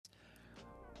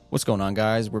What's going on,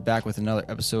 guys? We're back with another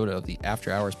episode of the After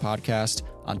Hours podcast.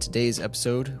 On today's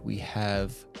episode, we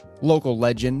have local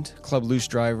legend, Club Loose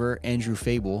driver, Andrew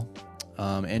Fable.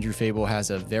 Andrew Fable has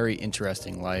a very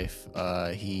interesting life.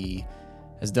 He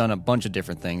has done a bunch of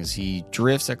different things. He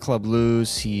drifts at Club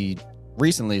Loose. He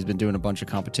recently has been doing a bunch of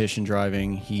competition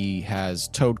driving. He has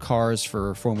towed cars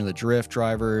for Formula Drift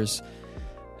drivers.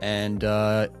 And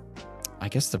I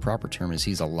guess the proper term is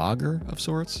he's a logger of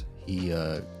sorts. He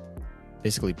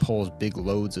basically pulls big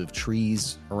loads of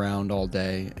trees around all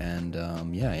day. And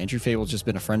Andrew Fable's just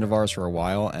been a friend of ours for a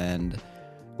while, and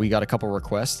we got a couple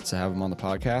requests to have him on the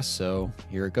podcast, so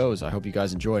here it goes. I hope you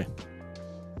guys enjoy.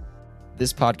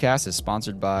 This podcast is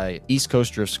sponsored by East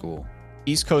Coast Drift School.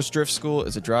 East Coast Drift School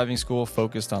is a driving school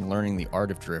focused on learning the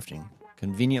art of drifting.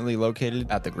 Conveniently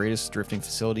located at the greatest drifting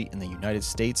facility in the United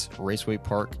States, Raceway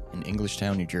Park in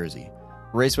Englishtown, New Jersey.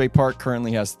 Raceway Park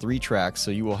currently has 3 tracks,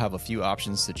 so you will have a few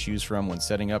options to choose from when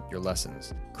setting up your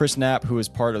lessons. Chris Knapp, who is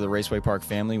part of the Raceway Park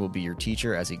family, will be your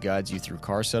teacher as he guides you through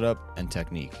car setup and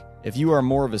technique. If you are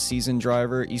more of a seasoned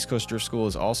driver, East Coast Drift School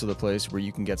is also the place where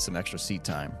you can get some extra seat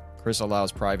time. Chris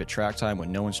allows private track time with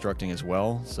no instructing as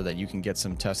well, so that you can get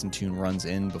some test and tune runs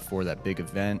in before that big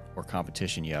event or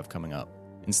competition you have coming up.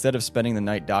 Instead of spending the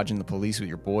night dodging the police with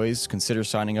your boys, consider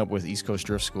signing up with East Coast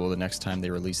Drift School the next time they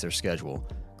release their schedule.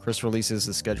 Chris releases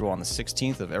the schedule on the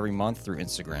 16th of every month through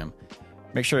Instagram.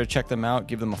 Make sure to check them out,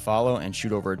 give them a follow, and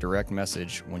shoot over a direct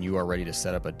message when you are ready to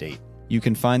set up a date. You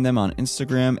can find them on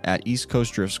Instagram at East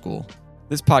Coast Drift School.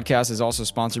 This podcast is also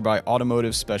sponsored by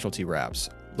Automotive Specialty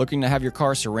Wraps. Looking to have your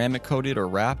car ceramic coated or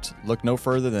wrapped? Look no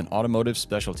further than Automotive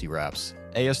Specialty Wraps.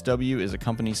 ASW is a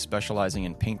company specializing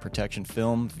in paint protection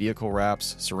film, vehicle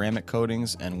wraps, ceramic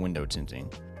coatings, and window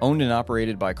tinting. Owned and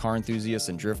operated by car enthusiasts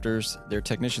and drifters, their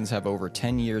technicians have over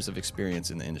 10 years of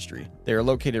experience in the industry. They are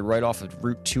located right off of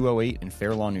Route 208 in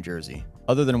Fair Lawn, New Jersey.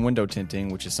 Other than window tinting,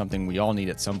 which is something we all need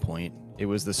at some point, it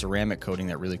was the ceramic coating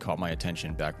that really caught my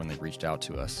attention back when they reached out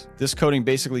to us. This coating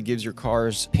basically gives your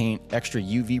car's paint extra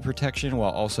UV protection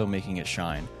while also making it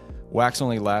shine. Wax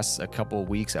only lasts a couple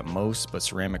weeks at most, but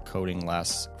ceramic coating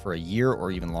lasts for a year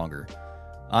or even longer.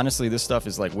 Honestly, this stuff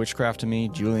is like witchcraft to me.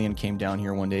 Julian came down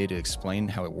here one day to explain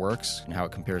how it works and how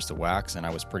it compares to wax, and I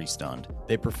was pretty stunned.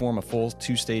 They perform a full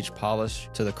 2-stage polish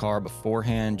to the car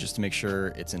beforehand just to make sure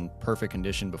it's in perfect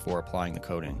condition before applying the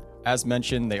coating. As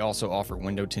mentioned, they also offer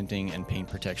window tinting and paint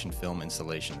protection film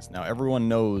installations. Now, everyone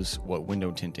knows what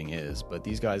window tinting is, but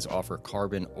these guys offer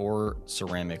carbon or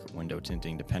ceramic window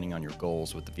tinting depending on your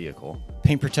goals with the vehicle.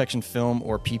 Paint protection film,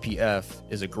 or PPF,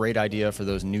 is a great idea for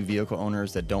those new vehicle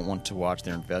owners that don't want to watch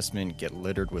their investment get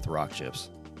littered with rock chips.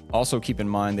 Also, keep in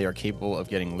mind they are capable of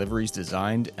getting liveries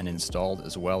designed and installed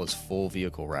as well as full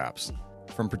vehicle wraps.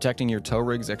 From protecting your tow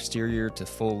rig's exterior to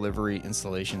full livery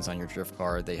installations on your drift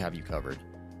car, they have you covered.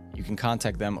 You can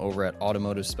contact them over at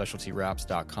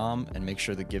automotivespecialtywraps.com and make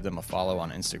sure to give them a follow on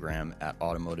Instagram at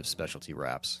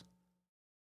automotivespecialtywraps.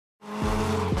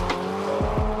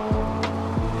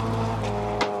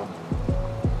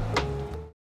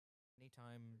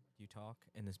 Anytime you talk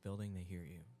in this building, they hear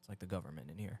you. It's like the government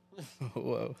in here.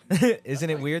 Whoa. Isn't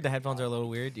it weird? The headphones are a little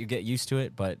weird. You get used to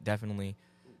it, but definitely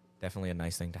a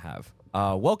nice thing to have.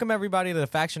 Welcome, everybody, to the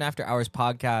Faction After Hours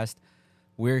podcast.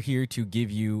 We're here to give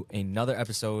you another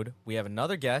episode. We have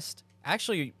another guest.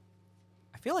 Actually,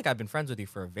 I feel like I've been friends with you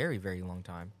for a very, very long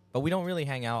time, but we don't really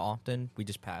hang out often. We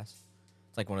just pass.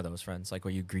 It's like one of those friends, like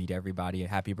where you greet everybody a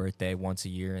happy birthday once a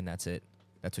year, and that's it.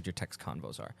 That's what your text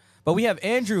convos are. But we have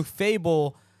Andrew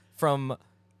Fable from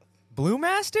Blue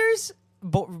Masters?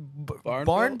 Barn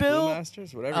Bill? Blue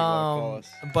Masters? Whatever you want to call us.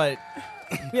 But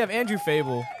we have Andrew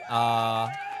Fable,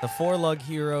 the 4-lug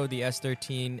hero, the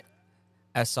S13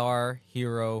 SR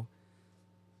hero.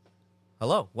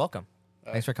 Hello, welcome.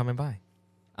 Thanks for coming by.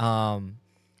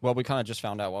 Well, we kind of just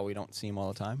found out why we don't see him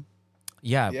all the time.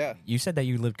 Yeah. You said that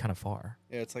you lived kind of far.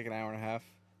 Yeah, it's like an hour and a half,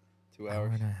 2 hours. Hour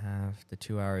and a half to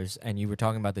 2 hours, and you were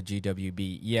talking about the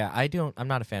GWB. Yeah, I'm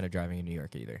not a fan of driving in New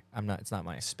York either. It's not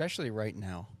my. Especially right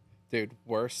now. Dude,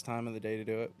 worst time of the day to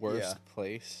do it. Worst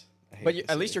place. But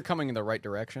at least you're coming in the right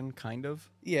direction, kind of.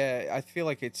 Yeah, I feel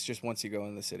like it's just once you go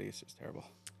in the city, it's just terrible.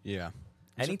 Yeah.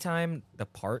 Anytime the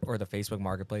part or the Facebook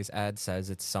Marketplace ad says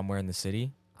it's somewhere in the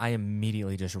city, I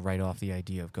immediately just write off the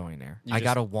idea of going there. I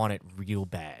gotta want it real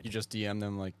bad. You just DM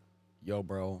them like, yo,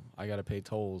 bro, I gotta pay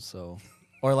tolls, so.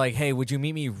 Or like, hey, would you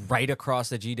meet me right across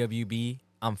the GWB?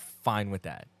 I'm fine with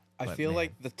that. I feel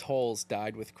like the tolls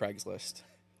died with Craigslist.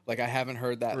 Like, I haven't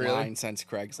heard that line since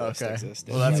Craigslist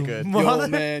existed. Well, that's like, good. Yo,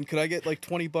 man, could I get like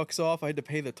 $20 off? I had to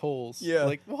pay the tolls. Yeah.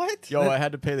 Like, what? Yo, I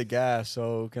had to pay the gas,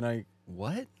 so can I...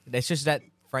 What? It's just that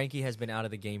Frankie has been out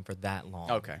of the game for that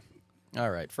long. Okay. All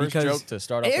right, first Because joke to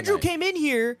start off. Andrew the night. came in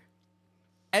here,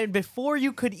 and before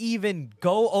you could even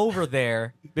go over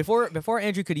there, before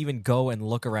Andrew could even go and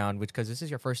look around, because this is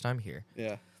your first time here.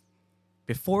 Yeah.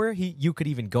 Before you could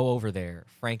even go over there,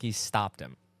 Frankie stopped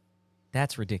him.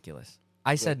 That's ridiculous.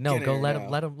 I said no. get Go here let now.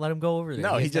 him let him go over there.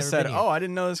 No, he has just never said, been here. "Oh, I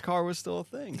didn't know this car was still a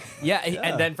thing." Yeah,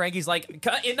 and then Frankie's like,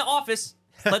 in the office.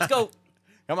 Let's go,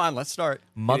 Come on, let's start.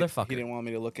 motherfucker. He didn't want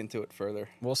me to look into it further.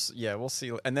 We'll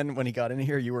see. And then when he got in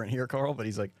here, you weren't here, Carl. But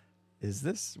he's like, was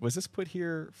this put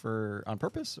here on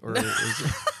purpose, or is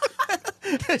it?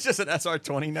 It's just an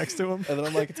SR20 next to him. And then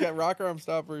I'm like, it's got rocker arm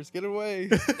stoppers. Get away.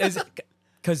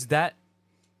 Because that.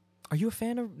 Are you a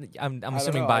fan of? I'm I don't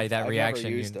assuming know. by I've that reaction.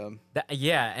 Never used them.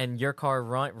 Yeah, and your car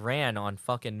ran on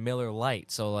fucking Miller Lite.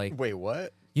 So like, Wait,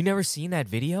 what? you never seen that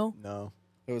video? No.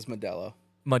 It was Modelo.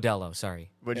 Modelo, sorry,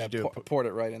 What did you do? Poured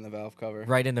it right in the valve cover.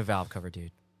 right in the valve cover,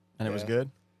 dude. And it was Yeah. good.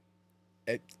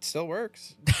 It still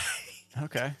works.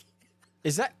 Okay.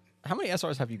 Is that how many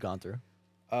SRs have you gone through?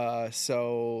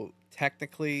 So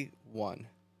technically one.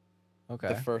 Okay.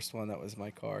 The first one that was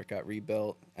my car. It got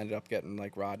rebuilt. Ended up getting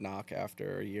like rod knock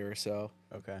after a year or so.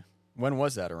 Okay. When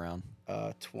was that around?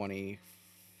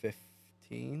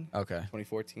 2015. Okay.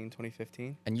 2014,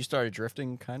 2015. And you started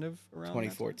drifting kind of around that time?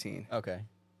 2014. Okay.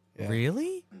 Yeah.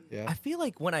 Really? Yeah. I feel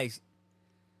like when I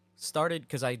started,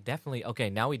 because I definitely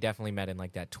now we definitely met in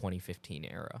like that 2015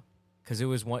 era, because it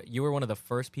was you were one of the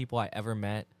first people I ever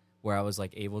met where I was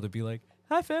like able to be like,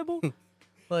 "Hi, Fable,"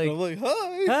 like, I'm like,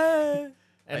 hi. "Hey,"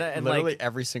 and Like, and literally like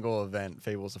every single event,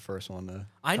 Fable's the first one to.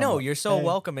 I come know up. you're so Hey.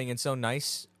 welcoming and so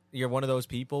nice. You're one of those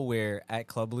people where at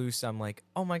Club Loose, I'm like,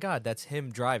 oh my god, that's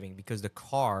him driving, because the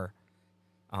car.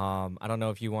 I don't know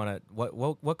if you want to.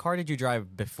 What car did you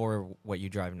drive before what you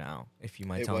drive now? If you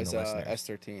might It tell was the listeners.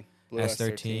 S13. Blue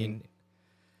S13.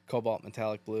 Cobalt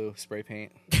metallic blue spray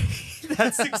paint.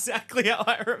 That's exactly how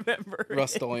I remember. it.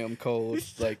 Rust-Oleum code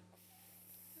like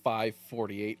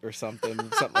 548 or something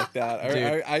like that.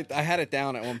 Dude. I had it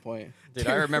down at one point. Dude,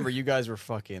 I remember you guys were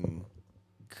fucking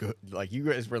good. Like, you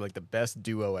guys were like the best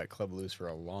duo at Club Loose for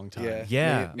a long time. Yeah.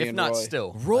 Yeah. Me If and not Roy.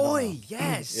 still. Roy,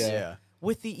 yes. Yeah.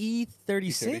 With the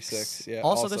E36. E36, yeah.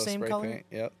 Also the same spray color. paint,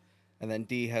 yep. And then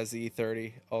D has the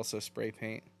E30, also spray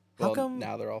paint. How Well, come-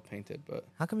 now they're all painted, but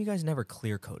How come you guys never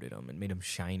clear coated them and made them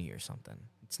shiny or something?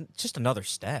 It's just another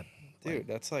step. dude,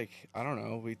 that's like, I don't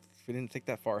know. We didn't think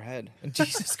that far ahead.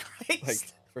 Jesus Christ.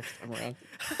 Like first time around.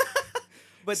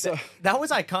 but so- that was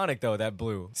iconic though, that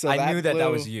blue. So I that knew that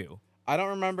blue- was you. I don't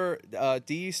remember.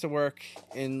 D used to work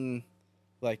in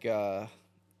like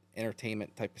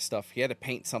entertainment type of stuff. He had to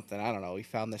paint something. I don't know. He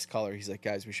found this color. He's like,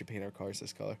 guys, we should paint our cars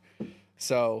this color.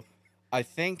 So I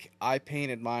think I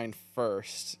painted mine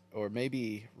first, or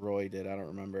maybe Roy did. I don't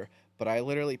remember. But I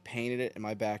literally painted it in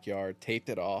my backyard, taped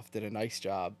it off, did a nice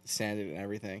job, sanded it and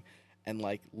everything. And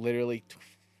like literally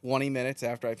 20 minutes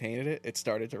after I painted it, it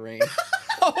started to rain.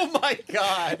 Oh my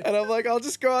god. And I'm like, I'll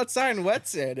just go outside and wet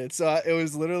sand it. So it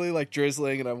was literally like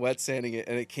drizzling, and I'm wet sanding it,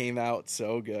 and it came out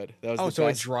so good. That was Oh, the so it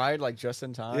best. dried like just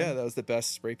in time? Yeah, that was the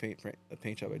best spray paint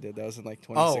job I did. That was in like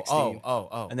Oh,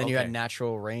 2016. And then you okay. had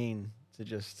natural rain to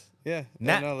just. Yeah,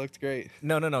 Na- no, it looked great.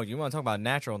 No. You want to talk about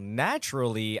natural?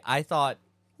 Naturally, I thought,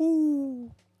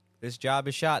 ooh, this job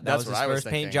is shot. That That's was his what I was first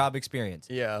paint thinking. job experience.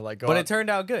 Yeah, like go But out- it turned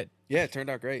out good. Yeah, it turned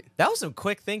out great. That was some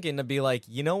quick thinking to be like,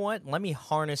 you know what? Let me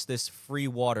harness this free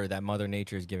water that Mother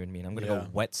Nature has given me, and I'm going to Yeah. go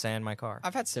wet sand my car.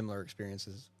 I've had similar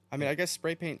experiences. I mean, I guess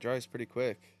spray paint dries pretty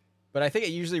quick. But I think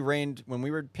it usually rained when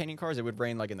we were painting cars. It would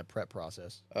rain like in the prep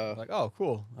process. Like, oh,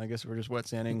 cool. I guess we're just wet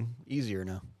sanding easier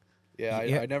now. Yeah,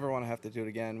 Yeah. I never want to have to do it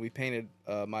again. We painted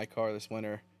my car this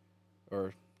winter,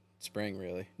 or spring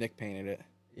really. Nick painted it.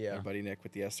 Yeah. My buddy Nick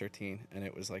with the S13, and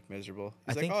it was like miserable.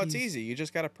 I He's like, think oh, it's he's- easy. You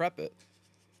just got to prep it.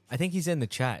 I think he's in the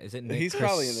chat. Is it Nick He's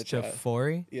probably in the chat.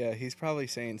 Christofori? Yeah, he's probably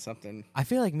saying something. I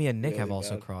feel like me and Nick Really have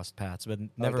also bad. crossed paths, but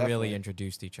never really definitely.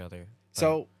 introduced each other. But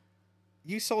So,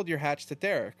 you sold your hatch to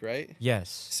Derek, right? yes.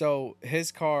 So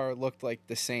his car looked like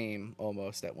the same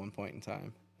almost at one point in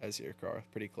time as your car,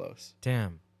 pretty close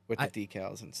Damn. with I- the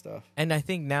decals and stuff. And I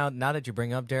think now that you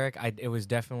bring up Derek, it was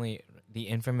definitely the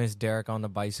infamous Derek on the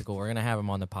bicycle. We're gonna have him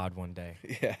on the pod one day.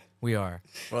 Yeah, We are.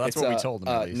 Well, that's It's, what we told him.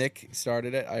 At least. Nick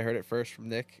started it. I heard it first from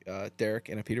Nick. Derek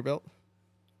and a Peterbilt.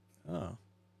 Oh,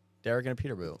 Derek and a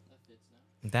Peterbilt.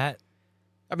 That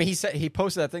I mean, he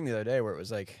posted that thing the other day where it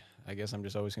was like, I guess I'm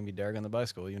just always gonna be Derek on the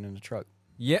bicycle, even in the truck.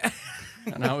 yeah.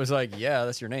 And I was like, yeah,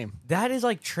 that's your name. That is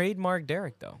like trademark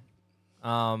Derek though.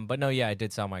 But no, yeah, I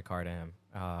did sell my car to him.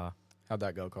 How'd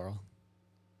that go, Carl?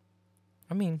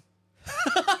 I mean,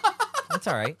 that's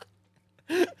all right.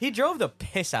 He drove the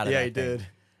piss out of that thing.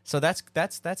 So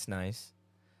that's nice.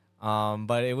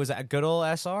 But it was a good old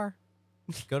SR.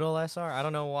 Good old SR. I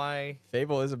don't know why.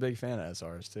 Fable is a big fan of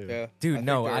SRs too. Yeah, Dude, I think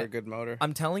no, they're I- a good motor.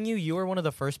 I'm telling you, you were one of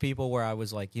the first people where I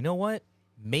was like, you know what?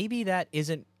 Maybe that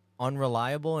isn't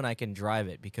unreliable and I can drive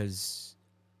it because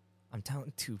I'm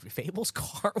telling dude, Fable's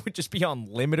car would just be on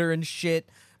limiter and shit,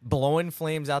 blowing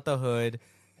flames out the hood.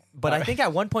 But I think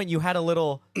at one point you had a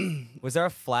little, was there a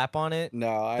flap on it? No,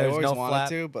 I There's always no wanted flap?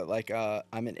 to, but like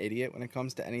I'm an idiot when it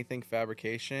comes to anything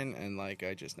fabrication, and like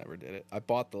I just never did it. I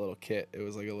bought the little kit. It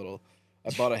was like a little. I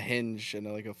bought a hinge and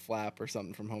like a flap or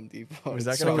something from Home Depot. Was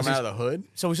that So going it to come was out of the hood?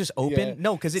 So it was just open? Yeah.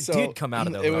 No, because it So, did come out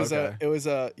of the It hood. was Okay. a. It was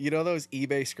a. You know those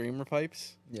eBay screamer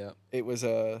pipes? Yeah. It was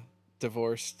a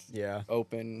divorced Yeah.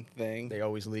 open thing, They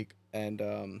always leak.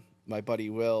 and my buddy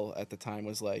Will at the time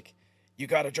was like, "You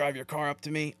got to drive your car up to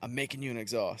me. I'm making you an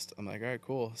exhaust." I'm like, "All right,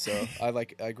 cool." So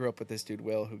I grew up with this dude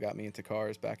Will who got me into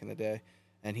cars back in the day,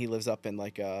 and he lives up in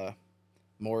like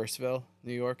Morrisville,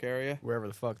 New York area. Wherever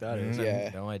the fuck that is.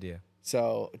 Yeah. No idea.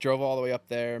 So drove all the way up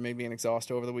there, made me an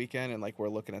exhaust over the weekend, and like we're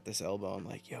looking at this elbow. I'm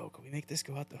like, "Yo, can we make this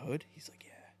go out the hood?" He's like,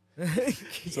 "Yeah."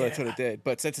 So that's what it did.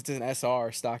 But since it's an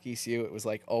SR stock ECU, it was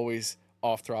like always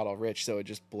off throttle rich, so it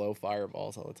just blow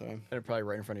fireballs all the time. And probably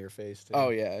right in front of your face too. Oh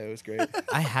yeah, it was great.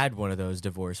 I had one of those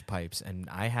divorce pipes, and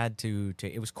I had to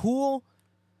it was cool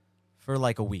for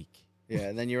like a week. Yeah,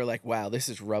 and then you were like, "Wow, this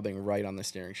is rubbing right on the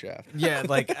steering shaft." Yeah,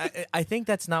 like I think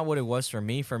that's not what it was for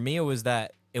me. For me, it was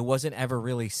that it wasn't ever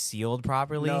really sealed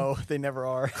properly. No, they never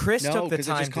are. Chris No, took the because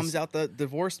time. it just comes out the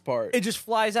divorced part. It just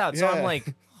flies out. So I'm Yeah.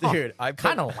 like, Dude, I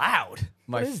kind of loud.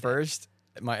 my What is that? first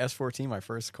my S14, my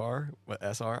first car with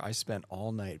SR, I spent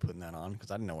all night putting that on because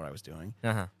I didn't know what I was doing.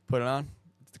 Uh-huh. Put it on.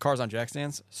 The car's on jack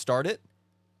stands. Start it.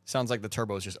 Sounds like the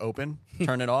turbo is just open.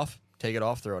 Turn it off. Take it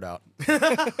off. Throw it out.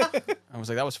 I was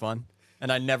like, that was fun.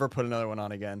 And I never put another one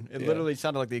on again. It Yeah. literally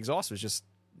sounded like the exhaust was just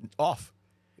off.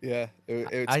 Yeah,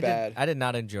 it's I bad. I did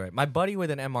not enjoy it. My buddy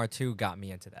with an MR2 got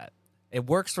me into that. It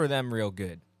works for them real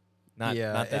good. Not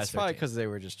yeah, the it's probably S13. because they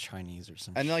were just Chinese or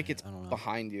something. and like it's I don't know.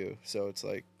 behind you, so it's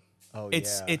like, Oh, It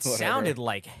yeah. Whatever. sounded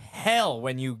like hell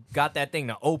when you got that thing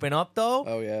to open up though.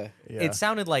 oh yeah, Yeah. It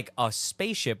sounded like a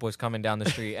spaceship was coming down the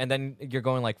street, and then you're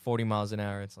going like 40 miles an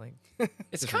hour. It's like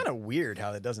It's kind of weird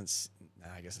how it doesn't. Nah,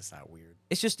 I guess it's not weird.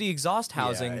 it's just the exhaust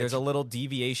housing. Yeah, There's a it's- little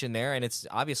deviation there, and it's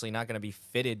obviously not going to be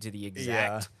fitted to the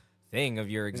exact thing of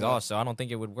your exhaust. So I don't think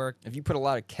it would work. If you put a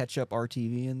lot of ketchup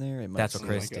RTV in there, it might. That's what oh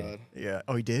Chris my did. God. Yeah.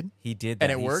 Oh, he did. He did that.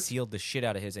 And it He worked? sealed the shit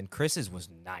out of his, and Chris's was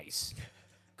nice.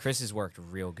 Chris's worked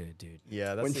real good, dude.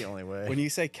 Yeah, that's When- the only way. When you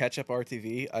say ketchup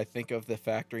RTV, I think of the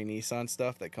factory Nissan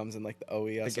stuff that comes in like the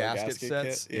OES the gasket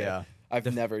sets. kit. Yeah.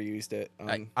 I've never used it. On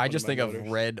I one just my think of motors.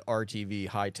 red RTV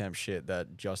high temp shit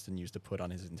that Justin used to put on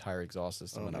his entire exhaust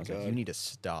system, Oh and my I was like, God. "You need to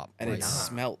stop." and right it now.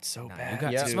 smelled so Nah, you bad.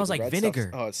 got- it too. smells The like red vinegar.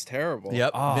 stuff's- Oh, it's terrible.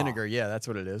 Yep, Oh. vinegar. Yeah, that's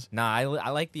what it is. Nah, I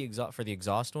like the exhaust for the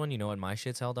exhaust one. You know what my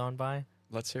shit's held on by?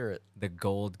 Let's hear it. The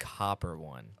gold copper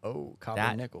one. Oh, copper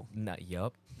That nickel.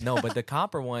 Yup. No, but the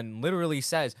copper one literally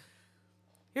says,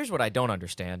 "Here's what I don't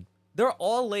understand. They're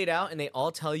all laid out and they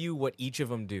all tell you what each of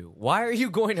them do. Why are you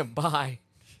going to buy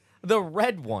the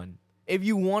red one if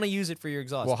you want to use it for your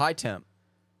exhaust?" Well, high temp.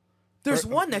 There's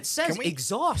one that says can we-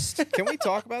 exhaust. Can we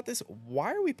talk about this?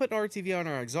 Why are we putting RTV on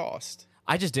our exhaust?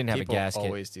 I just didn't have People a gasket.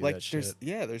 always do Like, that shit.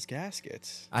 there's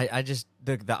gaskets. I just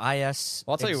the IS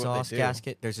Well, I'll tell you what they exhaust do.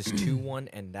 gasket. There's this 2-1,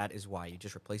 and that is why you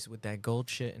just replace it with that gold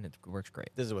shit, and it works great.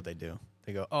 This is what they do.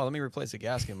 They go, "Oh, let me replace the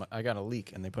gasket. I got a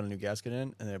leak," and they put a new gasket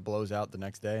in, and then it blows out the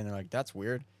next day, and they're like, "That's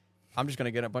weird. I'm just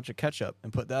gonna get a bunch of ketchup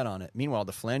and put that on it." Meanwhile,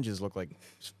 the flanges look like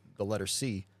the letter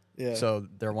C. Yeah. So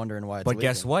they're wondering why it's But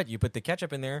guess leaking. what? You put the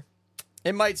ketchup in there.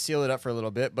 It might seal it up for a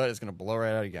little bit, but it's gonna blow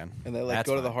right out again. And they like That's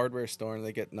go to the fine. hardware store and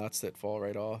they get nuts that fall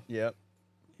right off. Yep.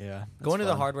 Yeah. that's Going to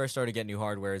the fun. hardware store to get new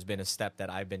hardware has been a step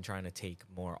that I've been trying to take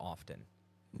more often,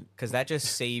 because that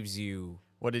just saves you.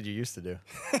 What did you used to do?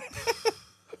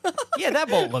 Yeah, that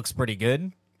bolt looks pretty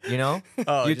good. You know,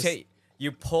 Oh, you just- take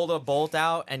you pull the bolt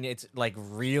out and it's like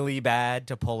really bad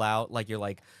to pull out. Like you're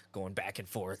like going back and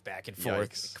forth, back and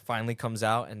forth. Yikes. It finally comes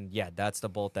out, and yeah, that's the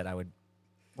bolt that I would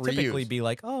typically Reuse. be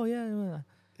like, oh yeah.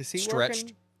 Is he Stretched.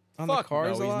 working on Fuck the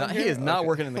cars? no, a he's lot not. He here? is not Okay.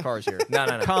 working in the cars here.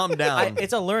 No. Calm down.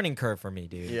 It's a learning curve for me,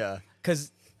 dude. yeah.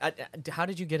 Because how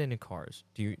did you get into cars?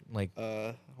 Do you like? I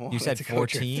You wanted said to go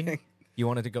 14. drifting. You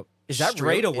wanted to go? Is that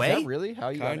Straight- right away? Is that really how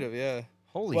you got Kind it? of, yeah.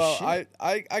 Holy well, shit.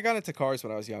 I got into cars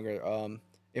when I was younger.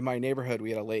 In my neighborhood, we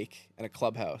had a lake and a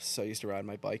clubhouse, so I used to ride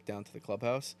my bike down to the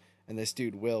clubhouse. And this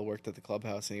dude Will worked at the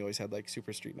clubhouse, and he always had like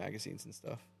Super Street magazines and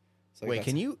stuff. So Wait,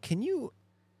 can you?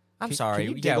 I'm can- sorry. Can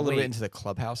you dig yeah, a little wait. bit into the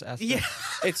clubhouse aspect? Yeah.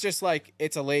 It's just like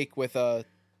it's a lake with a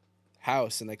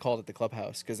house, and they called it the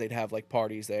clubhouse because they'd have like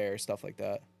parties there, stuff like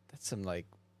that. That's some like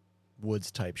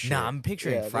woods type shit. Nah, I'm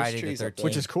picturing Yeah, there's Friday the trees up 13th, there.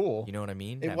 which is cool. You know what I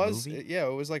mean? It That was, movie? yeah,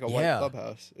 it was like a white Yeah.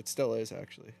 clubhouse. It still is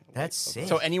actually. a white That's clubhouse. sick.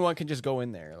 So anyone can just go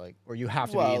in there, like, or you have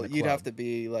to be Well, in the you'd club. have to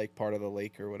be like part of the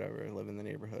lake or whatever, live in the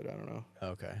neighborhood. I don't know.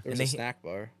 Okay. There was And a they- snack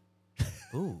bar.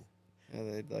 Ooh. Yeah,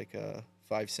 they had like a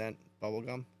 5-cent bubble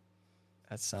gum.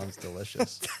 That sounds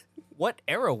delicious. What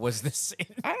era was this in?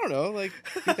 I don't know, like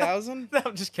 2000. No,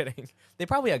 I'm just kidding. They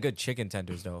probably had good chicken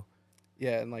tenders, though.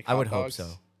 Yeah, and like I would hot hope dogs. so.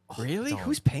 Really? don't.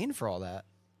 Who's paying for all that?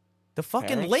 The fucking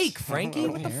Parents? lake, I don't Frankie.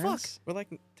 know. What the fuck? Parents? We're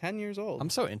like 10 years old. I'm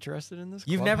so interested in this.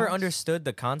 You've never clubhouse. understood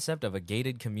the concept of a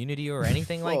gated community or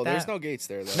anything like Whoa, that? there's no gates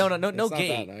there though. no It's not that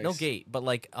gate. nice. No gate, but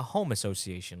like a home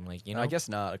association. Like, you know, I guess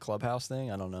not a clubhouse thing.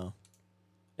 I don't know.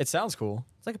 It sounds cool.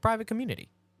 it's like a private community,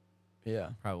 Yeah.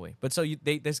 probably. But so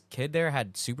this kid there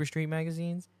had Super Street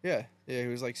magazines? Yeah, he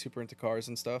was like super into cars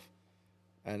and stuff,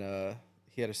 and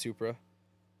he had a Supra.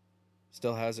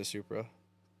 Still has a Supra,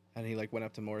 and he like went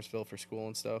up to Morrisville for school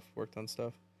and stuff. Worked on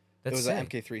stuff. That's it was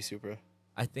sick. an MK3 Supra.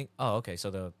 I think. Oh, okay.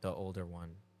 So the older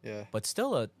one, Yeah. but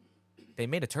still they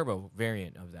made a turbo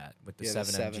variant of that with the Yeah,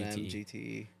 7M, the 7M GT,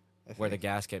 GTE. I where the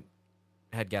think.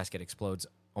 head gasket explodes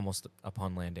almost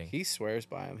upon landing. He swears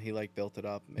by him. He like built it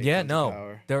up. Made Yeah, tons of no,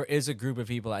 power. there is a group of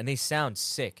people, and they sound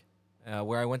sick.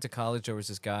 Where I went to college, there was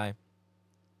this guy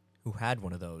who had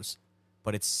one of those,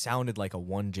 but it sounded like a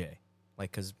 1J,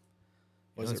 like because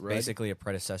Was it was it red? basically a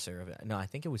predecessor of it. No, I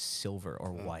think it was silver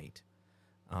or white.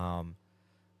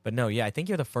 But no, yeah, I think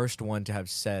you're the first one to have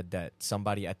said that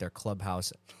somebody at their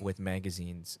clubhouse with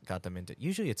magazines got them into.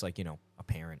 Usually, it's like a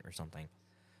parent or something,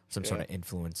 some sort Yeah. of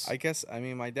influence. I guess, I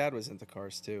mean, my dad was into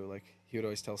cars too. Like, he would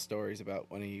always tell stories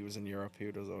about when he was in Europe. He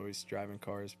was always driving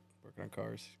cars, working on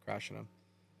cars, crashing them.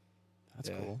 That's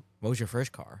Yeah. cool. What was your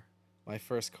first car? My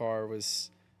first car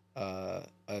was a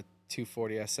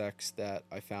 240 SX that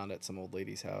I found at some old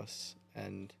lady's house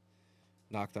and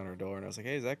knocked on her door. And I was like,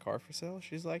 hey, is that car for sale?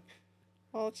 She's like,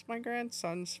 well, it's my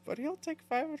grandson's, but he'll take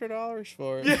 $500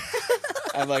 for it.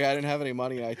 I'm like, I didn't have any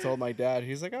money. And I told my dad.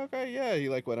 He's like, okay, yeah. He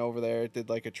like went over there, did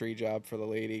like a tree job for the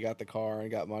lady, got the car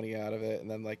and got money out of it. And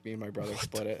then like me and my brother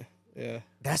split it. Yeah.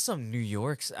 That's some New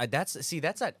York's. That's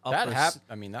at upper. That happened.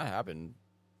 I mean, that happened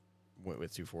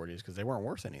with 240s because they weren't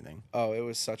worth anything. Oh, it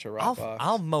was such a rough box.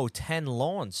 I'll mow 10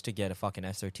 lawns to get a fucking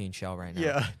S13 shell right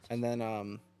now. And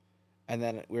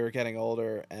then we were getting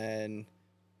older, and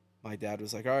my dad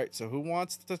was like, all right, so who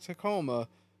wants the Tacoma?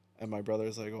 And my brother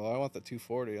was like, well, I want the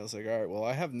 240. I was like, all right, well,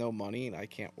 I have no money, and I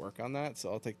can't work on that,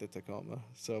 so I'll take the Tacoma.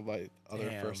 So my other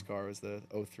Damn. first car was the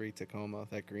 03 Tacoma,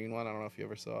 that green one. I don't know if you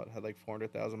ever saw it. It had like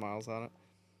 400,000 miles on it.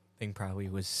 Thing probably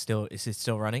was still. Is it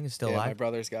still running? Is it still Yeah, my alive?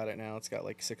 brother's got it now. It's got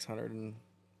like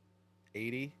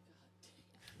 680.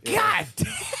 God.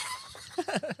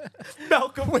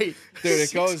 Malcolm, wait. Dude,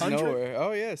 it goes 600? nowhere.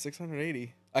 Oh, yeah,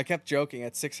 680. I kept joking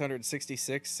at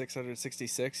 666,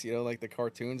 like the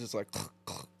cartoons, it's like,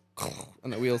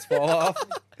 and the wheels fall off.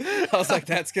 I was like,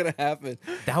 that's going to happen.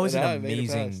 That was And now I an made it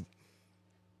amazing.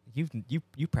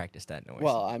 You practiced that noise.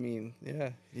 Well, I mean,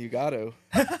 yeah, you got to.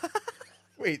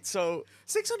 Wait, so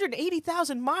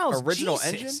 680,000 miles. original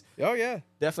Jesus. Oh, engine? yeah.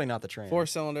 Definitely not the train.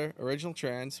 4-cylinder, original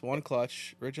trans, 1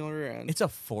 clutch, original rear end. It's a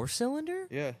 4-cylinder.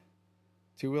 Yeah.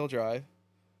 2-wheel drive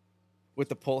with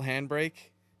the pull handbrake.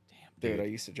 Damn, Dude, I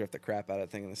used to drift the crap out of that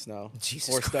thing in the snow.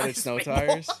 Jesus 4-studded Christ, snow wait,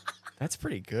 tires. That's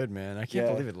pretty good, man. I can't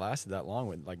Yeah. believe it lasted that long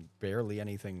with like barely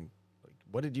anything. Like,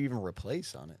 what did you even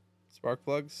replace on it? Spark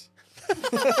plugs.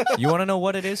 You want to know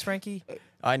what it is, Frankie?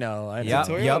 I know. Yep,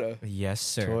 Toyota. yep. Yes,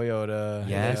 sir. Toyota.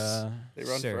 Yes. Yeah. They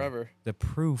run Sir. forever. The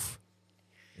proof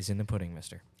is in the pudding,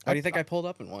 mister. How do you think I pulled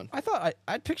up in one? I thought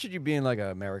I'd pictured you being like an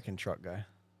American truck guy.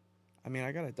 I mean,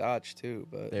 I got a Dodge too,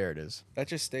 but There it is. that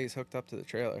just stays hooked up to the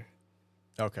trailer.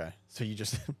 Okay, so you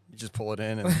just pull it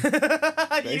in and You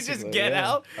just Basically, get yeah.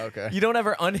 out. okay. You don't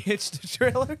ever unhitch the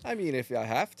trailer. I mean, if I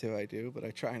have to, I do, but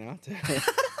I try not to.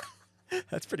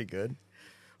 That's pretty good.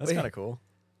 That's Wait. kind of cool.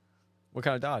 What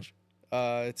kind of Dodge?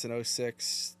 It's an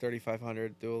 06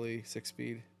 3500 dually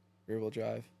 6-speed rear-wheel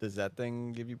drive. Does that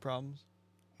thing give you problems?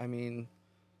 I mean,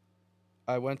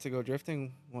 I went to go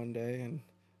drifting one day, and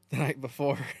the night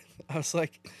before, I was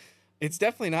like, it's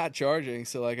definitely not charging.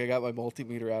 So, like, I got my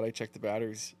multimeter out. I checked the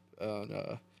batteries.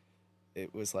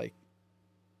 It was like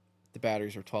the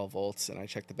batteries were 12 volts, and I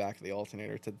checked the back of the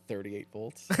alternator to 38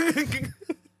 volts.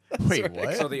 Wait, right.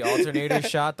 what? So the alternator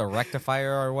shot, the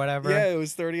rectifier or whatever. Yeah, it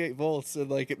was 38 volts, and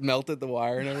like it melted the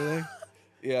wire and everything.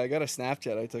 Yeah, I got a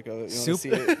Snapchat I took of it. You want to see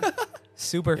it?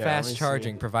 Super Yeah, let me fast see.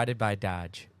 charging provided by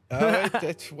Dodge.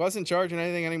 It wasn't charging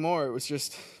anything anymore. It was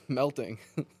just melting.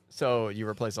 So you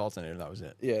replaced the alternator. That was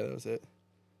it. Yeah, that was it.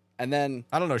 And then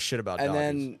I don't know shit about and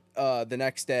Dodges. then the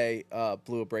next day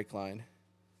blew a brake line.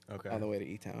 Okay. on the way to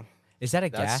E-Town. Is that a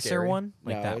That's gasser scary. one?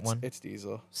 Like No, that one? it's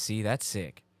diesel. See, that's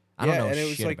sick. I don't know and shit it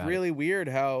was like about really weird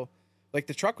how, like,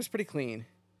 the truck was pretty clean,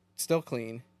 still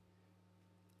clean.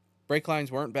 Brake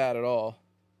lines weren't bad at all,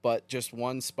 but just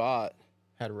one spot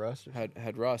Had rust?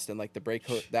 had rust, and like the brake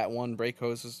that one brake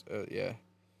hose was yeah.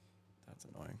 That's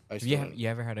annoying. I it. still You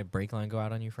ever had a brake line go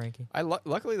out on you, Frankie?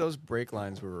 Luckily, those brake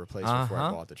lines were replaced before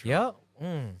I bought the truck. Yep.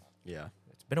 Mm. Yeah.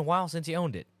 It's been a while since you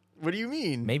owned it. What do you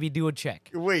mean? Maybe do a check.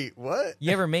 Wait, what?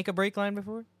 You ever make a brake line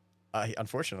before? I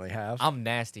unfortunately have. I'm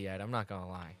nasty at it. I'm not going to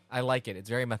lie. I like it. It's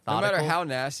very No methodical. matter how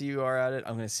nasty you are at it,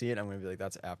 I'm going to see it. I'm going to be like,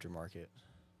 that's aftermarket.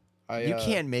 You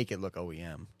can't make it look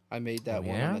OEM. I made that Oh,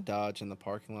 one yeah? on the Dodge in the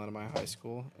parking lot of my high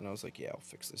school, and I was like, yeah, I'll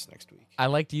fix this next week. I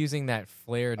liked using that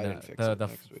flare, I didn't fix the it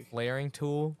next week. flaring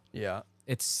tool. Yeah.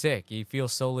 It's sick. You feel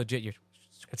so legit. You're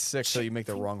It's sick, so you make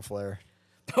the wrong flare.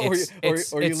 or It's- you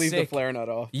it's leave the sick. flare nut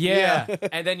off. Yeah.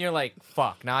 And then you're like,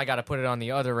 fuck, now I got to put it on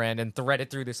the other end and thread it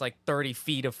through this like 30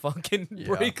 feet of fucking Yeah.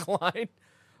 brake line.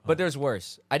 But there's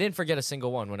worse. I didn't forget a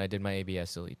single one when I did my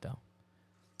ABS delete, though.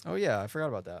 Oh, yeah. I forgot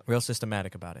about that. Real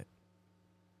systematic about it.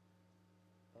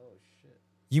 Oh, shit.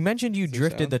 You mentioned you See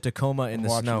drifted sound? the Tacoma in I'm the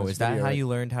watching snow. this Is that video how right- you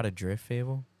learned how to drift,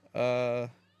 Fable? Uh,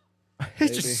 It's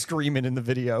Maybe. just screaming in the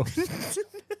video. It's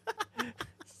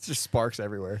just sparks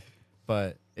everywhere.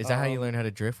 But is that how you Um, learned how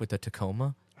to drift with the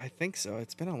Tacoma? I think so.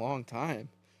 It's been a long time.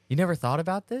 You never thought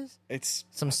about this? It's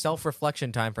Some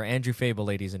self-reflection time for Andrew Fable,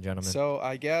 ladies and gentlemen. so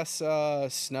I guess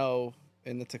snow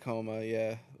in the Tacoma.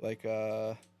 Yeah, like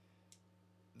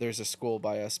there's a school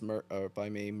by us, by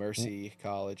me, Mercy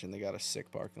College, and they got a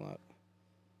sick parking lot.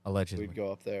 Allegedly. We'd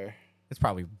go up there. It's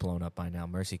probably blown up by now.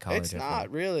 Mercy College. It's I feel not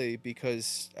like. really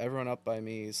because everyone up by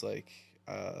me is like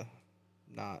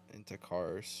not into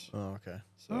cars. Oh, okay.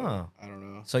 So Oh. I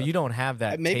don't know. So you don't have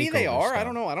that. Maybe they takeover are. stuff. I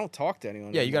don't know. I don't talk to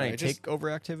anyone. Yeah, you got anymore. any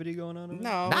takeover activity going on? over there?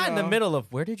 No, Not in the no. middle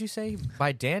of, where did you say?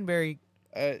 By Danbury.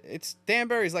 It's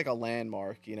Danbury's like a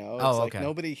landmark, you know. It's Oh, like okay.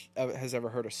 nobody has ever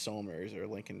heard of Somers or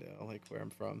Lincolndale, like where I'm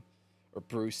from, or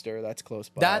Brewster. That's close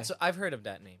by. I've heard of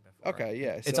that name before. okay.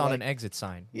 Yeah, It's so, on like, an exit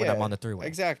sign when I'm on the throughway.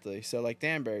 Exactly. So like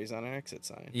Danbury's on an exit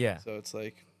sign. Yeah. So it's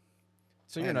like,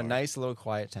 So you're in a Landmark. nice little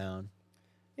quiet town.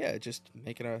 yeah, just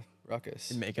making a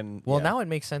ruckus. You're making. Well, yeah. now it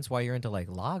makes sense why you're into like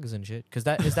logs and shit. Because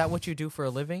is that what you do for a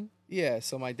living? Yeah.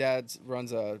 So my dad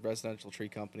runs a residential tree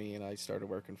company, and I started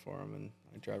working for him, and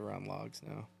I drive around logs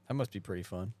now. That must be pretty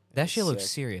fun. That It's shit looks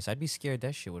sick. serious. I'd be scared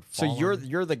that shit would So fall. you're on me.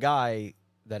 you're the guy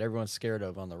that everyone's scared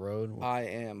of on the road. I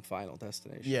am Final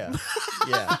Destination. Yeah.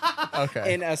 Yeah.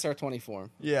 Okay. In SR20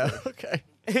 form. Yeah. Okay.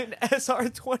 in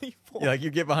SR24. Yeah, like you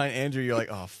get behind Andrew, you're like,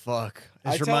 oh fuck.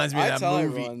 This I reminds me I of that tell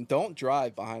movie. Everyone, don't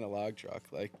drive behind a log truck.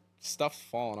 Like stuff's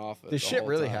falling off it. Does the shit whole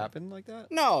really time. happen like that?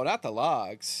 No, not the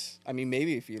logs. I mean,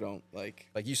 maybe if you don't like.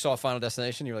 Like you saw Final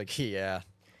Destination, you're like, yeah.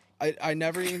 I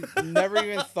never even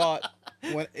thought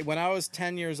when I was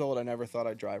 10 years old. I never thought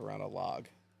I'd drive around a log,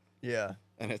 Yeah.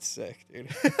 and it's sick, dude.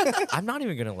 I'm not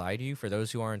even gonna lie to you for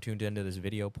those who aren't tuned into this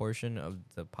video portion of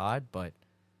the pod, but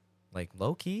like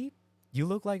low key, you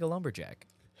look like a lumberjack.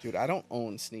 Dude, I don't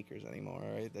own sneakers anymore.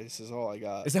 All right, this is all I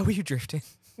got. Is that what you drifting?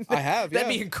 I have. That'd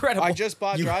yeah. be incredible. I just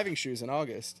bought You- driving shoes in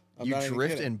August. I'm You not even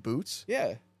drift kidding. in boots?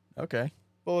 Yeah. Okay.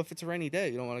 Well, if it's a rainy day,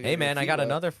 you don't want to. Hey man, I got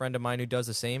another friend of mine who does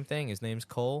the same thing. His name's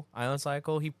Cole Island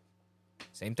Cycle. He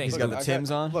same thing. He's got the Timbs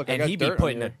on? Look, I and got he be dirt on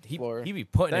putting your it. He floor. be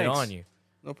putting it Thanks. on you.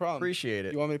 No problem. Appreciate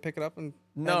it. You want me to pick it up and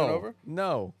hand it No. over?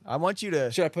 No. I want you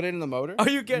to Should I put it in the motor? Are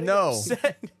you getting No.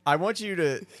 upset? I want you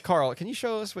to Carl, can you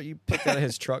show us what you picked out of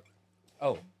his truck?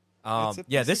 Oh, It's a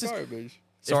yeah. piece This of is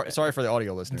garbage. Sorry for the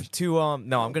audio listeners. to no.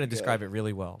 I'm gonna Okay. describe it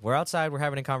really well. We're outside. We're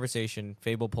having a conversation.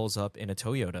 Fable pulls up in a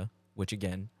Toyota, which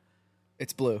again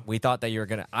It's blue. we thought that you were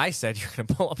gonna. I said you're gonna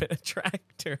pull up in a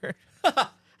tractor,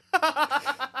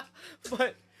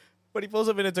 but he pulls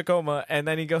up in a Tacoma, and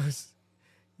then he goes,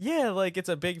 "Yeah, like it's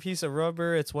a big piece of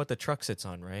rubber. It's what the truck sits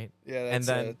on, right?" Yeah, that's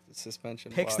And then a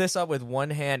suspension. Picks block. this up with one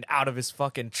hand out of his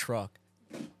fucking truck,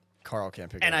 Carl can't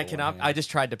pick it and up I with one cannot. hand. I just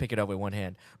tried to pick it up with one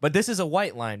hand, but this is a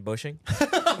white line bushing.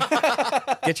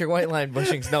 Get your white line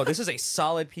bushings. No, this is a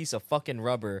solid piece of fucking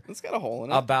rubber. It's got a hole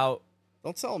in it. About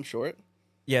Don't sell them short.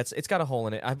 yeah, it's got a hole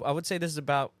in it. I would say this is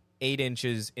about 8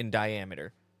 inches in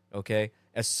diameter. Okay,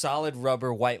 a solid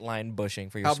rubber white line bushing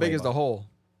for your. How sway big is the bar. hole?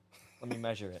 Let me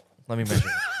measure it. Let me measure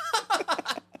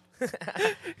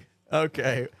it.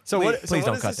 Okay. So Please- what so please what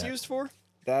don't is cut this that. used for?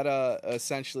 That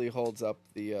essentially holds up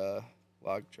the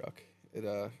log truck.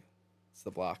 It's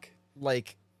the block.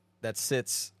 Like that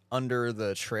sits under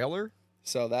the trailer?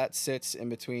 So that sits in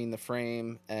between the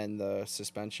frame and the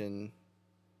suspension.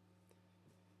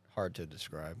 hard to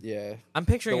describe. Yeah. I'm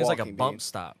picturing The it as like a walking bump bean.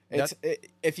 stop.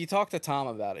 If you talk to Tom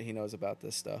about it, he knows about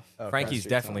this stuff. Okay. Frankie's Street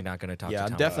definitely Tom. not going to talk Yeah, to I'm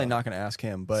Tom. definitely about not going to ask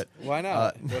him, but Why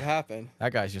not? What happened?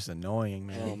 that guy's just annoying,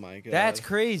 man. Oh my god. it. That's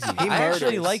crazy. I actually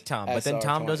murders like Tom, but then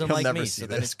Tom SR20. doesn't He'll like never me, see so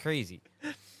then this. it's crazy.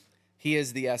 He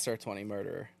is the SR20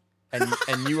 murderer.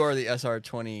 And you are the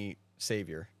SR20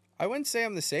 savior. I wouldn't say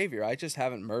I'm the savior. I just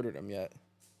haven't murdered him yet.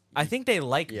 I think they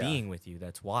like Yeah. being with you.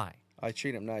 That's why. I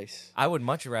treat him nice. I would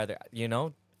much rather,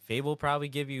 Fable probably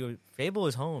give you. Fable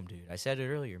is home, dude. I said it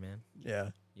earlier, man. Yeah.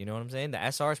 You know what I'm saying? The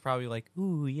SR is probably like,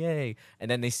 ooh, yay. And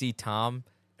then they see Tom,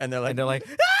 And they're and they're like,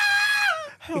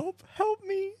 help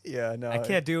me. Yeah, no. I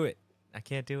can't do it. I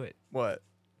can't do it. What?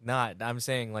 Not. I'm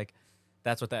saying, like,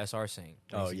 that's what the SR is saying.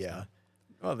 when he Oh, sees yeah.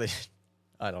 Tom. Well,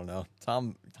 I don't know.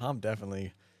 Tom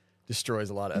definitely destroys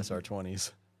a lot of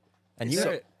SR20s. And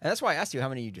So- and that's why I asked you how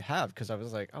many you have, because I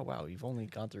was like, oh, wow, you've only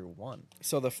gone through one.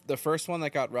 So the first one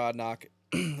that got rod knock,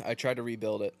 I tried to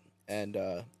rebuild it and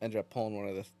ended up pulling one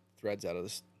of the threads out of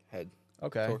this head.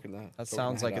 Okay. Torquing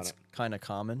Sounds the like head on it's it. kind of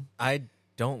common. I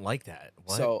don't like that.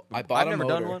 What? So I bought I've a never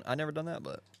motor. done one. I've never done that,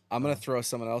 but. I'm gonna throw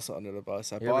someone else under the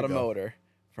bus. I Here bought we a go. motor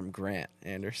from Grant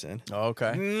Anderson, Oh,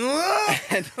 okay.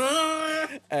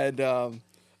 and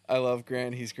I love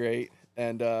Grant. He's great.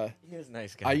 And He is a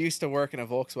nice guy. I used to work in a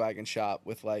Volkswagen shop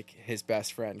with like his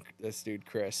best friend, this dude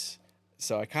Chris.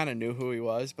 So I kind of knew who he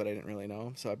was, but I didn't really know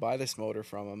him. So I buy this motor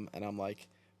from him, and I'm like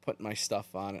putting my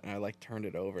stuff on it, and I like turned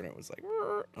it over, and it was like,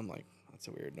 "Rrr." I'm like, that's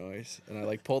a weird noise. And I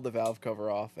like pulled the valve cover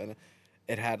off, and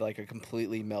it had like a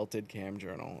completely melted cam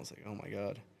journal. I was like, oh my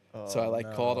god. So I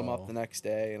like called him up the next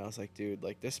day, and I was like, dude,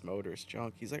 like this motor's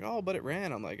junk. He's like, oh, but it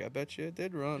ran. I'm like, I bet you it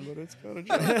did run, but it's kind of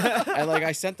junk. And like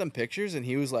I sent them pictures, and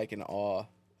he was like in awe.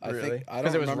 Really? I don't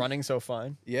Because it was remember- running so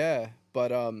fine. Yeah,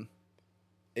 but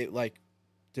it like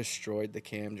destroyed the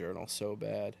cam journal so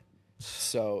bad,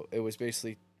 so it was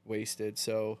basically wasted.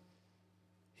 So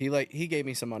he gave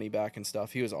me some money back and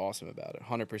stuff. He was awesome about it,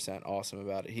 100% awesome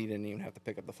about it. He didn't even have to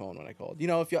pick up the phone when I called. You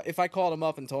know, if I called him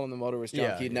up and told him the motor was junk,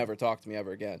 Yeah, he'd yeah. never talk to me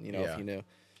ever again. You know, Yeah. if he knew.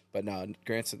 But no,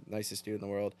 Grant's the nicest dude in the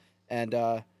world, and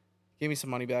gave me some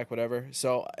money back, whatever.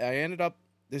 So I ended up.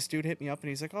 This dude hit me up and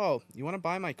he's like, "Oh, you want to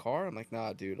buy my car?" I'm like,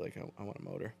 "Nah, dude. Like, I want a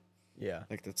motor." Yeah.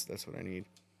 Like that's what I need.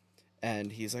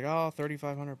 And he's like, oh,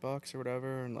 $3,500 or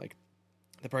whatever, and like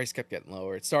the price kept getting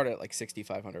lower. It started at like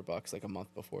 $6,500 like a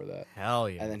month before that. Hell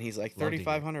yeah. And then he's like, Love to hear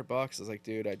it. $3,500. I was like,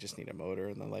 dude, I just need a motor.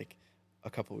 And then like a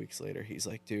couple weeks later, he's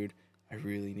like, dude, I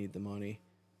really need the money.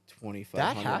 $2,500.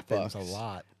 That happens a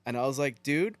lot. And I was like,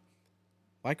 dude,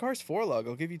 my car's 4-lug.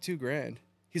 I'll give you $2,000.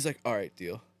 He's like, all right,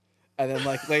 deal. And then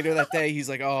like later that day, he's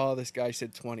like, oh, this guy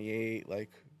said 28. Like,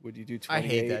 would you do 28? I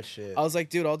hate that shit. I was like,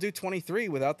 dude, I'll do 23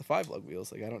 without the 5-lug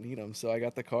wheels. Like, I don't need them. So I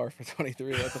got the car for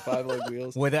 23 without the 5-lug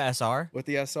wheels. With the SR? With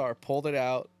the SR, pulled it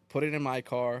out, put it in my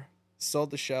car,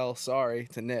 sold the shell, sorry,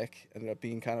 to Nick. Ended up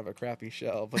being kind of a crappy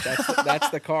shell, but that's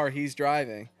the car he's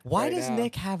driving. Why right does now.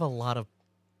 Nick have a lot of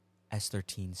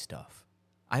S13 stuff?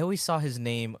 I always saw his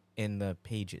name in the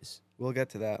pages. We'll get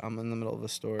to that. I'm in the middle of a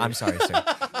story. I'm sorry, sir.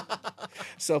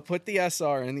 So put the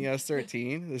SR in the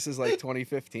S13. This is like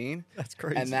 2015. That's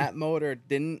crazy. And that motor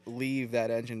didn't leave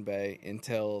that engine bay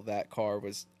until that car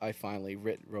was, I finally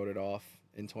wrote it off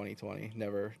in 2020,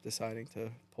 never deciding to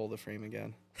pull the frame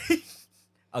again.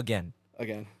 Again.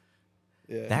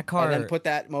 Yeah. That car- And then put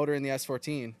that motor in the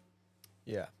S14.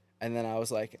 Yeah. And then I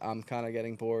was like, I'm kind of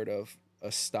getting bored of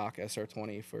a stock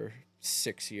SR20 for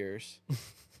 6 years.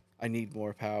 I need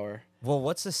more power. Well,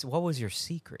 what was your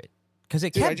secret? Because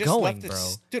it Dude, I kept just going, left bro.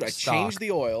 it. Dude, I Stock. changed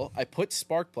the oil. I put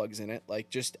spark plugs in it, like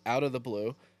just out of the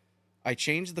blue. I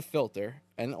changed the filter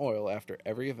and the oil after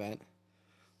every event.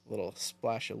 Little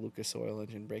splash of Lucas Oil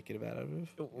engine brake it out of it.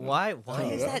 Why Oh,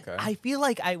 is that? okay. I feel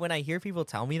like when I hear people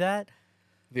tell me that,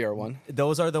 VR1.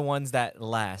 those are the ones that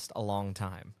last a long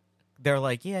time. They're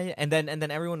like, yeah, and then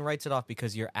everyone writes it off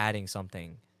because you're adding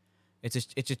something. It's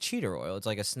a cheater oil. It's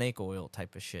like a snake oil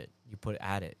type of shit. You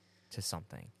add it to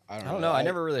something. I I don't know. I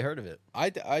never really heard of it. I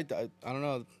don't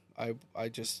know. I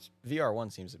just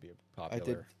VR1 seems to be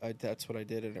popular. that's what I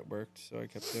did and it worked, so I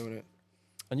kept doing it.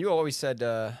 And you always said,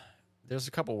 there's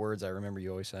a couple words I remember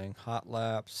you always saying: hot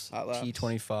laps, Hot laps.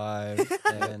 T25,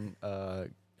 and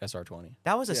SR20.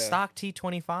 That was a Yeah. stock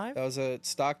T25. That was a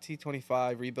stock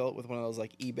T25 rebuilt with one of those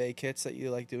like eBay kits that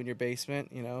you like do in your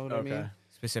basement. You know what I mean?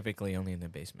 Specifically, only in the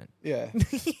basement. Yeah.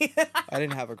 I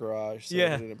didn't have a garage, so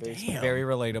Yeah. I did it in a basement. Very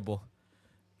relatable.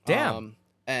 Damn.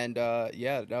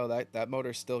 That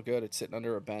motor's still good. It's sitting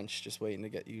under a bench, just waiting to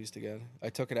get used again. I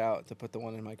took it out to put the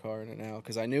one in my car in it now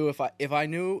because I knew if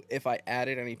I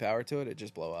added any power to it, it'd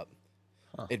just blow up.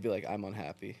 Huh. It'd be like I'm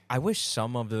unhappy. I wish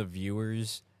some of the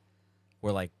viewers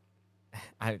were like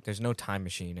there's no time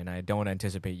machine, and I don't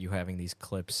anticipate you having these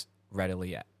clips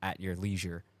readily at your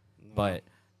leisure. But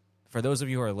for those of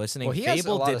you who are listening, Well, he Fable has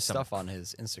a lot did of some stuff on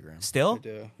his Instagram. Still, I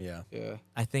do. Yeah. Yeah.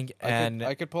 I think,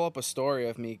 I could pull up a story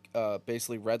of me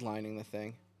basically redlining the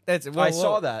thing. that's. I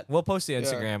saw that. We'll post the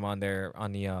Instagram on there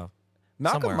on the.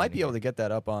 Malcolm somewhere might on be here. able to get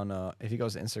that up on if he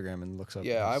goes to Instagram and looks up.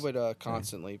 Yeah, I his- would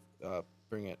constantly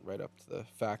bring it right up to the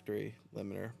factory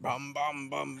limiter. Bum, bum,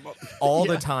 bum, bum. all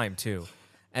Yeah. the time too,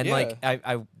 and Yeah. like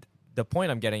I, the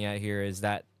point I'm getting at here is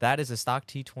that is a stock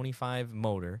T25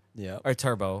 motor Yeah. or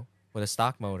turbo with a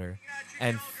stock motor,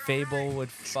 and Fable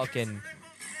would fucking.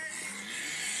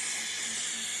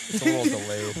 It's a little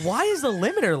delayed. Why is the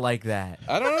limiter like that?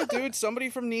 I don't know, dude. Somebody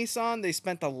from Nissan, they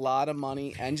spent a lot of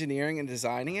money engineering and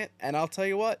designing it, and I'll tell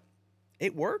you what,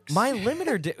 it works. My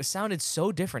limiter sounded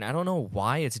so different. I don't know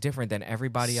why it's different than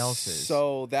everybody else's.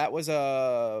 So that was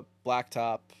a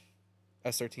blacktop,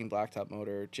 S13 blacktop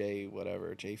motor,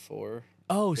 J4.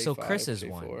 oh, so J5, Chris's J4.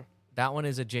 one. That one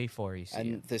is a J4 ECU.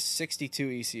 And the 62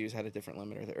 ECUs had a different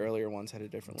limiter. The earlier ones had a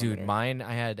different Dude, limiter. mine,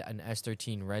 I had an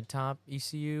S13 red top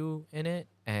ECU in it,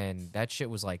 and that shit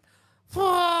was like,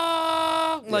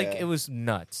 like Yeah. it was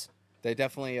nuts. They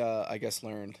definitely, I guess,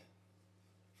 learned for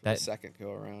That- the second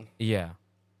go around. Yeah,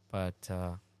 but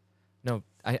no,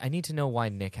 I need to know why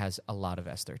Nick has a lot of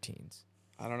S13s.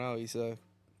 I don't know. He's a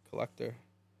collector.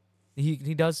 He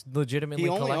does legitimately He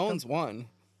only collect owns them? one.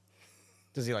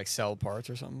 Does he like sell parts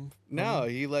or something? No,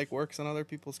 he like works on other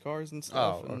people's cars and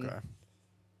Oh, stuff. and, okay.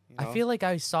 you I know. feel like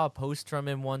I saw a post from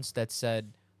him once that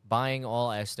said buying all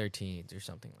S13s or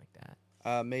something like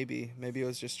that. Maybe it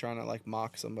was just trying to like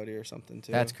mock somebody or something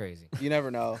too. That's crazy. You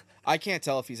never know. I can't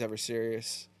tell if he's ever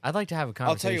serious. I'd like to have a I'll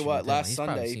conversation. tell you what. with him. Last He's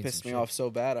probably Sunday, he seen pissed some me shit. off so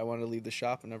bad I wanted to leave the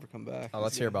shop and never come back. Oh,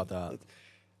 let's hear about that.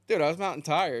 Dude, I was mounting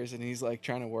tires and he's like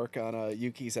trying to work on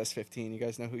Yuki's S15. You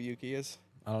guys know who Yuki is?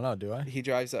 I don't know. Do I? He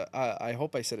drives I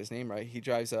hope I said his name right. He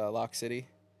drives a Lock City.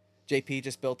 JP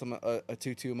just built him a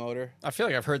 2.2 motor. I feel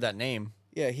like I've heard that name.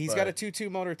 Yeah, he's got a But- 2.2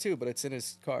 motor too, but it's in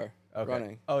his car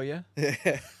running. Oh yeah.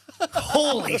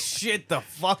 Holy shit! The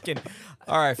fucking.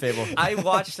 All right, Fable. I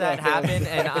watched that happen,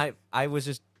 and I was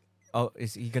just. Oh,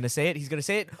 is he gonna say it? He's gonna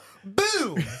say it.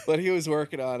 Boom! But he was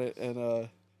working on it, and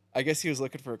I guess he was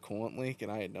looking for a coolant leak,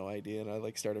 and I had no idea. And I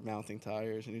like started mounting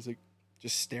tires, and he's like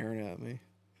just staring at me.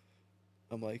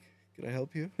 I'm like, "Can I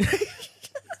help you?"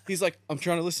 He's like, "I'm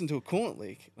trying to listen to a coolant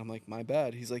leak." I'm like, "My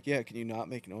bad." He's like, "Yeah, can you not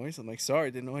make noise?" I'm like,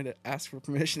 "Sorry, didn't know how to ask for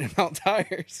permission to mount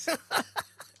tires."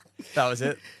 That was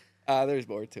it. There's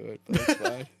more to it, but it's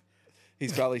fine.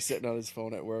 He's probably sitting on his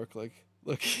phone at work, like,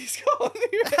 "Look, he's calling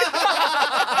me."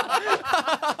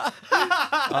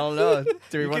 I don't know.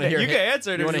 Do we want to hear? you can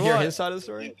answer it You if want to you hear want. his side of the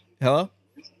story? Hello.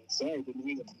 Sorry,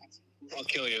 I'll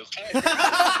kill you.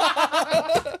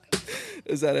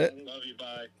 Is that it? Love you.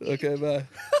 Bye. Okay, bye.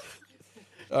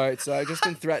 All right, so I just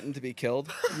been threatened to be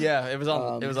killed. Yeah, it was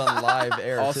on. It was on live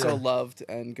air. Also too. loved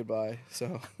and goodbye.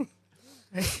 So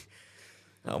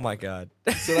Oh my god!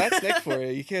 that's Nick for you.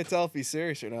 You can't tell if he's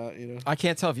serious or not. You know, I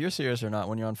can't tell if you're serious or not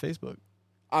when you're on Facebook.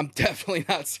 I'm definitely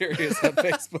not serious on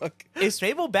Facebook. Is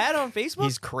Fable bad on Facebook?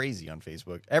 He's crazy on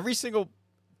Facebook. Every single.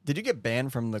 Did you get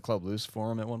banned from the Club Loose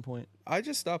forum at one point? I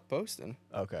just stopped posting.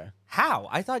 Okay. How?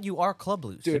 I thought you are club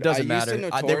loose. Dude, It doesn't I matter. used to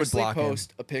They would notoriously block him.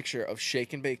 post a picture of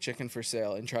shake and bake chicken for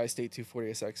sale in Tri-State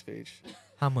 240SX page.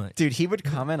 How much? Dude, he would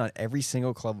comment on every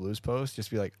single Club Loose post,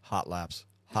 just be like, hot laps,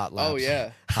 hot laps. Oh,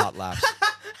 yeah. Hot laps.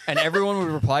 And everyone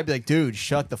would reply, be like, dude,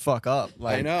 shut the fuck up.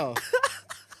 Like, I know.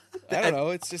 I don't know.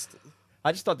 It's just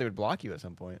I just thought they would block you at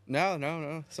some point.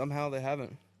 no. Somehow they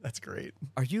haven't. That's great.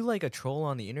 Are you like a troll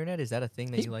on the internet? Is that a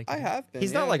thing that you like? To I do? have been.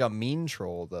 He's yeah. not like a mean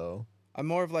troll, though. I'm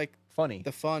more of like Funny.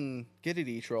 the fun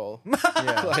giddity troll.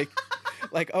 Yeah.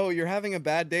 like, oh, you're having a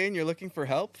bad day and you're looking for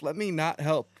help? Let me not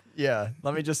help. Yeah.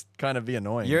 Let me just kind of be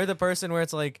annoying. You're the person where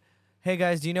it's like, "Hey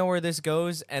guys, do you know where this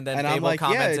goes?" And then And Fable I'm like,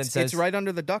 comments yeah, and it's says, right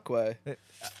under the duckway.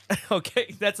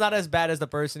 "Okay, that's not as bad as the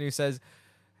person who says,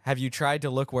 have you tried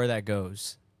to look where that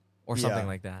goes?" Or something Yeah.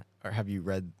 like that. Or have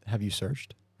you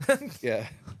searched? Yeah.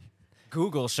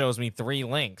 Google shows me 3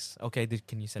 links. Okay,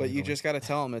 can you send But me you the just got to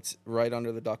tell them it's right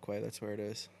under the duckway. That's where it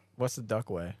is. What's the duck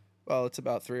way? Well, it's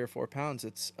about 3 or 4 pounds.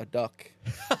 It's a duck.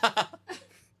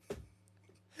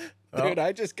 Oh. Dude,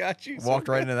 I just got you. Walked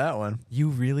right into that one. link? You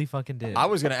really fucking did. I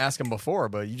was going to ask him before,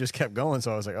 but you just kept going,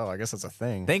 so I was like, oh, I guess that's a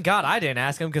thing. Thank God I didn't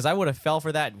ask him because I would have fell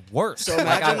for that worse. So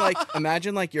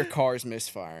imagine like your car's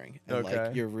misfiring and Okay.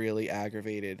 like you're really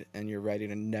aggravated and you're ready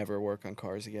to never work on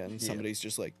cars again. Somebody's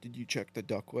just like, "Did you check the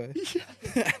duckway?"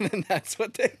 And then that's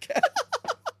what they get.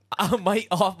 I might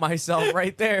off myself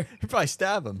right there. You'd probably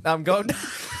stab him. I'm going.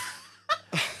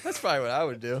 That's probably what I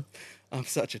would do. I'm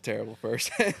such a terrible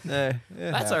person.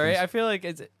 That's all right. I feel like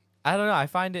it's. I don't know. I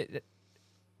find it.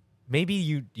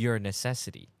 Maybe you're a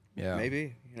necessity. Yeah.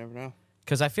 Maybe. You never know.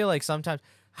 Because I feel like sometimes,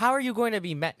 how are you going to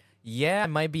be met? Yeah, I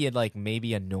might be like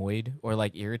maybe annoyed or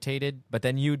like irritated, but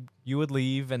then you would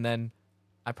leave, and then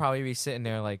I'd probably be sitting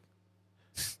there like,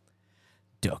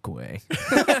 duck away.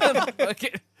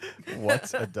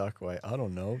 What's a duck weigh? I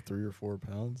don't know. 3 or 4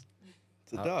 pounds.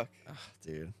 It's a duck.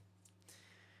 Dude.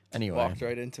 Anyway. Walked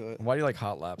right into it. Why do you like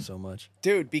hot laps so much?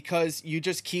 Dude, because you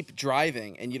just keep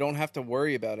driving and you don't have to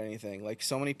worry about anything. Like,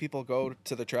 so many people go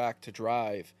to the track to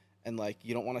drive, and, like,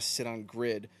 you don't want to sit on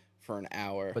grid for an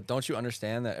hour. But don't you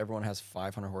understand that everyone has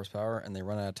 500 horsepower and they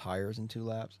run out of tires in 2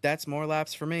 laps? That's more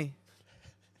laps for me.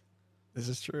 This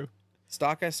is true.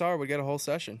 Stock SR would get a whole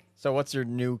session. So what's your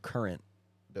new current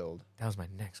build? That was my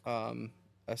next question.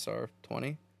 SR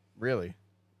 20. Really?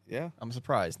 Yeah. I'm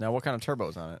surprised. Now, what kind of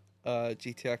turbo's on it?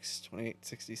 GTX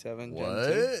 2867. Gen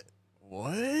 2.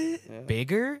 What? Yeah.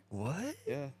 Bigger? What?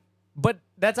 Yeah. But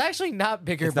that's actually not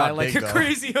bigger It's by not like big, a though.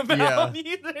 crazy amount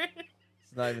either.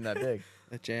 It's not even that big.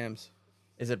 It jams.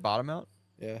 Is it bottom out?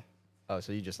 Yeah. Oh,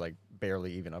 so you just like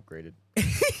barely even upgraded.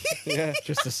 Yeah.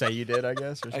 Just to say you did, I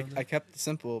guess, or I something? kept it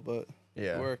simple, but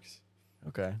Yeah. it works.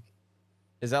 Okay.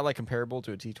 Is that like comparable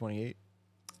to a T28?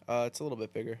 It's a little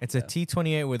bit bigger. It's a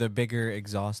T28 with a bigger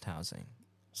exhaust housing.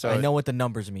 So I know what the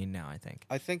numbers mean now, I think.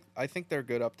 I think they're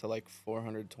good up to like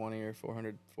 420 or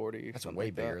 440. That's something way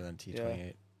like bigger that. than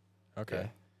T28. Okay. Yeah.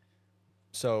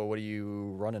 So what are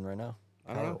you running right now?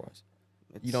 I don't know. Power-wise?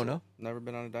 It's, You don't know? Never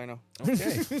been on a dyno.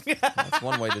 Okay. That's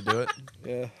one way to do it.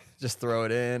 Yeah. Just throw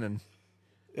it in and...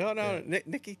 Oh, no.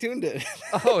 Nicky tuned it.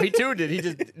 Oh, he tuned it. He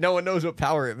just... No one knows what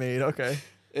power it made. Okay.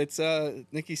 It's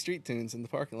Nicky Street Tunes in the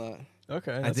parking lot.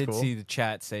 Okay, I that's did cool. see the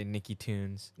chat say Nicky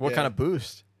Tunes. What Yeah. kind of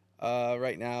boost?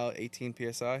 Right now, 18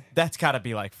 PSI. That's got to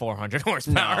be like 400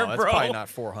 horsepower, No, that's bro. probably not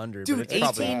 400. Dude, but it's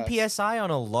probably... 18 PSI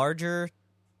on a larger...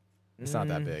 It's not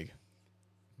that big.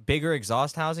 Bigger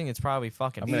exhaust housing, it's probably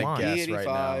fucking I'm going fine. to guess right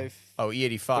now. E85. Oh,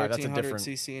 E85. That's a different...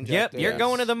 cc Yep, injector. you're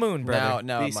going to the moon, brother.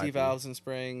 Now it might BC be. valves and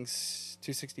springs,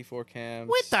 264 cams.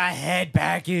 With the head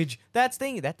package. That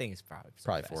thing is probably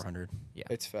Probably fast. 400.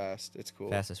 It's fast. It's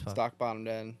cool. Fast as fuck. Stock bottomed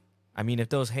end. I mean, if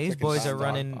those Hayes Ticking boys time are bomb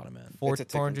running on 'em, man. It's a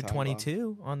ticking time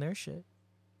 422 on their shit,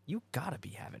 you gotta be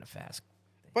having a fast.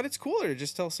 But it's cooler to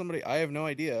just tell somebody, I have no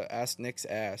idea. Ask Nick's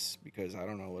ass, because I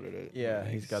don't know what it is. Yeah,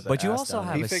 he's got that. But you ass also down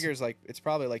have He a s- figures like it's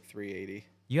probably like 380.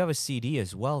 You have a CD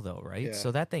as well, though, right? Yeah.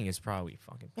 So that thing is probably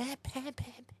fucking.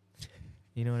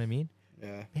 You know what I mean?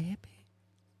 Yeah.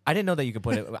 I didn't know that you could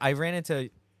put it. I ran into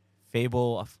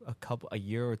Fable a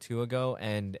year or two ago,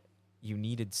 and you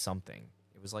needed something.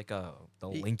 It was like the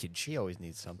linkage. He always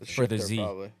needs something. For the shifter, Z.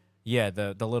 Probably. Yeah,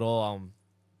 the little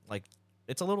like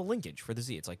it's a little linkage for the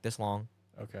Z. It's like this long.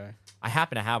 Okay. I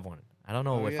happen to have one. I don't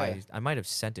know Oh, if yeah. I might have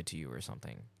sent it to you or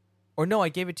something. Or no, I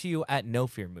gave it to you at No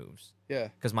Fear Moves Yeah.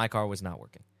 because my car was not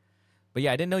working. But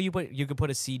yeah, I didn't know you could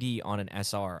put a CD on an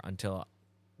SR until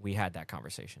we had that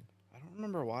conversation. I don't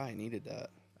remember why I needed that.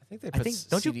 I think they I put think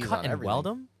don't you CDs cut on and everything. weld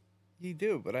them? You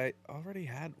do, but I already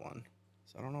had one.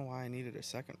 So I don't know why I needed a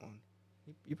second one.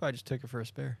 You probably just took it for a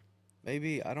spare.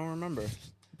 Maybe. I don't remember. You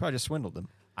probably just swindled them.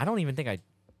 I don't even think I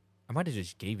might have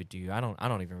just gave it to you. I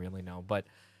don't even really know. But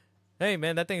hey,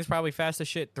 man, that thing is probably fast as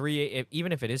shit.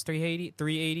 Even if it is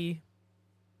 380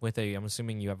 with I'm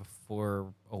assuming you have a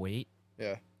 408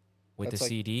 Yeah. with That's the like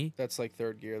CD. That's like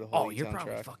third gear, the whole Oh, you're E10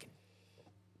 probably track. fucking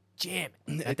jamming.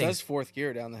 It does fourth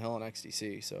gear down the hill in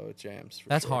XDC, so it jams. For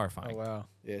That's sure. horrifying. Oh, wow.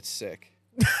 Yeah, it's sick.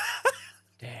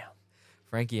 Damn.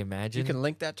 Frankie, imagine. You can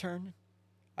link that turn?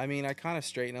 I mean, I kind of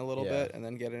straighten a little Yeah. bit and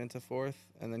then get it into fourth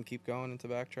and then keep going into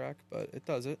backtrack, but it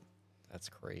does it. That's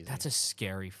crazy. That's a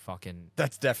scary fucking.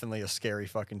 That's definitely a scary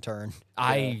fucking turn.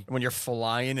 I When you're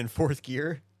flying in fourth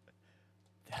gear,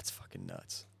 that's fucking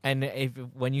nuts. and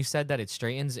when you said that it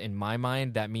straightens, in my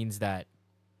mind, that means that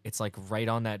it's like right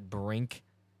on that brink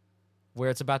where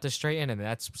it's about to straighten, and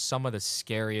that's some of the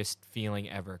scariest feeling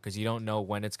ever because you don't know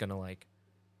when it's gonna like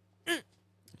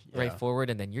right Yeah. forward,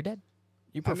 and then you're dead.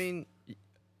 You I mean,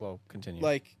 well, continue.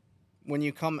 like when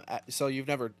you come so you've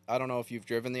never, I don't know if you've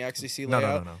driven the XCC No,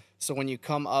 layout. no. So when you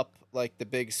come up like the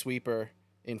big sweeper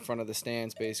in front of the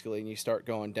stands basically and you start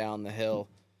going down the hill,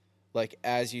 like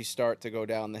as you start to go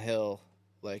down the hill,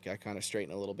 like I kind of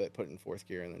straighten a little bit, put it in fourth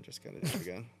gear and then just kind of do it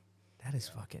again. That is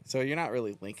fucking. So you're not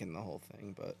really linking the whole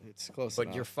thing, but it's close but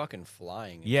enough. you're fucking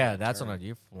flying. into Yeah, that that's turn. what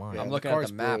you're flying. Yeah, I'm the looking at car's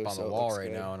the map blue, on so the it wall looks right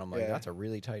good. now, and I'm like, Yeah. that's a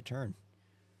really tight turn.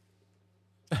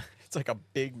 It's like a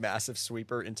big, massive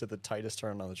sweeper into the tightest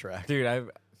turn on the track. Dude,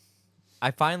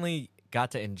 I finally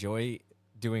got to enjoy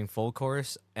doing full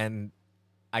course, and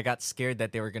I got scared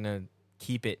that they were gonna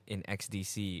keep it in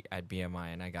XDC at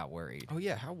BMI, and I got worried. Oh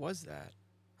yeah, how was that?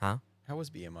 Huh? How was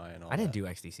BMI and all I didn't that? do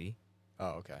XDC.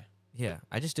 Oh, okay. Yeah,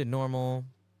 I just did normal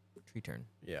tree turn.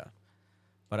 Yeah.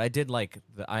 But I did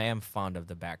I am fond of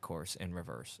the back course in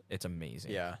reverse. It's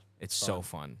amazing. Yeah. It's fun. so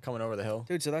fun. Coming over the hill.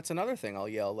 Dude, so that's another thing I'll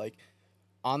yell. Like,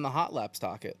 on the hot laps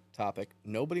topic,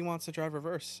 nobody wants to drive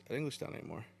reverse at Englishtown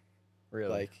anymore. Really?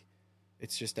 Like,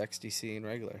 it's just XDC and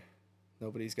regular.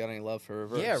 Nobody's got any love for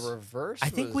reverse. Yeah, reverse. I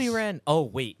think we ran. Oh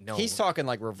wait, no. He's talking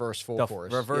like reverse full the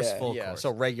course. reverse Yeah. full yeah. course. So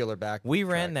regular back. We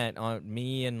ran track. that on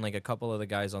me and like a couple of the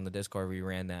guys on the Discord. We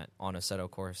ran that on Assetto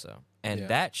Corsa, and Yeah.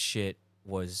 that shit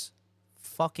was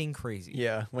fucking crazy.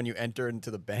 Yeah, when you enter into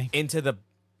the bank. Into the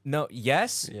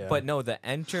yes, Yeah. but no, the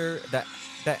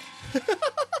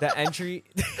the entry.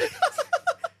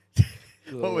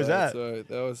 What was that? Sorry,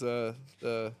 that was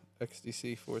the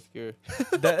XDC fourth gear.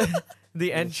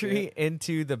 the entry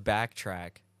into the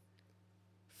backtrack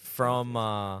from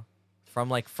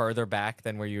like further back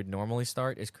than where you would normally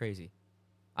start is crazy.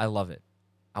 I love it.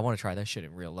 I want to try that shit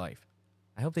in real life.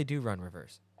 I hope they do run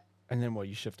reverse. And then what?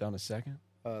 You shift down to second?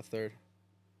 Third.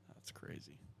 That's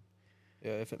crazy.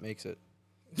 Yeah, if it makes it.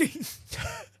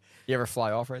 You ever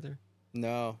fly off right there?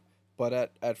 No,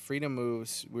 but at Freedom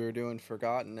Moves, we were doing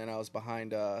Forgotten, and I was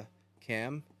behind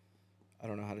Cam. I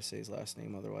don't know how to say his last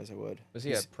name, otherwise I would. Was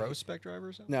he a pro spec driver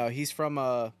or something? No, he's from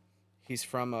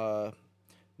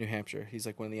New Hampshire. He's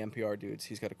like one of the NPR dudes.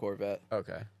 He's got a Corvette,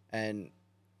 Okay. and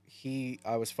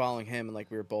I was following him, and like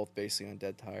we were both basically on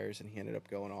dead tires, and he ended up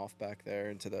going off back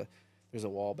there there's a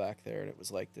wall back there, and it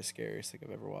was like the scariest thing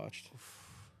I've ever watched.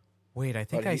 Wait, I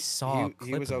think But I saw. A he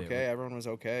clip was of it. okay. Everyone was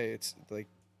okay. It's like,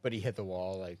 But he hit the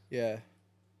wall like. yeah,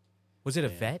 Was it a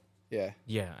Yeah. vet? yeah.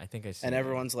 Yeah, I think I see. And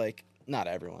everyone's like, not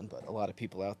everyone, but a lot of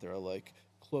people out there are like,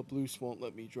 Club Loose won't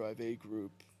let me drive A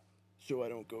group, so I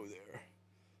don't go there.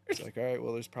 It's like, all right,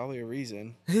 well, there's probably a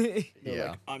reason. They're Yeah.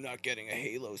 like, I'm not getting a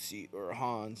Halo seat or a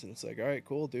Hans. And it's like, all right,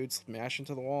 cool, dude, smash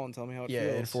into the wall and tell me how it Yeah,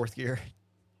 feels. in fourth gear.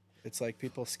 It's like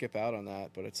people skip out on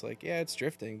that, but it's like, yeah, it's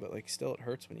drifting, but like still it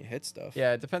hurts when you hit stuff.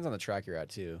 Yeah, it depends on the track you're at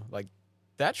too. Like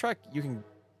that track, you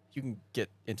can get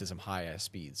into some high ass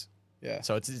speeds. Yeah.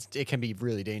 So it can be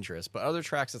really dangerous. But other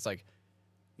tracks, it's like,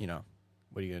 what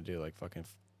are you gonna do? Like fucking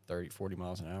 30, 40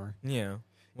 miles an hour? Yeah.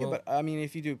 Well, Yeah, but I mean,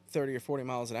 if you do 30 or 40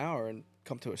 miles an hour and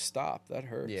come to a stop, that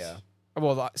hurts. Yeah.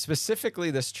 Well,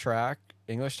 specifically this track,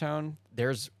 Englishtown,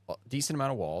 there's a decent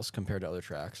amount of walls compared to other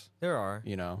tracks, there are.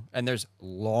 and there's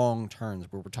long turns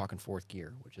where we're talking fourth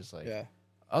gear, which is like Yeah.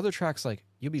 other tracks, like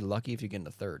you'll be lucky if you get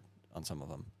into third on some of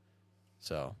them.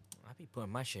 So, I be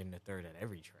putting my shit in the third at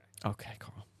every track. okay,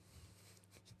 Carl.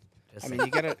 Just I mean, you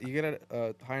get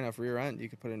a high enough rear end, you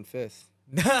could put it in fifth.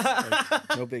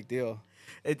 No big deal.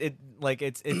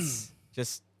 it's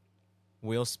just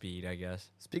wheel speed, I guess.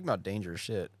 Speaking about dangerous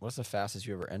shit, what's the fastest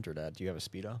you ever entered at? Do you have a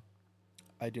Speedo?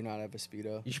 I do not have a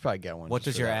Speedo. You should probably get one. What just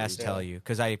does for your that ass reason. tell you?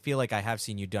 Because I feel like I have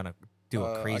seen you do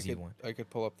a crazy I could, one. I could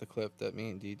pull up the clip that me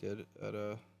and D did at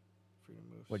Freedom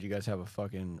Moves. What, you guys have a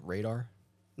fucking radar?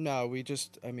 No, we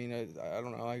just. I mean, I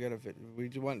don't know. I got a. We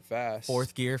just went fast.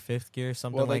 Fourth gear, fifth gear,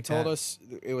 something Well, they like told that. us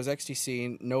it was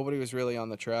XTC. Nobody was really on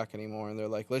the track anymore, and they're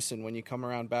like, "Listen, when you come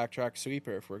around backtrack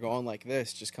sweeper, if we're going like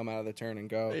this, just come out of the turn and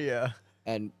go." Yeah.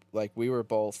 And like we were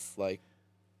both like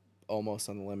almost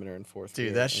on the limiter in fourth gear.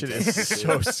 Dude, that shit until is XTC.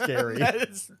 so scary.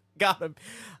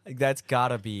 That's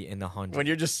gotta be in the hundreds. When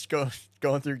you're just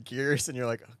going through gears and you're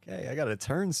like, okay, I got to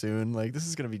turn soon. Like, this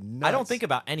is going to be nuts. I don't think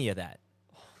about any of that.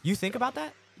 You think about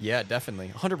that? Yeah, definitely.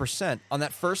 100%. On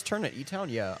that first turn at E-Town,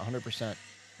 yeah, 100%.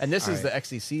 And this All is right. the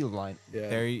XCC line. Yeah.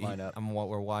 There, lineup.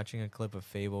 we're watching a clip of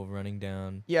Fable running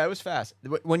down. Yeah, it was fast.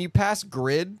 When you pass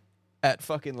grid at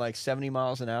fucking like 70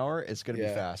 miles an hour, it's going to be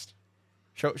Yeah. fast.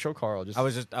 Show Carl. Just I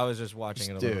was just watching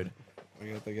it. A little dude, bit.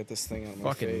 We got to get this thing on my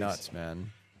fucking face. nuts, man.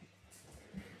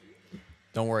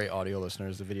 Don't worry, audio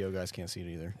listeners. The video guys can't see it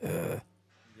either.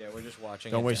 Yeah, we're just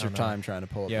watching. Don't it waste your down, time trying to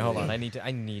pull up. Yeah, the hold video. on.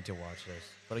 I need to watch this.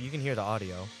 But you can hear the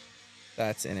audio.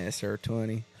 That's an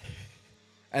SR20.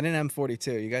 And an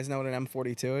M42. You guys know what an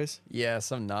M42 is? Yeah,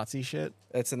 some Nazi shit.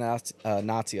 It's a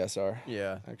Nazi SR,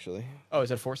 Yeah. actually. Oh, is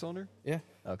that 4-cylinder? Yeah.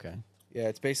 Okay. Yeah,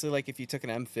 it's basically like if you took an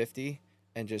M50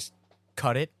 and just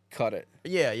Cut it. cut it.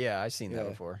 Yeah, I've seen that Yeah.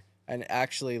 before. And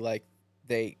actually, like,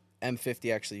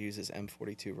 M50 actually uses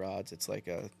M42 rods. It's like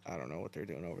I don't know what they're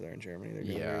doing over there in Germany. They're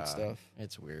doing Yeah, weird stuff.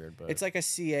 it's weird, but It's like a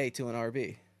CA to an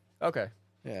RB. okay,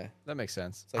 Yeah. that makes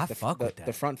sense. It's like I fuck with the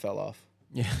that. front fell off.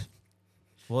 Yeah,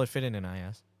 Will it fit in an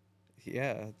IS?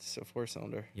 Yeah, it's a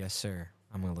 4-cylinder. Yes, sir.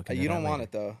 I'm gonna look at You don't want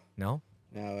it, though. No.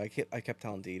 No, I kept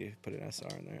telling D to put an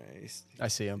SR in there. I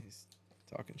see him. He's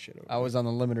talking shit over. I was on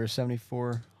the limiter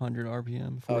 7,400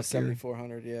 RPM. Oh, fourth gear.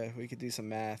 7,400. Yeah, we could do some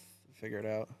math, figure it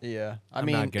out. Yeah, I I'm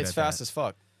mean not good it's at fast that. as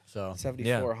fuck. So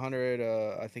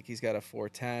 7,400. I think he's got a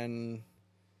 410,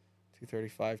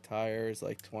 235 tires,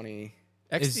 like 20.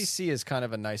 XDC is kind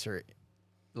of a nicer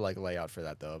like layout for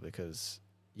that though, because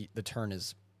the turn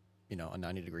is, a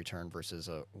 90-degree turn versus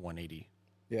a 180.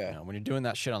 Yeah. When you're doing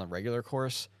that shit on the regular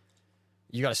course,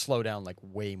 you got to slow down like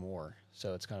way more.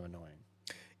 So it's kind of annoying.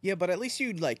 Yeah, but at least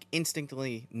you like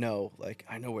instinctively know, like,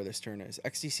 I know where this turn is.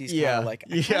 XDC's Yeah, kind of like,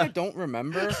 I kind of don't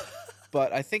remember,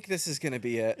 but I think this is going to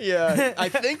be it. Yeah, I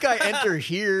think I enter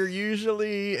here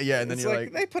usually. Yeah, and then It's you're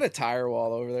like, they put a tire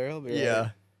wall over there. It'll be yeah,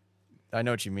 right. I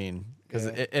know what you mean. Because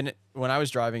when I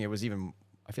was driving, I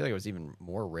feel like it was even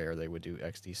more rare they would do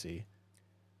XDC.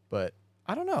 But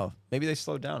I don't know. Maybe they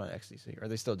slowed down on XDC, or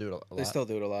they still do it a lot. They still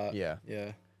do it a lot. Yeah.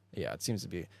 Yeah. Yeah, it seems to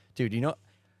be. Dude,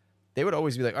 they would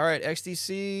always be like, all right,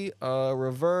 XDC,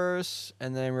 reverse,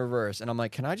 and then reverse. And I'm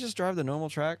like, can I just drive the normal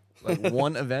track? Like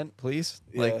one event, please?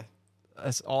 Yeah. Like,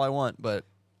 that's all I want.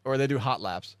 Or they do hot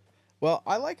laps. Well,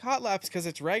 I like hot laps because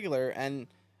it's regular, and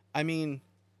I mean,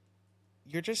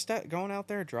 you're just going out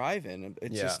there driving.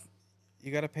 It's just,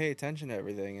 you got to pay attention to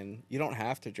everything, and you don't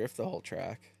have to drift the whole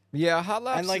track. Yeah, hot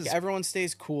laps. And like everyone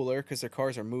stays cooler because their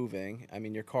cars are moving. I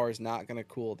mean, your car is not going to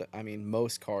cool. I mean,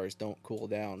 most cars don't cool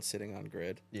down sitting on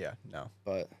grid. Yeah, no.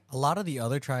 But A lot of the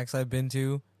other tracks I've been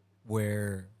to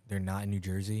where they're not in New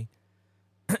Jersey,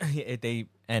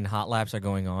 and hot laps are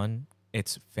going on,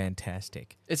 it's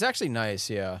fantastic. It's actually nice,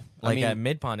 yeah. Like at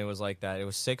Mid-Pond, it was like that. It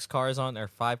was 6 cars on, or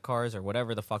 5 cars, or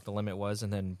whatever the fuck the limit was,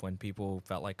 and then when people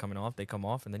felt like coming off, they come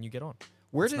off, and then you get on.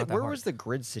 Where It's not that hard. was the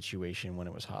grid situation when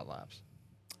it was hot laps?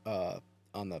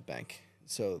 on the bank.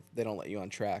 So they don't let you on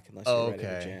track unless Oh, you're ready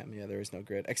to okay. jam. Yeah, there is no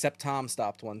grid. Except Tom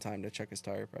stopped one time to check his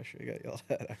tire pressure. He got yelled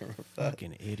at. I remember that.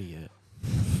 Fucking idiot.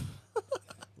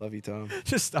 Love you, Tom.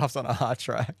 Just stops on a hot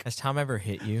track. Has Tom ever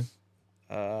hit you?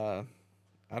 I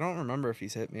don't remember if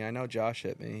he's hit me. I know Josh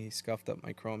hit me. He scuffed up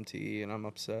my chrome TE, and I'm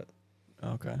upset.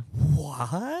 Okay.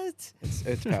 What?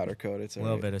 It's powder coat. It's A all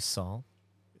little right. bit of salt.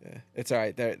 Yeah, it's all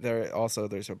right.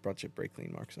 There's a bunch of brake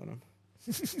clean marks on him.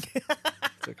 It's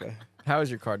okay. How is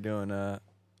your car doing?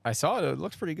 I saw it. It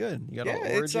looks pretty good. You got all Yeah,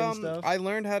 it's origin stuff. I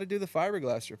learned how to do the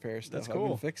fiberglass repair stuff. That's I've been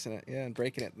cool. fixing it. Yeah, and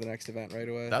breaking it the next event right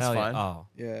away. That's Hell yeah. fine. Oh,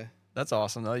 Yeah. That's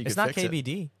awesome, though. You it's can not fix it.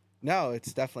 KBD. No,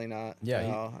 it's definitely not. Yeah,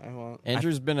 no, I won't.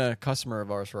 Andrew's been a customer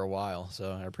of ours for a while,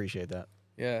 so I appreciate that.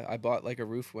 Yeah, I bought like a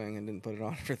roof wing and didn't put it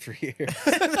on for 3 years.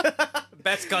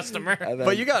 Best customer. And then-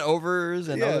 But you got overs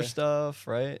and Yeah. other stuff,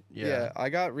 right? yeah, I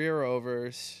got rear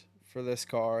overs for this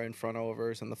car and front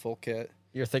overs and the full kit.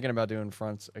 You're thinking about doing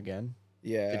fronts again?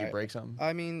 Yeah. Did you break something?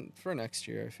 I mean, for next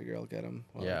year, I figure I'll get them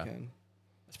while Yeah. I can.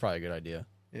 That's probably a good idea.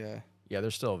 Yeah. Yeah,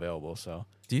 they're still available, so.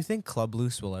 Do you think Club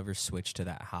Loose will ever switch to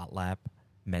that hot lap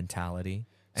mentality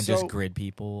and So- just grid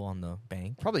people on the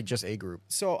bank? Probably just a group.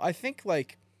 So I think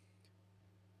like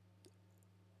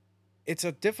it's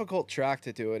a difficult track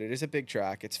to do it. It is a big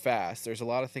track. It's fast. There's a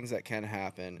lot of things that can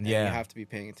happen. And Yeah. you have to be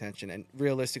paying attention. And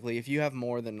realistically, if you have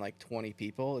more than like 20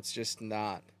 people, it's just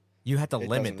not. You have to It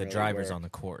limit doesn't the really drivers work. on the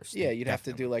course. Yeah, you'd have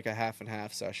to Definitely. do like a half and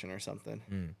half session or something.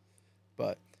 Mm.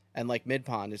 But and like Mid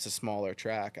Pond, it's a smaller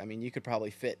track. I mean, you could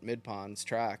probably fit Mid Pond's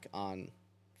track on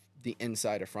the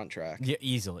inside of front track. Yeah,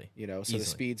 easily. You know, so the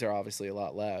Easily. speeds are obviously a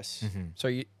lot less.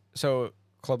 Mhm. So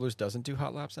Club Loose doesn't do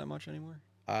hot laps that much anymore?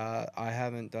 I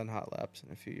haven't done hot laps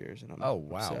in a few years, and I'm Oh,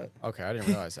 wow. upset. Okay, I didn't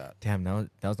realize that. Damn, that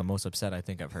was the most upset I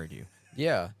think I've heard you.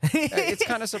 Yeah. It's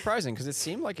kind of surprising because it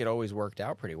seemed like it always worked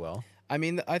out pretty well. I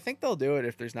mean, I think they'll do it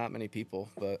if there's not many people,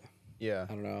 but Yeah.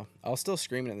 I don't know. I'll still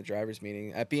scream it in the driver's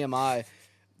meeting. At BMI,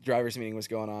 driver's meeting was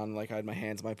going on. Like I had my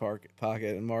hands in my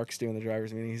pocket, and Mark's doing the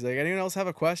driver's meeting. He's like, "Anyone else have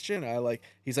a question?"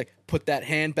 He's like, "Put that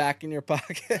hand back in your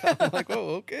pocket." I'm like,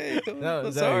 "Oh, okay.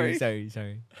 Sorry."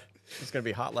 sorry. It's going to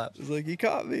be hot laps. He's like, "You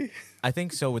caught me." I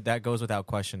think so. That goes without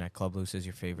question that Club Loose is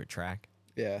your favorite track.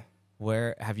 Yeah.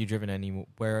 Where have you driven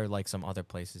where are like some other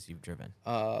places you've driven?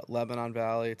 Lebanon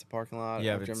Valley. It's a parking lot.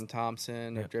 Yeah, I've but driven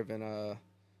Thompson. yeah. I've driven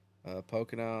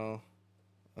Pocono.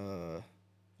 Oh,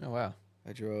 wow.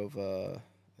 I drove. I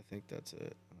think that's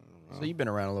it. I don't know. So you've been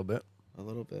around a little bit. A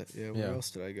little bit. Yeah. Where Yeah.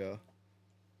 else did I go?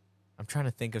 I'm trying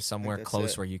to think of somewhere that's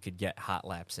close it. where you could get hot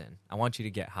laps in. I want you to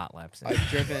get hot laps in.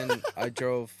 I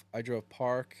drove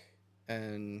Park,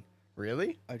 and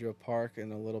Really? I drove Park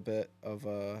and a little bit of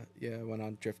I went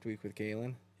on Drift Week with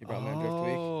Galen. He brought me on Drift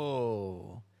Week.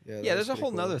 Oh. that Yeah, was there's a pretty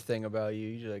whole cool. nother thing about you.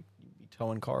 You like you be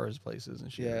towing cars places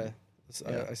and shit. Yeah, right?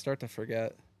 It's- I start to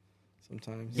forget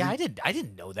sometimes. Yeah, I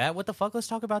didn't know that. What the fuck? Let's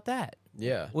talk about that.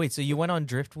 Yeah. Wait, so you went on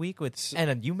Drift Week with,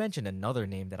 and you mentioned another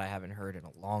name that I haven't heard in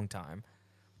a long time.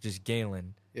 just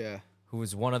Galen, Yeah. who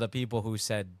was one of the people who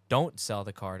said, don't sell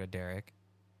the car to Derek.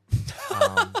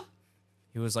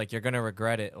 He was like, you're going to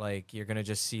regret it. Like, you're going to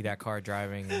just see that car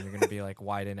driving, and you're going to be like,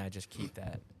 why didn't I just keep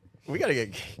that? We got to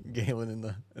get Galen in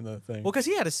the thing. Well, because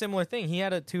he had a similar thing. He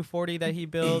had a 240 that he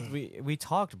built. We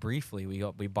talked briefly.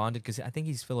 We bonded because I think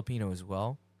he's Filipino as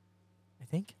well. I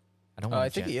think. I don't. I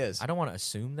think he is. I don't want to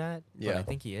assume that. Yeah. But I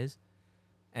think he is.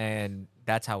 And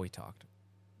that's how we talked.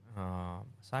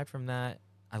 Aside from that,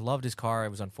 I loved his car. It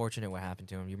was unfortunate what happened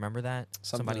to him. You remember that?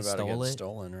 Something about it getting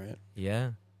stolen, right? Yeah.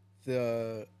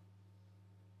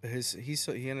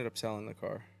 He ended up selling the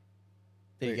car.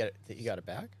 Did he got it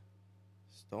back?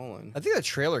 Stolen. I think the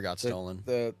trailer got stolen.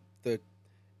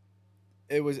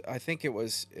 It was. I think it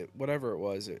was whatever it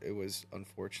was. It was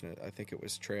unfortunate. I think it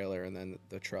was trailer, and then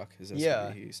the truck is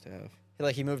SUV he used to have.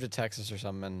 Like he moved to Texas or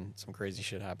something, and some crazy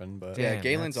shit happened. But Yeah, Damn,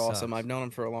 Galen's that awesome. sucks. I've known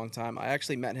him for a long time. I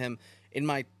actually met him in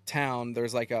my town.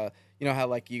 There's like a, you know how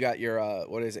like you got your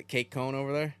what is it, cake cone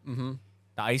over there? mm-hmm.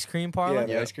 The ice cream parlor? Yeah,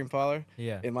 the ice cream parlor.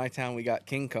 Yeah. In my town, we got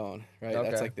King Cone. Right, Okay.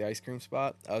 that's like the ice cream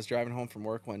spot. I was driving home from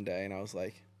work one day, and I was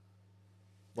like,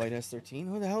 "White S13?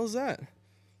 Who the hell is that?"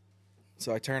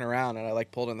 So I turn around and I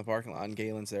like pulled in the parking lot, and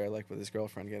Galen's there like with his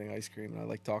girlfriend getting ice cream, and I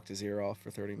like talked his ear off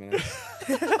for 30 minutes.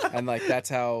 And like that's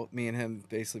how me and him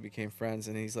basically became friends.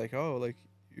 And he's like, "Oh, like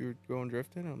you're going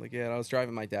drifting?" I'm like, "Yeah." And I was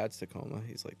driving my dad's Tacoma.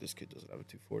 He's like, "This kid doesn't have a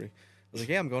 240." I was like,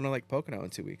 "Yeah, I'm going to like Pocono in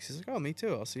 2 weeks." He's like, "Oh, me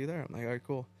too. I'll see you there." I'm like, "All right,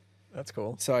 cool." That's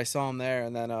cool. So I saw him there,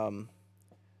 and then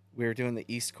we were doing the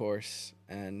East Course,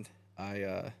 and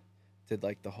I did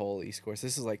like the whole East Course.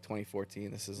 This is like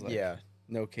 2014. This is like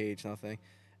no cage, nothing.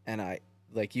 And I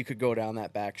like you could go down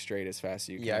that back straight as fast as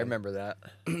you can. Yeah, I remember that.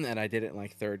 And I did it in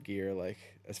like third gear, like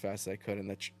as fast as I could, and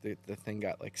the thing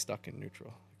got like stuck in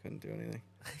neutral. I couldn't do anything.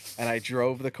 And I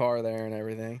drove the car there and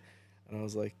everything, and I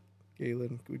was like,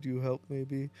 "Galen, could you help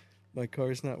maybe? My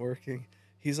car's not working."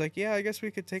 He's like, "Yeah, I guess we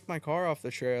could take my car off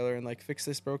the trailer and like fix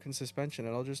this broken suspension,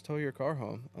 and I'll just tow your car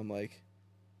home." I'm like,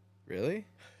 "Really?"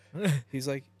 He's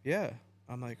like, "Yeah."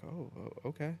 I'm like, "Oh,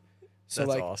 okay." So That's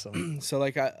like, awesome. so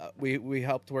like we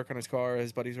helped work on his car.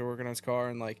 His buddies were working on his car,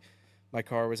 and like my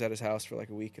car was at his house for like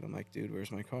a week, and I'm like, "Dude,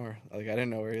 where's my car?" Like I didn't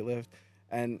know where he lived,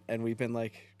 and we've been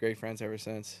like great friends ever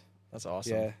since. That's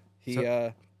awesome. Yeah,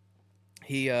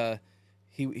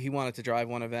 he wanted to drive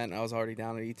one event, and I was already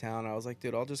down at E-Town. I was like,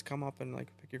 "Dude, I'll just come up and like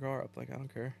pick your car up. Like I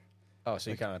don't care." Oh,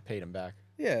 so you kind of paid him back.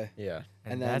 Yeah, Yeah.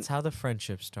 And then- that's how the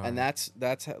friendship started. and that's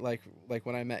how, like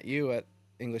when I met you at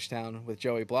Englishtown with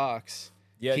Joey Blocks.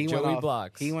 yeah, he Joey went off,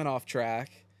 Blocks. He went off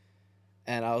track,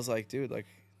 and I was like, "Dude, like,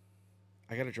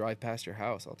 I gotta drive past your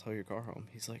house. I'll tow your car home."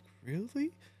 He's like,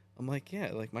 "Really?" I'm like,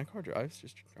 "Yeah, like my car drives.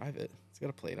 Just drive it. It's got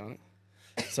a plate on it."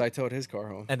 So I towed his car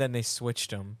home. And then they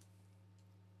switched him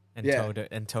and Yeah.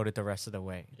 towed it the rest of the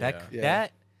way. Yeah.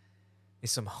 That is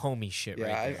some homie shit Yeah,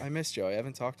 right there. I miss Joey. I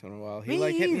haven't talked to him in a while. He Me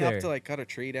like hit me up either. to like cut a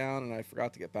tree down, and I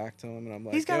forgot to get back to him. And I'm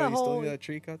like, He's got "Yo, a you still whole- need that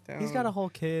tree cut down?" He's got a whole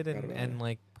kid Forgot about and it.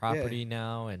 like property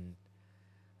now, and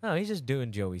no, he's just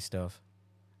doing Joey stuff.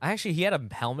 He had a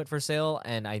helmet for sale,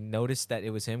 and I noticed that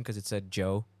it was him because it said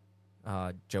Joe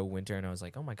Winter, and I was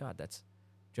like, oh my god, that's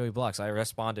Joey Blocks. I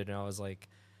responded, and I was like,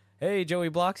 hey, Joey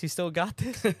Blocks, you still got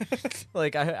this?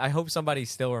 Like, I hope somebody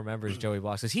still remembers Joey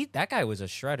Blocks because that guy was a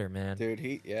shredder, man. Dude,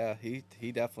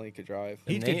 he definitely could drive.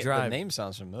 He The could name- drive. The name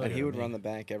sounds familiar. And he to would me. run the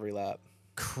bank every lap.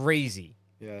 Crazy,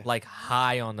 Yeah, like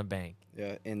high on the bank.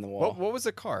 yeah, in the wall. What was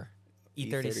the car?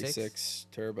 E36,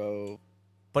 turbo.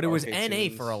 but it was arcade NA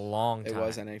tunes. for a long time. It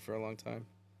was NA for a long time.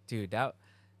 Dude,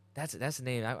 that's the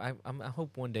name. I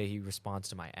hope one day he responds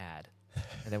to my ad,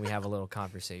 and then we have a little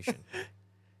conversation.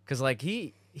 Cause like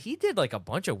he did like a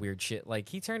bunch of weird shit. Like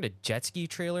he turned a jet ski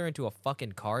trailer into a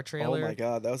fucking car trailer. Oh my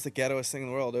god, that was the ghettoest thing in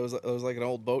the world. It was like an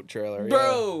old boat trailer,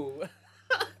 bro! Yeah.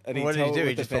 And What did he towed do? with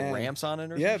He the just put van. ramps on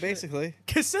it or Yeah, some shit? basically.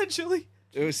 Essentially,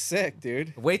 It was sick,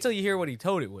 dude. wait till you hear what he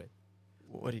towed it with.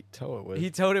 What did he tow it with? He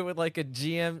towed it with like a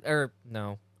GM or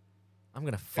no, I'm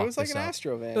gonna fuck It was like this an up.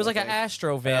 Astro van. It was like I an think.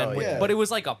 Astro van, Oh, with- yeah. but it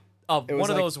was like a It was one of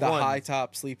like those the ones. high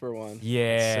top sleeper one.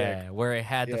 Yeah, Sick. where it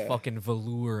had the Yeah. fucking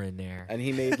velour in there. And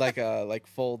he made like a like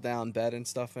fold down bed and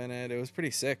stuff in it. It was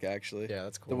pretty sick, actually. Yeah,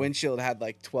 that's cool. The windshield had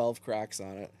like 12 cracks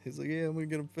on it. He's like, "Yeah, I'm gonna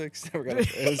get them fixed."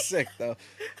 It was sick though.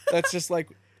 That's just like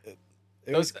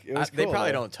it was. It was They cool,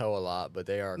 probably though. don't tow a lot, but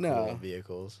they are No. cool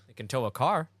vehicles. It can tow a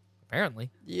car,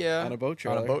 apparently. Yeah, On a boat On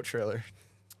trailer. a boat trailer.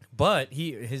 But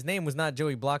his name was not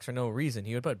Joey Blocks for no reason.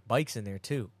 He would put bikes in there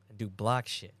too and do block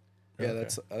shit. Yeah,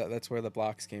 Okay. that's where the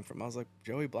blocks came from. I was like,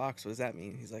 "Joey Blocks, what does that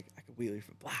mean?" He's like, "I could wheelie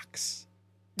for blocks."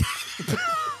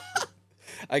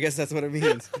 I guess that's what it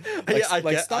means. Like, Yeah, I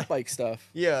like get- stunt bike stuff.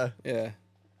 Yeah. Yeah.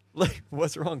 Like,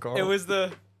 what's wrong, Carl? It was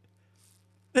the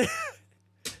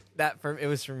It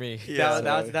was for me. Yeah.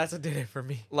 That's what did it for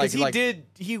me. Like-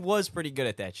 He was pretty good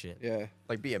at that shit. Yeah.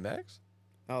 Like BMX?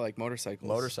 Oh, like motorcycles.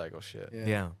 Motorcycle shit.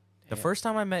 Yeah. The first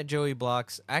time I met Joey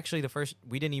Blocks, actually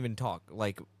we didn't even talk.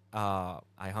 Like, I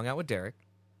hung out with Derek.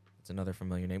 It's another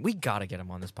familiar name. We gotta get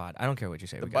him on this pod. I don't care what you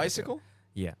say. The we gotta do bicycle? it.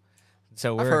 Yeah.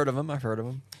 So I've heard of him.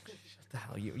 Shut the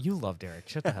hell, you love Derek.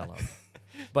 Shut the hell up.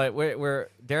 But we're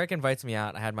Derek invites me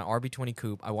out. I had my RB20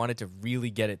 coupe. I wanted to really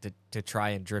get it to try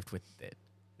and drift with it,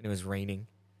 and it was raining.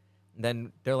 And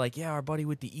then they're like, "Yeah, our buddy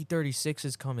with the E36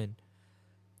 is coming."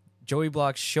 Joey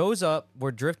Blocks shows up.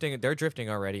 We're drifting. They're drifting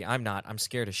already. I'm not. I'm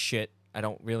scared as shit. I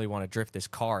don't really want to drift this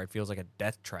car. It feels like a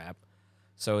death trap.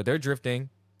 So they're drifting,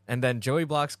 and then Joey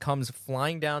Blocks comes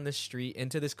flying down this street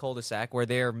into this cul-de-sac where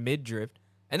they're mid-drift,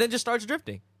 and then just starts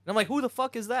drifting. And I'm like, "Who the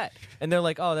fuck is that?" And they're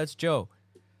like, "Oh, that's Joe."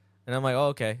 And I'm like, "Oh,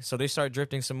 okay." So they start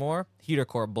drifting some more. Heater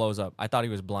core blows up. I thought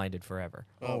he was blinded forever.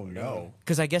 Oh, no.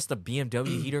 Because I guess the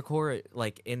BMW heater core,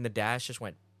 like in the dash, just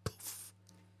went poof.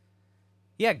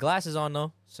 He had glasses on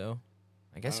though, so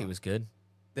I guess he was good.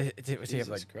 Did he have Jesus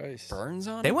like Christ. burns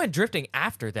on They it? went drifting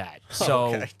after that,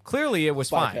 so Okay. clearly it was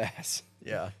fine. Bypass.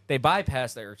 Yeah. They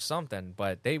bypassed it or something,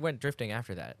 but they went drifting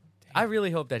after that. I really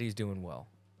hope that he's doing well.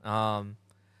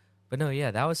 But no,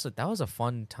 yeah, that was a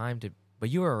fun time to. But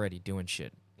you were already doing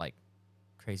shit like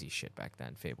crazy shit back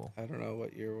then, Fable. I don't know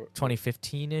what year.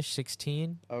 2015-ish,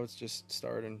 16. I was just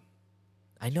starting.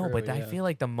 I know, True, but I yeah. feel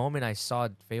like the moment I saw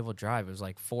Fable Drive, it was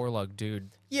like four-lug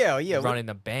dude Yeah. running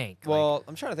the bank. Well,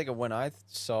 I'm trying to think of when I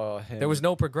saw him. Like, there was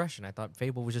no progression. I thought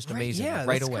Fable was just amazing Yeah,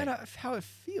 right that's away. kind of how it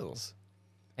feels.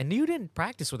 And you didn't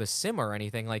practice with a sim or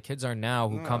anything like kids are now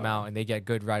who come No. out and they get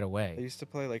good right I away. used to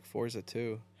play like Forza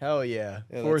 2. Hell yeah.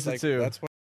 Yeah, Forza that's 2. That's what.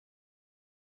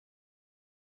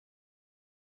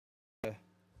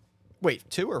 Wait,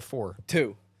 2 or 4?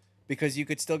 2. Because you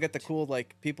could still get the cool,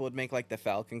 like, people would make, like, the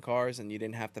Falcon cars, and you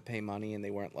didn't have to pay money, and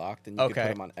they weren't locked, and you could Okay.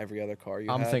 put them on every other car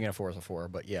you I'm had. thinking of Forza 4,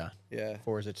 but yeah. Yeah.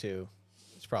 Forza 2.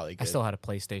 It's probably good. I still had a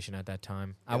PlayStation at that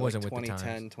time. I Yeah, wasn't like with the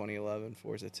 2010, times. 2011,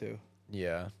 Forza 2.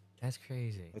 Yeah. That's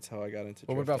crazy. That's how I got into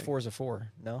Well, what about drifting. Forza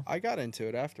 4? No? I got into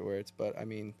it afterwards, but, I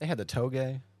mean, They had the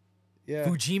Toge. yeah.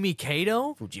 Fujimi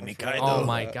Kato? Fujimi I forgot Oh about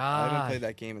my that. I God. haven't played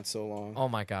that game in so long. Oh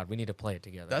my god, we need to play it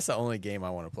together. That's the only game I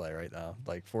want to play right now.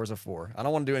 Like Forza 4. I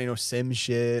don't want to do any sim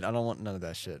shit. I don't want none of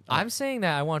that shit. I'm saying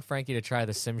that I want Frankie to try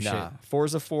the sim nah. shit.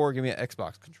 Forza 4, give me an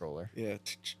Xbox controller. Yeah.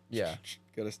 Yeah.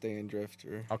 Gotta stay in drift.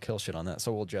 Or... I'll kill shit on that.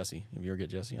 So will Jesse. If you ever get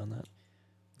Jesse on that.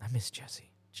 I miss Jesse.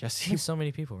 Jesse There's so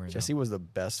many people right Jesse was the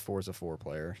best Forza 4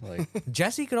 player. Like now.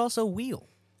 Jesse could also wheel.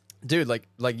 dude, like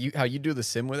you how you do the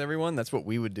sim with everyone, that's what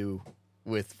we would do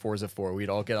with Forza 4. We'd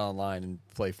all get online and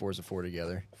play Forza 4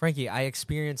 together. Frankie, I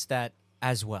experienced that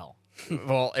as well.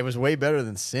 Well, it was way better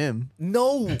than sim.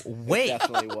 No way.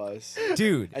 Definitely was.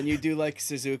 Dude. And you do like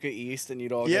Suzuka East, and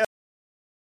you'd all Yeah. get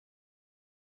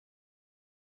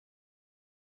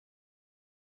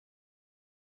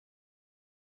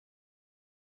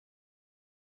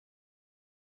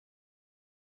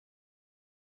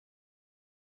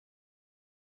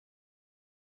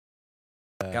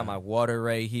Got my water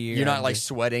right here. You're not I'm like just-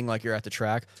 sweating like you're at the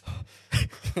track.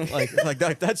 like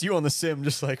that's you on the sim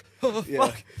just like oh Yeah.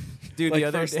 fuck. dude, like the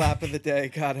other first day, lap of the day.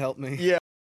 God help me. Yeah.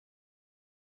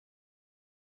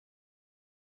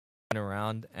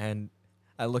 around and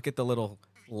I look at the little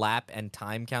lap and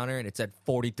time counter and it said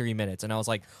 43 minutes and I was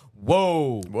like,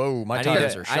 "Whoa. Whoa, my I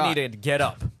tires need are to, shot. I need to get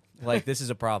up." Like this is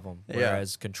a problem. Yeah.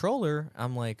 Whereas controller,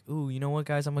 I'm like, "Ooh, you know what,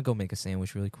 guys? I'm going to go make a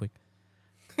sandwich really quick."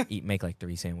 Make like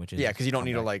 3 sandwiches. Yeah, because you don't come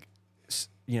need to back.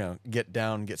 like get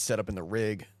down, get set up in the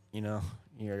rig, you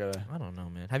gotta I don't know,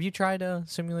 man. Have you tried a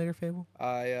simulator, Fable?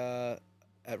 I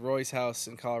at Roy's house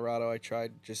in Colorado, I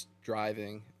tried just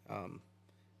driving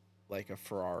like a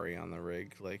Ferrari on the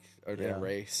rig, like or in Yeah. a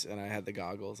race, and I had the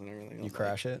goggles and everything. you I'm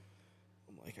crash it.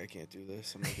 like, I can't do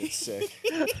this. I'm gonna get sick.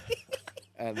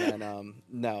 And then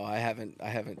no, I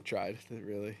haven't tried it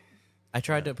really. I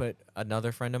tried to put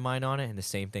another friend of mine on it, and the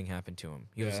same thing happened to him.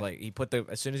 He was Yeah. like,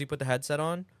 as soon as he put the headset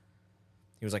on,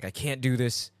 he was like, "I can't do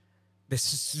this.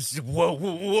 This is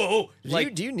whoa."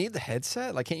 Do you need the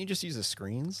headset? Like, can't you just use the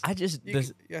screens? I just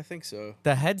Yeah, I think so.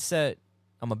 the headset.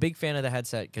 I'm a big fan of the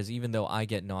headset because even though I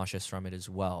get nauseous from it as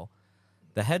well,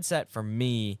 the headset for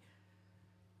me,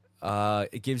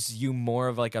 it gives you more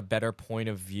of like a better point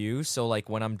of view. So like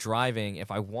when I'm driving,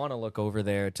 if I want to look over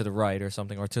there to the right or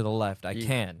something or to the left, I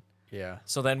can. Yeah.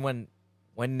 So then when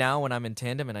I'm in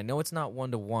tandem, and I know it's not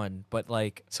 1-to-1, but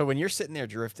like So when you're sitting there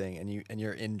drifting and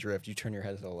you're in drift, you turn your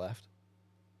head to the left.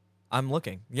 I'm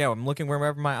looking, I'm looking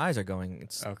wherever my eyes are going.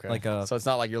 It's Okay. like a So it's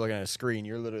not like you're looking at a screen.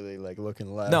 You're literally like looking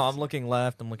left. no, I'm looking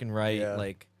left, I'm looking right, Yeah.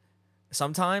 like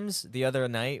sometimes the other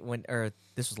night or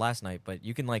this was last night, but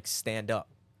you can like stand up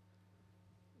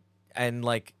and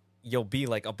like you'll be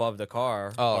like above the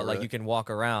car, but like really? you can walk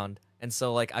around. And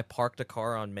so like I parked a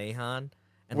car on Mahon.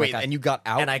 And Wait, like, and you got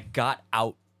out? and I got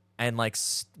out and like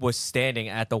was standing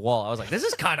at the wall. I was like, this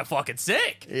is kind of fucking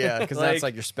sick. Yeah, because Like- that's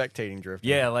like you're spectating drifting.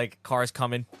 Yeah, like cars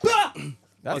coming.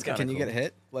 That's Can kinda you cool. get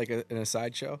hit like in a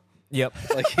sideshow? Yep.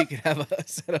 Like you could have a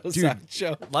set of Dude.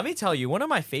 sideshow. Let me tell you, one of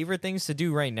my favorite things to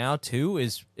do right now too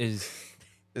is Is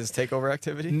this takeover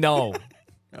activity? no.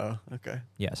 Oh, okay.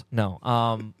 Yes. No.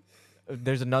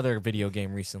 There's another video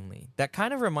game recently that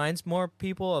kind of reminds more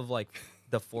people of like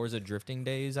the Forza drifting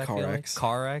days. I feel like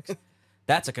CarX. CarX.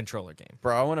 That's a controller game.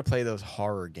 Bro, I want to play those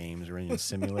horror games where you're in a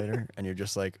simulator and you're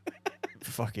just like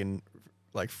fucking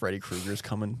like Freddy Krueger's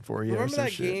coming for you. or Remember some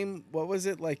that shit. game? What was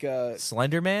it like?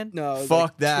 Slender Man. No, Fuck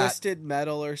like that. Twisted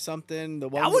Metal or something. The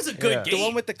one That was a good Yeah. the game.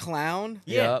 one with the clown.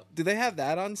 Yeah. Yep. Do they have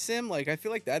that on Sim? Like I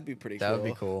feel like that'd be pretty That cool. would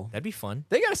be cool. That'd be fun.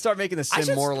 They got to start making the I sim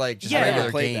should- more like just yeah. regular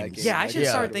I played that games. game. Yeah, I I should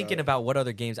just start thought thinking about what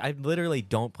other games. I literally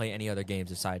don't play any other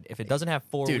games aside. If it doesn't have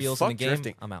four Dude, wheels in the fuck game,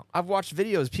 drifting. I'm out. I've watched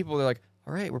videos. People are like,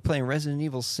 "All right, we're playing Resident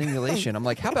Evil Simulation." I'm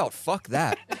like, "How about fuck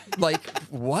that?" Like,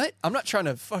 what? I'm not trying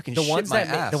to fucking The shit ones my that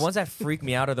ass. the ones that freak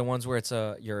me out are the ones where it's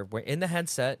we're in the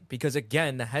headset because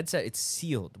again the headset it's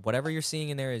sealed. Whatever you're seeing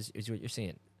in there is what you're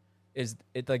seeing. Is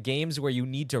it the games where you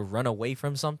need to run away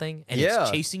from something and Yeah.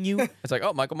 it's chasing you? It's like,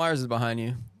 oh, Michael Myers is behind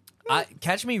you.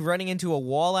 Catch me running into a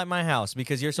wall at my house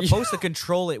because you're supposed to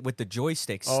control it with the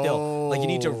joysticks still. Like you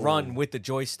need to run with the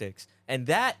joysticks. And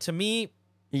that to me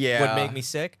Yeah, would make me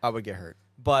sick. I would get hurt.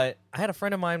 But I had a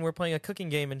friend of mine, we're playing a cooking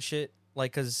game and shit.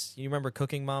 Like, because you remember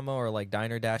Cooking Mama or like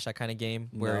Diner Dash, that kind of game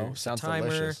where No, it's a sounds timer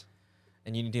delicious.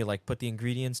 and you need to like put the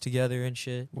ingredients together and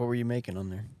shit. What were you making on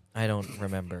there? I don't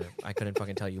remember. I couldn't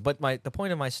fucking tell you. But the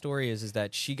point of my story is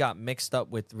that she got mixed up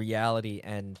with reality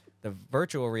and the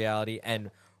virtual reality and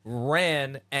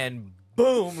ran and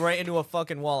boom right into a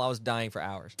fucking wall. I was dying for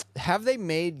hours. Have they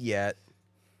made yet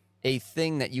a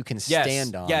thing that you can Yes,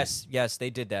 stand on? yes, they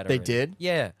did that. They already. did?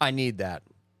 Yeah. I need that.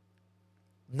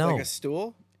 No. Like a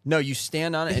stool. No, you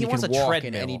stand on it He and you wants can a walk in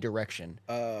treadmill. any direction.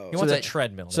 Oh, He wants that- a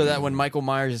treadmill. So that when Michael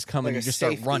Myers is coming, like you a just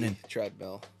start safety running.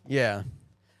 treadmill. Yeah.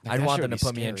 I'd That want shit them would to be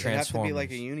put me in scary. It'd have to be like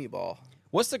a Transformers. uni ball.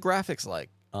 What's the graphics like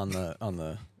on the?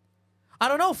 I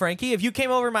don't know, Frankie. If you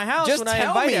came over to my house Just when I tell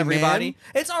invite me, everybody, man.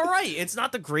 it's all right. It's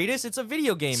not the greatest. It's a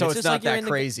video game. So it's just not like you're that in the-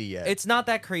 crazy yet. It's not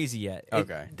that crazy yet.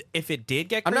 Okay. If it did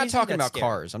get I'm crazy, not talking that's about scary.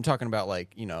 cars. I'm talking about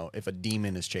like if a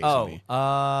demon is chasing Oh, me.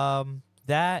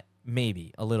 that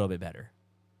maybe a little bit better.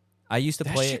 I used to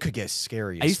That play shit it. could get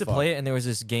scary. I used to play it, and there was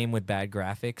this game with bad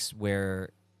graphics where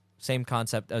same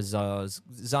concept as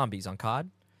zombies on COD.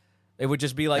 It would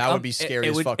just be like That would be scary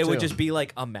as fuck, It would too. just be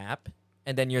like a map,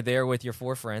 and then you're there with your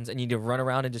 4 friends, and you need to run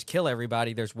around and just kill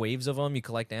everybody. There's waves of them. You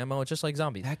collect ammo. It's just like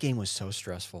zombies. That game was so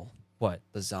stressful. What?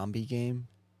 The zombie game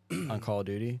on Call of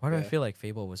Duty. Why do I Yeah. feel like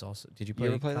Fable was also? Did you play?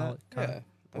 ever play that? COD? Yeah,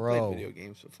 I Bro. played video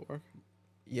games before.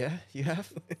 Yeah, you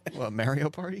have. What, Mario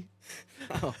Party?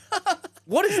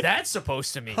 What is that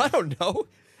supposed to mean? I don't know.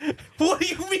 What do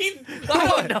you mean? I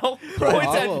don't know. Bro, Points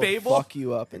I at will Fable. fuck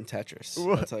you up in Tetris.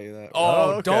 I'll tell you that.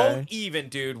 Oh, Okay. don't even,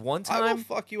 dude. One I will time,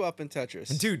 fuck you up in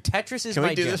Tetris. dude. Tetris is Can we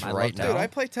my do jam. this I love right Tetris. now? Dude, I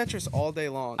play Tetris all day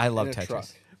long. I love in a Tetris. truck.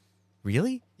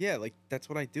 Really? Yeah, like that's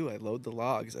what I do. I load the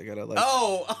logs. I gotta like.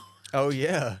 Oh, Oh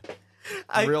yeah.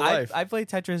 I, Real I- life. I play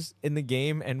Tetris in the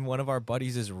game, and one of our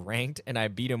buddies is ranked, and I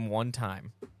beat him one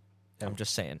time. I'm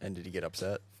just saying, And did he get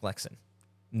upset? flexing.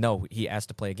 No, he asked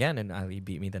to play again, and he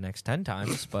beat me the next 10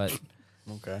 times. But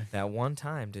Okay. that one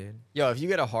time, dude, Yo, if you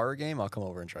get a horror game, I'll come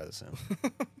over and try the sim.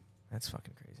 that's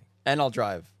fucking crazy. And I'll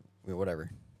drive. Whatever.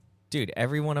 Dude,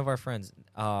 every one of our friends,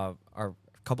 our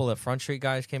couple of Front Street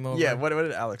guys came over. Yeah. What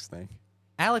did Alex think?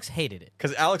 Alex hated it.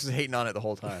 Because Alex was hating on it the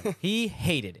whole time. He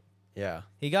hated it. Yeah.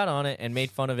 He got on it and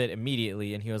made fun of it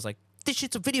immediately, and he was like, "This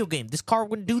shit's a video game. This car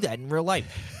wouldn't do that in real life."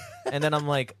 And then I'm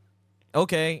like,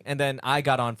 "Okay." And then I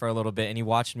got on for a little bit, and he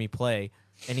watched me play,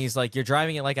 and he's like, "You're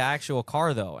driving it like an actual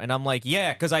car, though." And I'm like,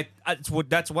 "Yeah, because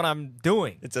that's what I'm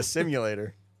doing." It's a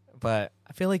simulator. But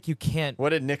I feel like you can't. What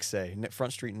did Nick say?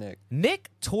 Front Street Nick. Nick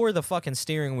tore the fucking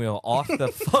steering wheel off the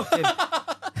fucking.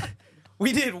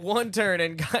 We did one turn,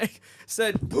 and guy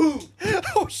said, "Boom!"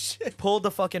 Oh shit. Pulled the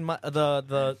fucking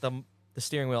the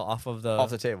steering wheel off of Off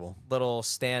the table. little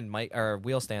stand mic or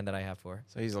wheel stand that I have for.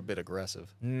 So he's a bit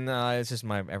aggressive. No, it's just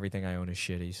everything I own is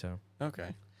shitty. So, Okay.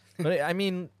 but I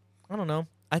mean, I don't know.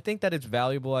 I think that it's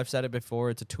valuable. I've said it before.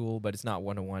 It's a tool, but it's not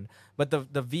 1-to-1. But the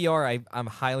VR, I'm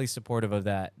highly supportive of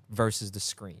that versus the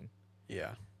screen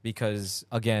Yeah. because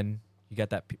again, you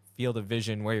got that field of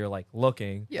vision where you're like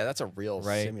looking, Yeah, that's a real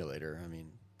Right. simulator. I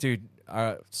mean, dude.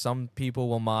 some people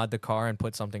will mod the car and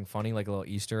put something funny, like a little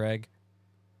Easter egg.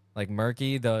 Like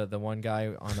Murky, the one guy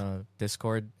on a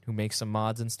Discord who makes some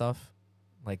mods and stuff,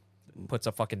 like puts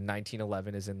a fucking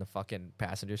 1911 is in the fucking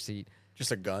passenger seat.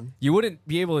 Just a gun. You wouldn't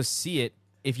be able to see it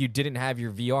if you didn't have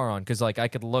your VR on, because like I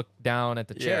could look down at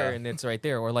the chair Yeah. and it's right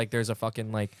there, or like there's a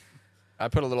fucking like I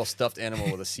put a little stuffed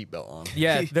animal with a seatbelt on.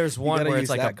 yeah, there's You one gotta where use it's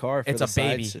like that car for it's the a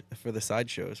baby. for the side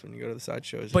shows when you go to the side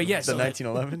shows. But you know. yes, The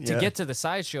 1911. to get to the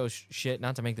sideshow shit,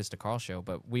 not to make this the Carl show,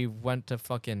 but we went to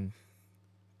fucking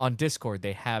on Discord.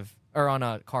 They have, or on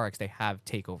a CarX, they have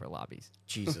takeover lobbies.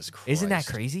 Jesus Christ. Isn't that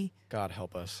crazy? God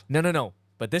help us. No.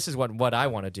 But this is what I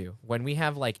want to do. When we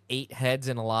have like 8 heads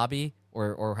in a lobby,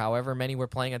 or however many we're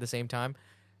playing at the same time,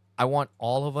 I want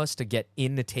all of us to get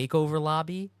in the takeover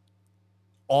lobby,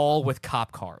 all with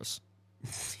cop cars,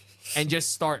 and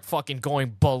just start fucking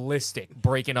going ballistic,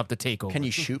 breaking up the takeover. Can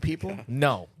you shoot people?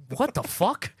 No. What the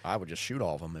fuck? I would just shoot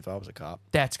all of them if I was a cop.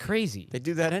 That's crazy. They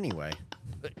do that anyway.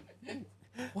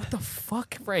 What the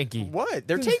fuck, Frankie? What?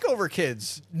 They're takeover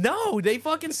kids. No, they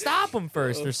fucking stop them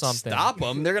first or something. Stop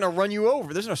them. They're going to run you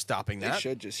over. There's no stopping They that.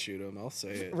 should just shoot him. I'll say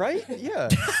it. Right? Yeah.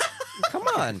 Come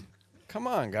on. Come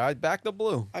on, guys. Back the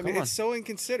blue. I mean, Come it's so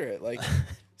inconsiderate. Like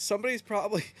somebody's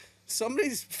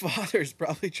father's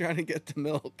probably trying to get the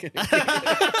milk.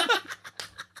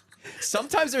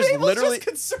 Sometimes there's literally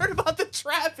concerned about the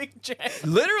traffic jam.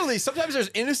 literally sometimes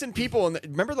there's innocent people and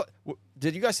remember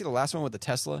did you guys see the last one with the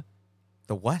Tesla?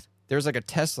 The what? There's like a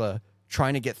Tesla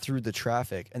trying to get through the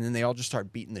traffic and then they all just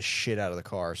start beating the shit out of the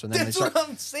car. So then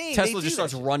I'm saying. Tesla just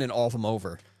starts running all of them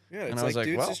over. Yeah, And it's I was like, like,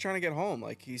 dude's well. just trying to get home.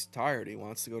 Like he's tired. He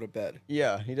wants to go to bed.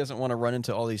 Yeah, he doesn't want to run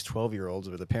into all these 12-year-olds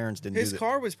but the parents didn't His do that.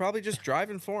 car was probably just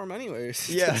driving for him anyways.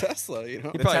 Yeah. It's a Tesla, you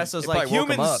know. He The probably- Tesla's it like probably woke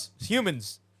 'em up.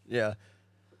 humans. Yeah.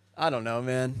 I don't know,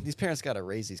 man. These parents got to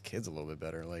raise these kids a little bit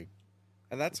better. Like,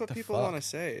 And that's what the people fuck? want to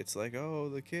say. It's like, oh,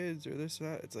 the kids or this or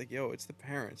that. It's like, yo, it's the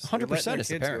parents. 100% They're letting their it's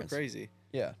the kids parents. Go crazy.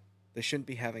 yeah. They shouldn't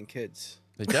be having kids.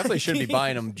 They definitely shouldn't be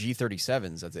buying them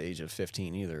G37s at the age of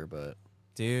 15 either, but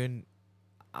Dude,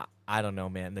 I don't know,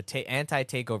 man. The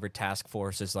anti-takeover task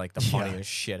force is like the Yeah. funniest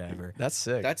shit ever. that's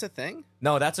sick. That's a thing.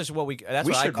 No, that's just what we. That's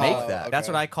We what should I call make it. that. That's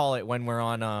Okay. what I call it when we're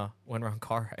on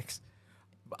CarX.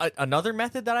 Another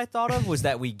method that I thought of was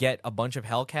that we get a bunch of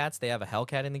Hellcats. They have a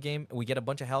Hellcat in the game. We get a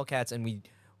bunch of Hellcats and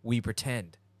we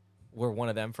pretend we're one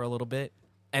of them for a little bit,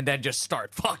 and then just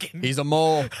start fucking. He's a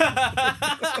mole.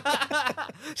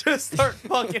 Just start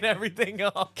fucking everything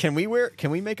up. Can we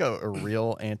make a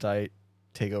real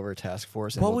anti-takeover task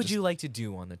force? And What we'll would just- you like to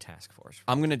do on the task force?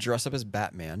 I'm going to dress up as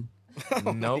Batman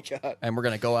Oh Nope. my God. and we're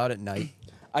going to go out at night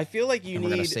I feel like you and we're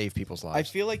going need. to save people's I lives.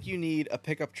 feel like you need a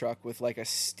pickup truck with like a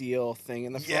steel thing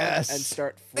in the front Yes. and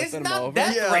start This is flipping them not over.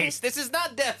 Death Yeah. Race. This is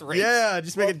not Death Race. yeah,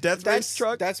 just make a death race That's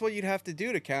truck. That's what you'd have to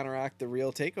do to counteract the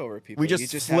real takeover people. We You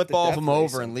just have flip to all of death them race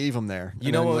over and leave them there. You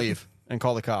and know then what- leave and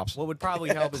call the cops. What would probably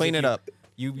help is Clean if it you- up.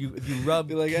 If you rub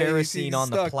Be like, hey, kerosene he's on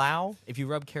the stuck. plow, if you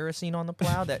rub kerosene on the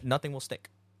plow, that nothing will stick,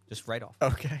 just right off.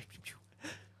 Okay.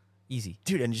 Easy.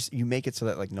 Dude, and just you make it so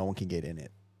that like no one can get in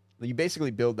it. You basically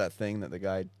build that thing that the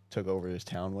guy took over his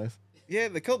town with. Yeah,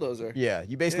 the killdozer. Yeah,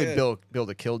 you basically Yeah. build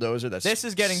a killdozer that's This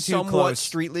is getting too somewhat close.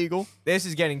 street legal, This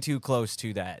is getting too close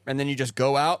to that. and then you just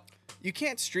go out. You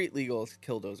can't street legal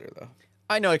killdozer though.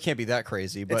 I know it can't be that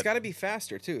crazy, but It's got to be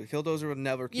faster too. Killdozer would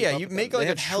never. Keep Yeah, up you with make them. like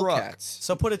They a have truck. Hellcats.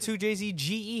 So put a 2JZ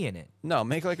GE in it. no,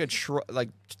 make like a truck. Like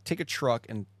take a truck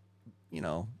and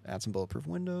add some bulletproof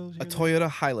windows. A Toyota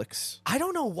Hilux. I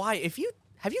don't know why.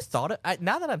 Have you thought it?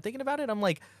 Now that I'm thinking about it, I'm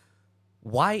like,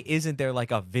 why isn't there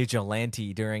like a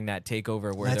vigilante during that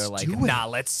takeover where Let's they're like, do it. nah,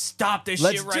 let's stop this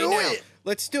Let's shit right do now. it.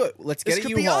 Let's do it. Let's This get a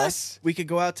could be U-Haul. us. We could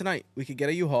go out tonight. We could get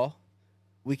a U-Haul.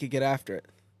 We could get after it.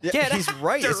 Yeah, Get he's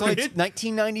right. It's after like it.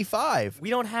 1995. We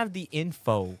don't have the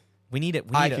info. We need it.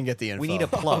 I can get the We need a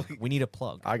info. plug. We need a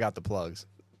plug. I got the plugs.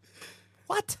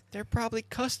 What? They're probably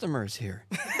customers here.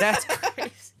 That's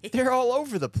crazy. They're all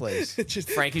over the place. Just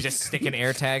Frankie's just sticking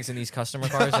air tags in these customer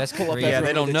cars. That's pull up crazy. Yeah,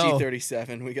 they don't know.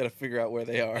 G37. We got to figure out where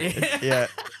they are. Yeah,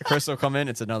 Chris will come in.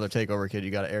 It's another takeover kid. You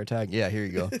got an air tag? Yeah, here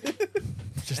you go.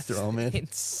 Just throw them in.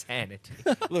 Insanity.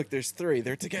 Look, there's 3.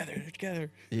 They're together. They're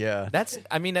together. Yeah.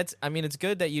 It's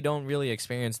good that you don't really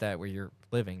experience that where you're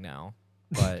living now.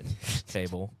 But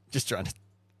Fable. Just trying to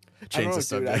I change don't know, the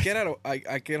dude. subject.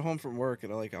 I get home from work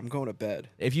and I'm going to bed.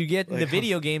 If you get into Like,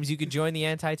 video games, you could join the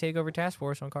anti-takeover task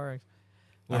force on CarX.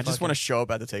 I just want to show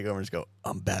up at the takeover and just go,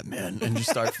 I'm Batman, and just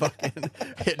start fucking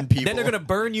hitting people. Then they're gonna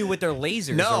burn you with their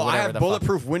lasers. No, or I whatever have the fuck.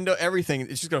 bulletproof window, everything.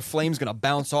 It's just gonna flames gonna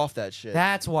bounce off that shit.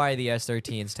 That's why the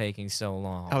S13 is taking so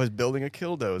long. I was building a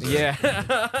killdozer. Yeah.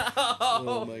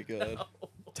 Oh my god.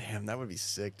 Damn, that would be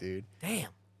sick, dude. Damn.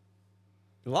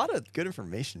 A lot of good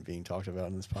information being talked about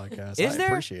in this podcast. Is I there?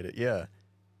 appreciate it. Yeah.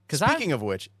 'Cause Speaking of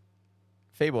which,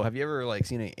 Fable, have you ever like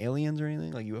seen any aliens or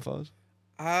anything like UFOs?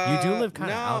 You do live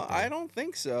kinda no, out there. I don't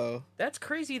think so. That's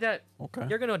crazy that Okay.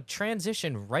 you're gonna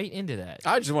transition right into that.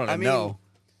 I just wanted to I mean, know.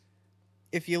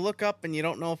 If you look up and you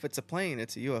don't know if it's a plane,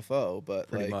 it's a UFO. But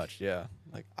Pretty like, much, yeah.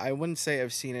 Like, I wouldn't say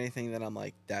I've seen anything that I'm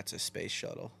like, that's a space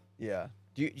shuttle. yeah.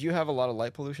 Do you have a lot of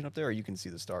light pollution up there, or you can see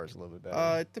the stars a little bit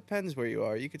better? It depends where you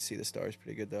are. You could see the stars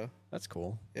pretty good though. That's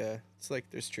cool. Yeah, it's like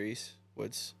there's trees,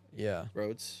 woods, Yeah.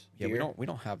 roads. Yeah, deer. we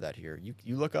don't have that here.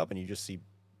 You look up and you just see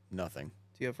nothing. Do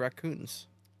you have raccoons?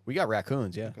 We got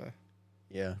raccoons, yeah. Okay,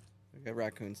 Yeah. we got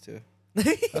raccoons too.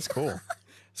 That's cool.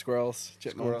 Squirrels,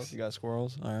 chipmunks. Squirrels. You got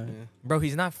squirrels? All right. Yeah. Bro,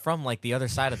 he's not from like the other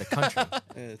side of the country.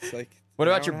 It's like. What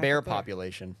an about hour your and a half bear up there.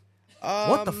 population?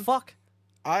 What the fuck?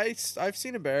 I've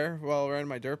seen a bear while riding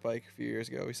my dirt bike a few years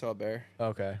ago. We saw a bear.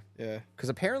 Okay. Yeah. Because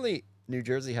apparently New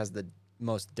Jersey has the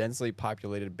most densely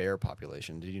populated bear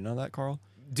population. Did you know that, Carl?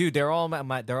 Dude, they're all at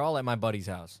my buddy's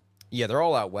house. Yeah, they're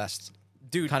all out west.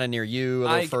 Dude, Kind of near you, a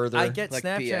little further. I get Like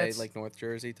Snapchats. PA, like North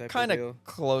Jersey type kind of deal. of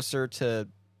closer to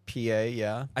PA,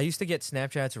 yeah. I used to get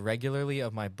Snapchats regularly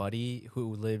of my buddy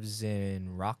who lives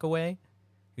in Rockaway.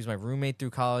 He was my roommate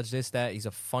through college, this, that. He's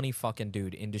a funny fucking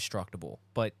dude, indestructible.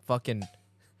 But fucking,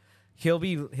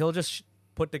 he'll just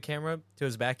put the camera to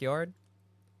his backyard.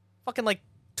 Fucking like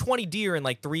 20 deer and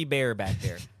like 3 bear back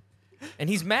there. And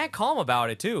he's mad calm about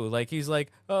it too. Like he's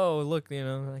like, oh, look,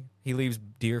 like, he leaves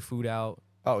deer food out.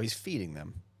 Oh, he's feeding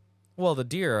them. Well, the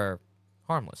deer are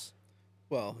harmless.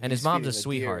 Well, And his he's mom's a feeding the deer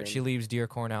sweetheart. and She leaves deer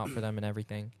corn out for them and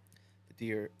everything.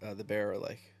 the bear are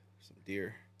like some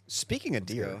deer. Speaking of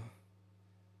Let's deer, go.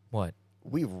 What?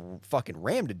 we fucking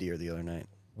rammed a deer the other night.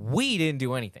 We didn't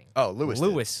do anything. Oh,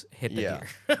 Lewis did. hit the Yeah.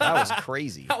 deer. That was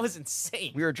crazy. That was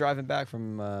insane. We were driving back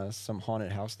from some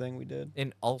haunted house thing we did.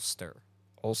 In Ulster.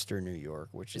 Ulster, New York,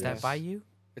 which Is is that by you?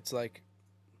 It's like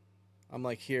I'm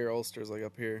like here. Ulster's like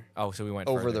up here. Oh, so we went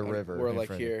Over further. the river. We're and like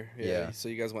further. here. Yeah. Yeah. So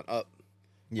you guys went up.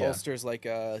 Yeah. Ulster's like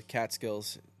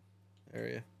Catskills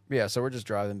area. Yeah, so we're just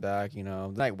driving back, The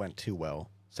night went too well.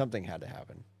 Something had to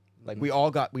happen. Like we all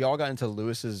got into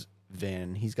Lewis's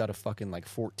van. He's got a fucking like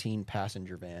 14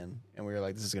 passenger van, and we were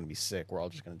like, this is going to be sick. We're all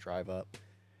just going to drive up.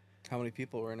 How many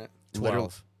people were in it?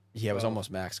 12. Yeah, it was 12. almost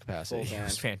max capacity. Full It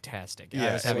was fantastic.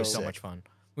 Yeah, I was it having was so sick. much fun.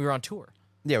 We were on tour.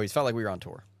 Yeah, we felt like we were on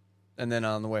tour. And then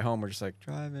on the way home, we're just like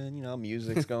driving,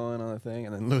 music's going on the thing.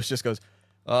 And then Lewis just goes,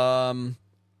 and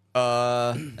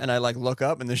I like look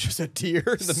up and there's just a deer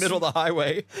in the middle of the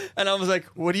highway. And I was like,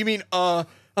 what do you mean, I'm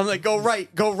like, go right.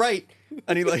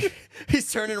 And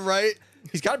he's turning right.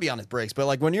 He's got to be on his brakes. But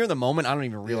like when you're in the moment, I don't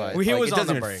even realize. Well, he like, was it on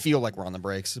doesn't the even brake. feel like we're on the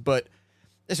brakes. But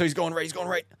so he's going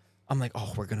right. I'm like,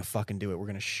 oh, we're going to fucking do it. We're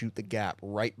going to shoot the gap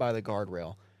right by the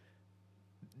guardrail.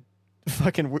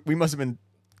 Fucking, we must have been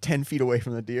 10 feet away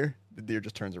from the deer. The deer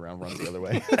just turns around, runs the other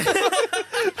way.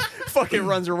 Fucking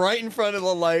runs right in front of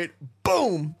the light.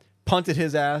 Boom! Punted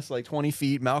his ass like 20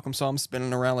 feet. Malcolm saw him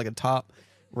spinning around like a top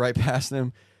right past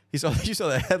him. You saw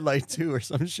the headlight too or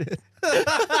some shit.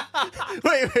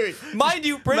 wait. Mind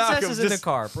you, Princess Malcolm, is in the just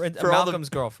car. for all the- Malcolm's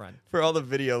girlfriend. For all the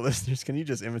video listeners, can you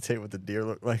just imitate what the deer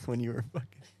looked like when you were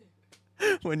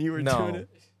doing it?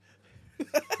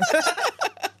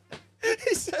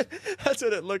 He said that's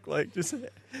what it looked like, just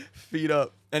feet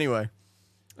up. Anyway,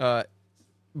 but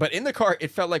in the car,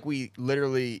 it felt like we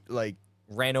literally like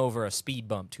Ran over a speed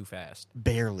bump too fast.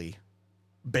 barely.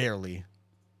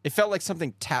 It felt like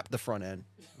something tapped the front end.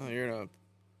 Oh, you're in a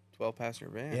 12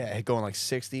 passenger van. Yeah, it going like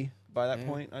 60 by that Yeah.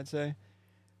 point, I'd say.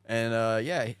 And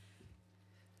yeah,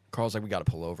 Carl's like, we got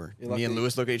to pull over. You're Me and lucky-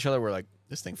 Lewis look at each other. We're like,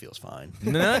 this thing feels fine.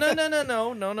 No.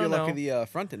 You're lucky the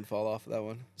front didn't fall off of that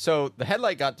one. So the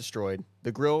headlight got destroyed.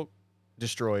 The grill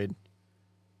destroyed.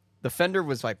 The fender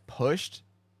was like pushed,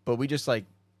 but we just like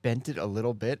bent it a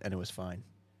little bit and it was fine.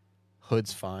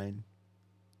 Hood's fine.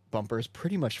 Bumper's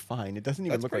pretty much fine. It doesn't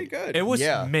even That's look pretty like good. It was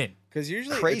Yeah. mint. Because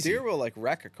usually Crazy. a deer will like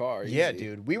wreck a car. Yeah, easy.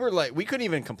 dude. We were like, we couldn't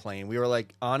even complain. We were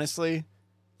like, honestly,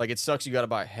 like it sucks you got to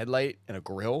buy a headlight and a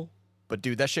grill, but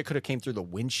dude, that shit could have came through the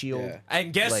windshield. Yeah.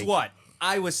 And guess Like- what?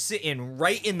 I was sitting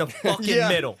right in the fucking Yeah.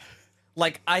 middle.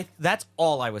 Like that's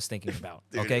all I was thinking about.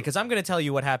 Dude. Okay, because I'm gonna tell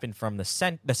you what happened from the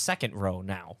second row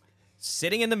now.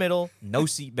 Sitting in the middle, no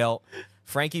seatbelt.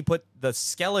 Frankie put the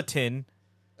skeleton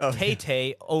Oh,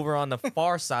 Tay over on the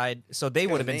far side, so they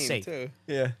Got would a have been name, safe. Too.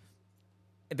 yeah.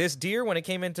 This deer, when it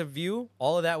came into view,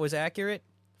 all of that was accurate.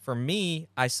 For me,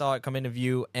 I saw it come into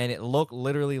view, and it looked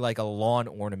literally like a lawn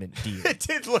ornament deer. It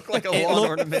did look like a It lawn looked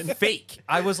ornament. fake.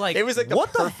 I was like, It was like the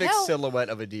what perfect the hell? silhouette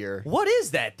of a deer. What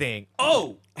is that thing?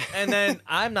 Oh, and then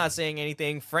I'm not saying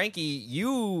anything. Frankie,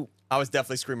 you I was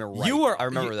definitely screaming right. You were. I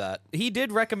remember that. He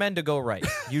did recommend to go right.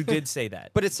 You did say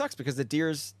that. But it sucks because the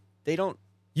deers, they don't.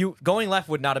 You going left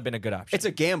would not have been a good option. It's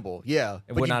a gamble, yeah. It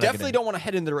But would you not have definitely been. don't want to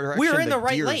head in the direction. We were in the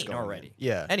right deer is lane going already. in.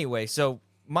 Yeah. Anyway, so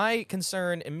my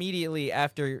concern immediately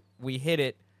after we hit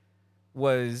it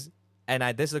was, and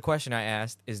this is the question I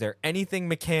asked: is there anything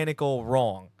mechanical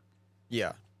wrong?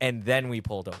 Yeah. And then we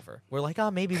pulled over. We're like, oh,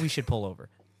 maybe we should pull over.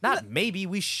 Not maybe,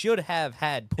 we should have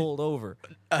had pulled over.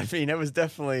 I mean, it was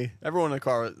definitely everyone in the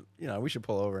car. We should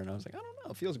pull over, and I was like, I don't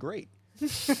know, it feels great.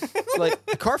 Like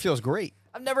the car feels great.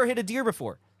 I've never hit a deer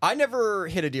before. I never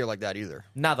hit a deer like that either.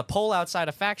 Now the pole outside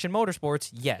of Faction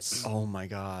Motorsports, yes, Oh my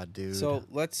god, dude. So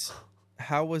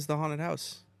how was the haunted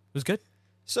house? it was good.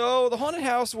 So the haunted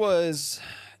house was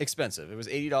expensive. It was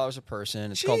 $80 a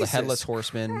person. It's called the Jesus Headless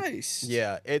Horseman. Christ.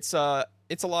 Yeah, it's a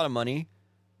lot of money,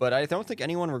 but I don't think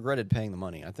anyone regretted paying the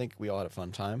money. I think we all had a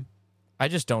fun time. I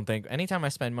just don't think. Anytime I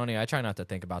spend money, I try not to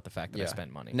think about the fact that I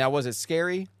spent money. Now, was it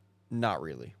scary? Not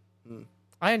really.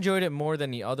 I enjoyed it more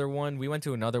than the other one. We went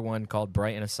to another one called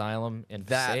Brighton Asylum in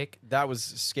Passaic. That was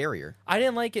scarier. I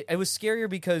didn't like it. It was scarier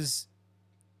because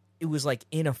it was like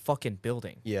in a fucking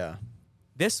building. Yeah.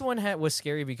 This one was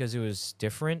scary because it was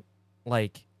different.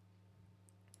 Like,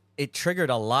 it triggered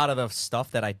a lot of the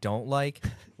stuff that I don't like,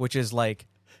 which is like,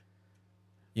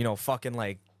 fucking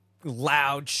like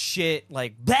loud shit,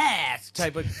 like that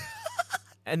type of.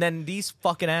 And then these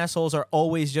fucking assholes are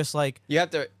always just like, You have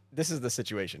to. This is the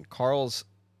situation. Carl's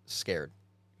scared.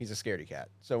 He's a scaredy cat.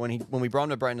 So when we brought him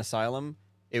to Brighton Asylum,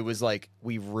 it was like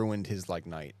we ruined his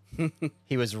night.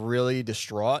 He was really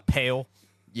distraught. pale.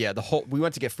 Yeah, we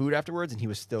went to get food afterwards, and he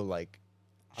was still like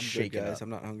I'm shaking good, guys. up. I'm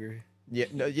not hungry. Yeah,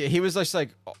 no, yeah, he was just like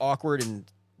awkward and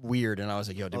weird, and I was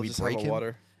like, "Yo, did I'll we just break have a him?"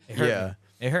 water. It hurt Yeah.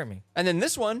 me. It hurt me. And then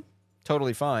this one,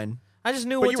 totally fine. I just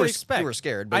knew But what you to were expect. You were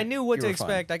scared. But I knew what you to were fine.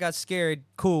 expect. I got scared.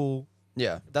 Cool.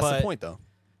 Yeah, that's But- the point, though.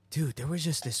 Dude, there was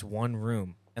just this one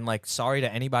room. And, sorry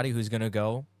to anybody who's going to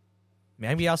go.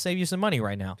 Maybe I'll save you some money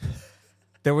right now.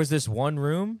 There was this one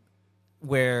room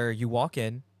where you walk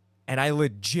in, and I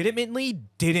legitimately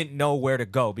didn't know where to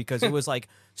go because it was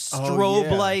strobe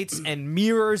yeah. lights and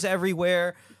mirrors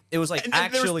everywhere. It was And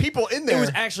actually there was people in there. It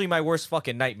was actually my worst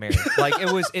fucking nightmare.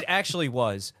 It actually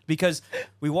was because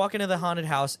we walk into the haunted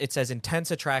house. It says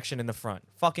intense attraction in the front.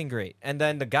 Fucking great. And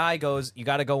then the guy goes, "You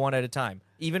got to go one at a time."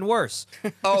 Even worse.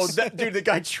 Oh, dude, the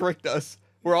guy tricked us.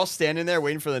 We're all standing there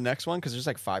waiting for the next one because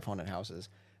there's 5 haunted houses.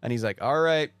 And he's like, all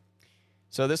right,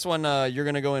 so this one, you're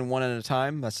going to go in one at a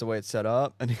time. That's the way it's set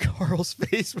up. And Carl's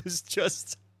face was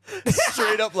just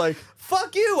straight up like,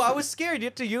 Fuck you! I was scared.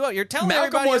 You're telling Malcolm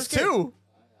everybody was I'm scared. too.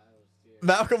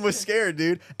 Malcolm was scared,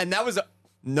 dude. And that was,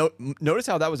 notice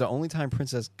how that was the only time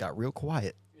Princess got real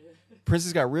quiet.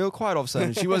 Princess got real quiet all of a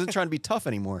sudden. She wasn't trying to be tough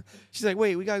anymore. She's like,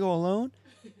 wait, we got to go alone?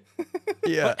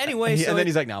 Yeah. But anyway, so and then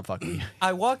he's like, "Nah, fuck me."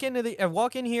 I walk in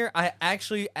here.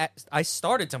 I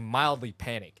started to mildly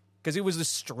panic because it was the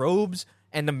strobes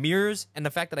and the mirrors and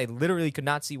the fact that I literally could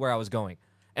not see where I was going,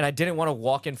 and I didn't want to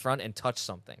walk in front and touch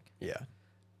something. Yeah.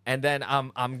 And then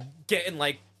I'm getting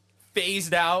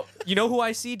phased out. You know who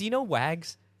I see? Do you know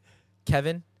Wags?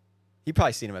 Kevin, He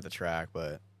probably seen him at the track,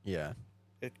 but yeah.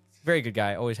 very good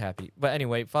guy, always happy. But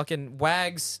anyway, fucking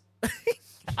Wags,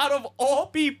 out of all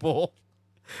people.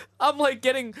 I'm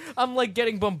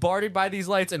getting bombarded by these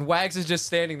lights, and Wags is just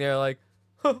standing there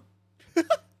huh.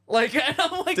 And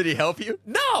I'm like, Did he help you?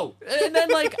 no. And then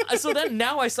so then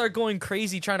now I start going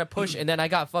crazy trying to push, and then I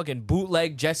got fucking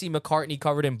bootleg Jesse McCartney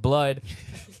covered in blood.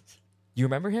 You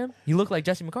remember him? He looked like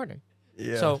Jesse McCartney.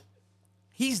 Yeah. So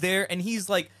he's there, and he's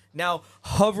now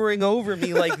hovering over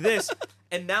me like this.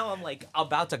 And now I'm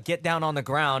about to get down on the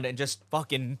ground and just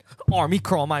fucking army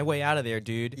crawl my way out of there,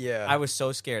 dude. Yeah. I was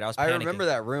so scared. I was panicking. I remember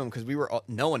that room because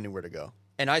no one knew where to go.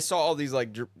 And I saw all these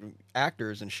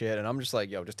actors and shit, and I'm just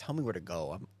like, yo, just tell me where to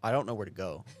go. I don't know where to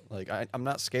go. I'm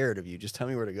not scared of you. Just tell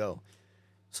me where to go.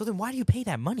 So then why do you pay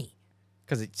that money?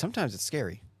 Because sometimes it's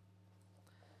scary.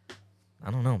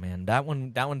 I don't know, man. That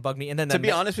one bugged me. And then To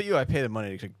be honest with you, I pay the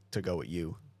money to go with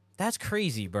you that's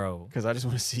crazy, bro. because I just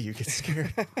want to see you get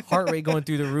scared. Heart rate going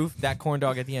through the roof. That corn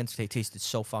dog at the end tasted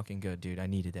so fucking good, dude. I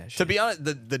needed that shit. To be honest,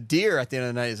 the deer at the end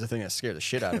of the night is the thing that scared the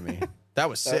shit out of me. That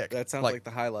was sick. That sounds like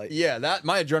the highlight. Yeah,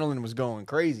 my adrenaline was going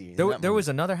crazy. There was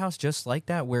another house just like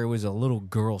that where it was a little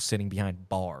girl sitting behind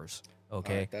bars.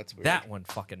 Okay, Alright, that's weird. That one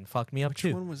fucking fucked me up Which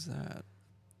too. one was that?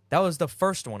 That was the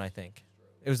first one, I think.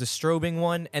 It was the strobing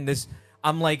one, and this.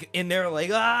 I'm in there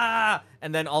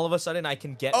and then all of a sudden I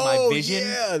can get my vision.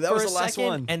 Yeah, that for was a the last second,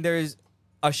 one. And there's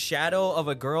a shadow of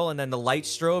a girl, and then the light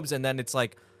strobes, and then it's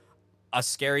a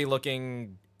scary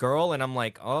looking girl, and I'm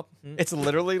like, oh. It's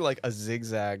literally like a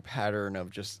zigzag pattern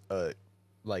of just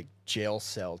like jail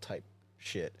cell type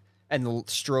shit. And the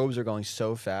strobes are going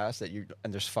so fast that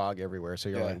and there's fog everywhere. So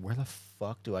you're like, where the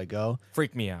fuck do I go?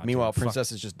 Freak me out. Meanwhile, dude.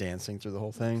 Princess is just dancing through the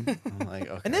whole thing. I'm like,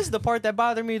 okay. And this is the part that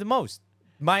bothered me the most.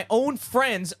 My own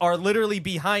friends are literally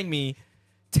behind me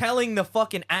telling the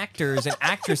fucking actors and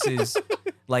actresses,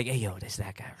 like, hey, yo, there's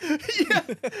that guy.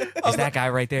 There's that guy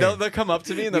right there. They'll come up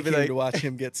to me and they'll We be came like, to watch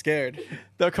him get scared.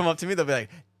 they'll come up to me, they'll be like,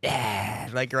 yeah,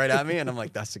 like right at me. And I'm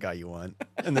like, that's the guy you want.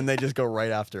 And then they just go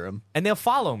right after him. And they'll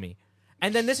follow me.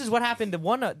 And then this is what happened. The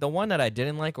one that I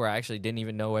didn't like, where I actually didn't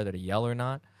even know whether to yell or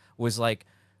not, was like,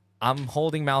 I'm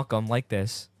holding Malcolm like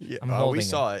this. Yeah, I'm holding we him.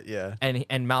 saw it, yeah.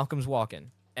 And Malcolm's walking.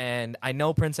 And I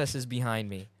know Princess is behind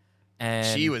me. And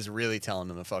She was really telling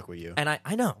him to fuck with you. And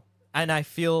I know. And I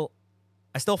still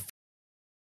feel.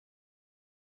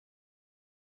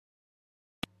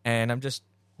 And I'm just,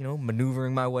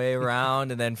 maneuvering my way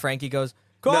around. And then Frankie goes,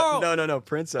 Carl! No.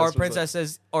 Princess. Or was Princess like,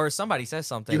 says, or somebody says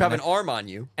something. you have and an arm on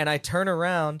you. And I turn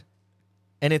around,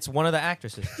 and it's one of the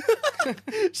actresses.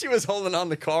 She was holding on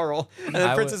to Carl. And then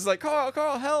I Princess is like, Carl,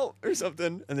 help, or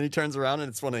something. And then he turns around and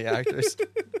it's one of the actors.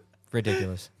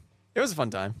 Ridiculous. It was a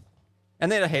fun time.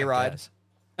 And they had a hayride. Yes.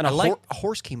 And a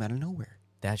horse came out of nowhere.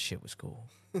 That shit was cool.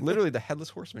 Literally, the headless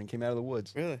horseman came out of the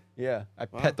woods. Really? Yeah. I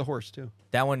pet the horse, too.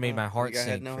 That one made my You heart got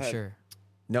head, sink no for head. sure.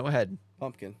 No head.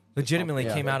 Pumpkin. Legitimately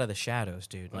Yeah. came out of the shadows,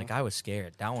 dude. Like, I was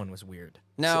scared. That one was weird.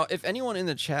 Now, if anyone in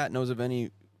the chat knows of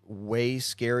any way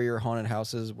scarier haunted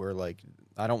houses where, like,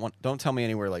 don't tell me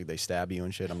anywhere, like, they stab you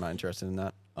and shit. I'm not interested in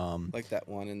that. Like that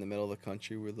one in the middle of the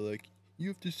country where they're like, you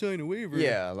have to sign a waiver.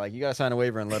 Yeah, like, you gotta sign a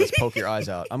waiver and let us poke your eyes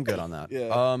out. I'm good on that.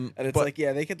 Yeah. And it's but- like,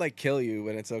 yeah, they could like kill you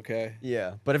when it's okay.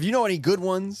 Yeah, but if you know any good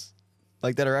ones,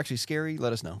 like, that are actually scary,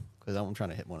 let us know. Because I'm trying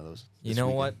to hit one of those. You this know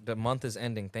weekend. what? The month is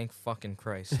ending. Thank fucking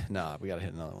Christ. Nah, we gotta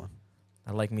hit another one.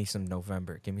 I like me some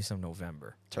November. Give me some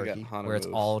November. We got Turkey. haunted Where it's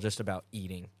moves. all just about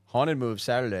eating. Haunted Move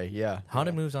Saturday, yeah.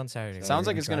 Haunted moves on Saturday. Sounds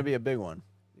like We're it's gonna try. be a big one.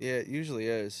 Yeah, it usually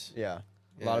is. Yeah.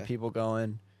 A lot of Yeah. people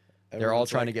going. They're all Everyone's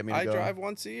trying to like, get me to I go. drive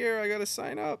once a year. I gotta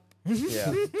sign up.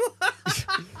 Yeah.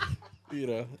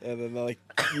 And then they're like,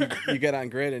 you get on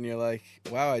grid and you're like,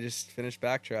 wow, I just finished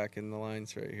backtracking. The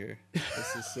line's right here.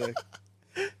 This is sick.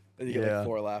 And you get Yeah. like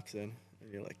 4 laps in,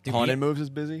 and you're like, Dude, Haunted Moves is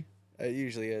busy? it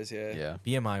usually is. Yeah. Yeah.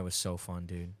 BMI was so fun,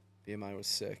 dude. BMI was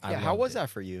sick. I Yeah, how loved was it. that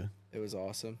for you? It was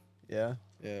awesome. Yeah.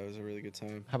 Yeah, it was a really good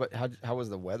time. How was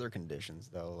the weather conditions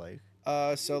though?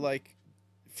 Like, So like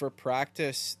for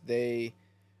practice, they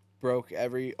broke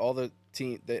all the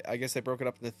team. I guess they broke it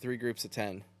up into 3 groups of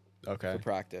 10 okay. for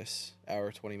practice.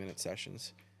 Hour 20-minute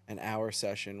sessions. And our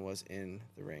session was in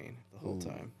the rain the whole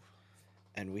time.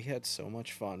 And we had so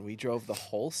much fun. We drove the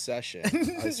whole session.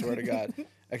 I swear to God.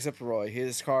 Except for Roy.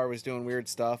 His car was doing weird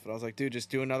stuff. And I was like, dude, just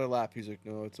do another lap. He's like,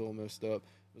 no, it's all messed up.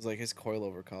 It was like his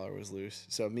coilover collar was loose.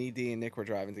 So me, Dee, and Nick were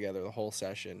driving together the whole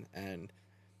session. And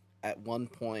at one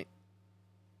point,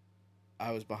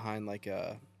 I was behind like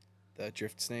the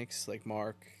drift snakes, like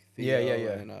Mark, Theo,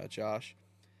 Yeah. and Josh.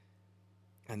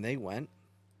 And they went.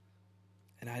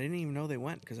 And I didn't even know they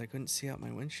went because I couldn't see out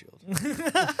my windshield.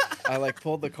 I like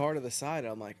pulled the car to the side.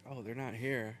 And I'm like, oh, they're not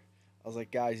here. I was like,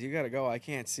 guys, you got to go. I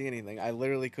can't see anything. I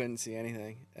literally couldn't see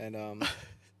anything. And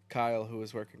Kyle, who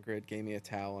was working grid, gave me a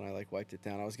towel and I like wiped it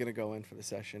down. I was going to go in for the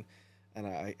session. And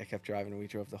I kept driving and we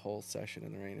drove the whole session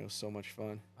in the rain. It was so much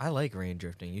fun. I like rain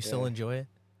drifting. You still Yeah. enjoy it?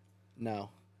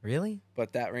 No. Really?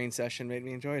 But that rain session made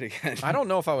me enjoy it again. I don't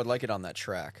know if I would like it on that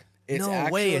track. It's no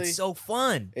way. It's so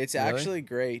fun. It's Really? actually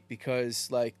great because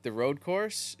like the road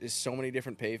course is so many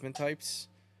different pavement types.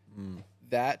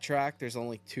 That track, there's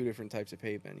only 2 different types of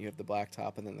pavement. You have the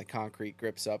blacktop and then the concrete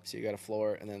grips up, so you got a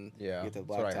floor, and then Yeah, you get to the that's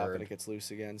what I blacktop heard. and it gets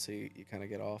loose again, so you kind of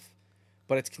get off.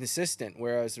 But it's consistent,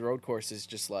 whereas the road course is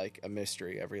just like a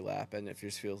mystery every lap, and it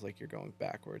just feels like you're going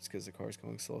backwards because the car's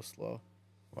going slow.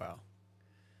 Wow.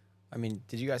 I mean,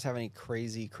 did you guys have any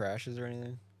crazy crashes or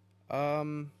anything?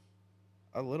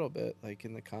 A little bit, like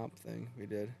in the comp thing we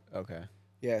did. Okay.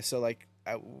 Yeah, so like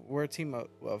we're a team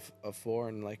of 4,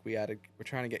 and like we're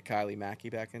trying to get Kylie Mackey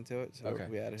back into it. So Okay.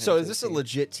 we added him So to is the this a team.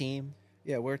 legit team?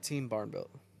 Yeah, we're Team Barn Built.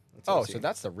 That's Oh, our so team.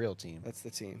 that's the real team. That's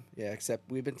the team. Yeah, except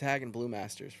we've been tagging Blue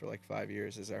Masters for like 5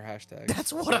 years as our hashtag.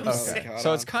 That's what I'm So, saying. like,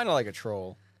 So it's hold kind of like a troll.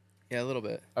 on. Yeah, a little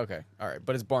bit. Okay. All right.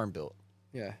 But it's barn built.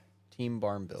 Yeah, Team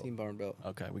Barn Built. Team Barn Built.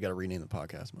 Okay. We got to rename the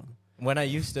podcast, Mo. When I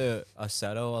used to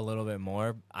Aceto a little bit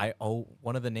more,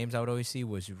 one of the names I would always see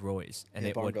was Roy's, and Yeah,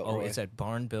 it would Barn Built Roy. it said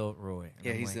Barn Built Roy. And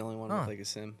Yeah, I'm he's like, the only one huh. with like a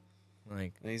sim,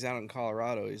 Like, and he's out in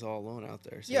Colorado. He's all alone out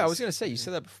there. So Yeah, I he's- was going to say, you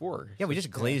said that before. yeah, we just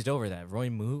glazed over that.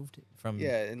 Roy moved from.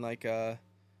 Yeah, and like in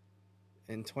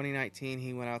 2019,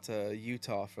 he went out to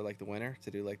Utah for like the winter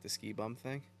to do like the ski bum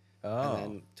thing. Oh. And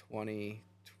then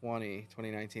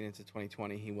 2019 into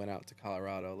 2020, he went out to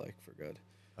Colorado like for good.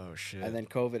 Oh shit. And then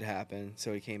COVID happened,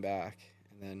 so he came back.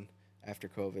 And then after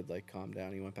COVID like calmed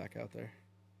down, he went back out there.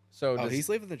 So Oh, he's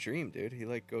living the dream, dude. He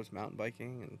like goes mountain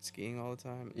biking and skiing all the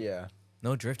time. yeah.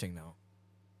 No drifting though.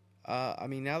 I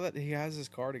mean, now that he has his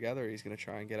car together, he's gonna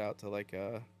try and get out to like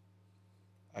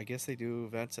I guess they do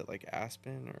events at like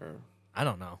Aspen or. I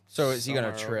don't know. So is he gonna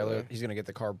somewhere over trailer? there. He's gonna get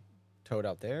the car towed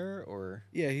out there, or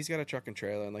Yeah, he's got a truck and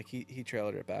trailer, and like he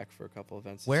trailered it back for a couple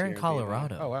events. this Where year in BMI.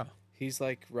 Colorado? oh wow. He's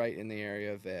like right in the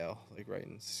area of Vail, like right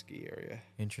in the ski area.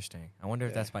 Interesting. I wonder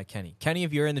if Yeah. that's by Kenny. Kenny,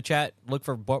 if you're in the chat, look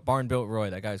for Barn Built Roy.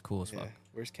 That guy's cool as Yeah. fuck.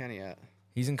 Where's Kenny at?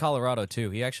 He's in Colorado too.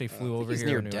 He actually flew over He's here.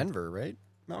 near when we were- Denver, right,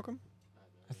 Malcolm?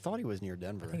 I thought he was near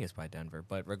Denver. I think it's by Denver.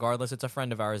 But regardless, it's a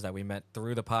friend of ours that we met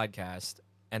through the podcast,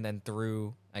 and then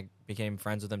I became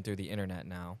friends with him through the internet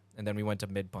now. And then we went to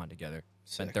Mid Pond together.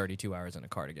 Spent Sick. 32 hours in a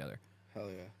car together. Hell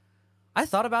yeah. I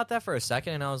thought about that for a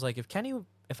second, and I was like,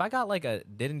 if I got like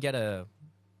didn't get a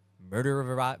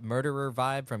murderer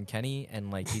vibe from Kenny,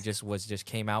 and like he just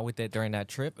came out with it during that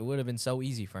trip, it would have been so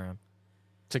easy for him.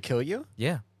 To kill you?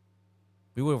 Yeah,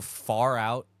 we were far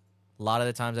out. A lot of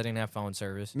the times I didn't have phone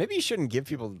service. Maybe you shouldn't give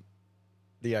people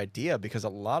the idea, because a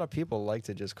lot of people like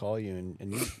to just call you,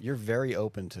 and you're very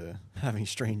open to having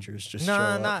strangers just show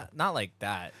No, up. not like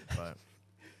that. But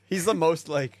He's the most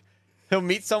like, he'll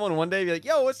meet someone one day, be like,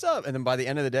 "Yo, what's up?" And then by the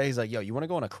end of the day, he's like, "Yo, you want to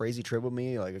go on a crazy trip with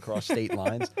me, like across state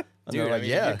lines?" And dude, they're like, if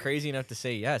 "Yeah." you're crazy enough to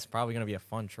say yes, probably gonna be a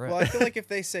fun trip. Well, I feel like if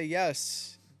they say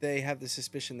yes, they have the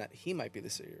suspicion that he might be the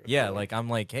serial Yeah, killer. like I'm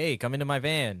like, hey, come into my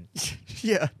van,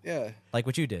 Yeah. Yeah. like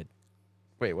what you did.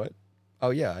 Wait, what? Oh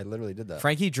yeah, I literally did that.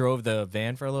 Frankie drove the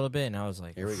van for a little bit, and I was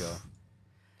like, Here we go.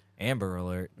 Amber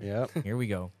alert. Yep. Here we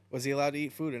go. Was he allowed to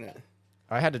eat food in it?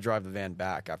 I had to drive the van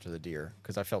back after the deer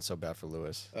because I felt so bad for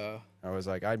Lewis. Uh, I was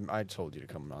like, I told you to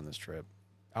come on this trip.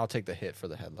 I'll take the hit for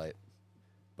the headlight.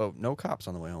 But no cops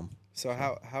on the way home. so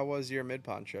how was your mid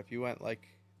pond trip? You went like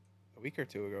a week or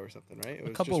two ago or something, right? It A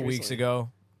was couple just of weeks recently. ago,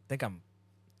 I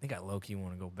think I low key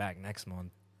want to go back next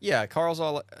month. Yeah, Carl's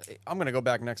all, I'm going to go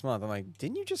back next month. I'm like,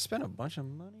 didn't you just spend a bunch of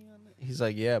money on it? He's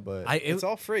like, yeah, but. It's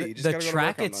all free. You just The gotta go to track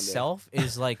work on Monday. itself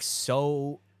is like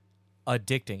so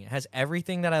addicting. It has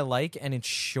everything that I like, and it's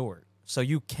short, so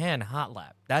you can hot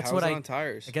lap. That's How what was it I on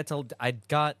tires. I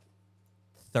got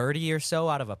 30 or so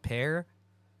out of a pair,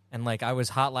 and like I was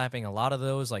hot lapping a lot of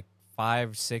those, like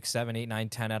 5, 6, 7, 8, 9,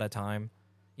 10 at a time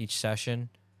each session.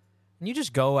 And you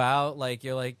just go out, like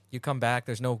you come back.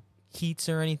 There's no heats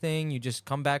or anything. You just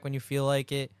come back when you feel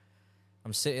like it.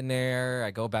 I'm sitting there.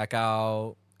 I go back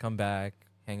out, come back,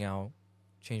 hang out,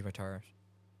 change my tires,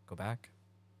 go back.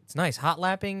 It's nice hot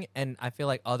lapping, and I feel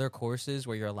like other courses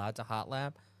where you're allowed to hot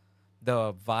lap,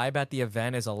 the vibe at the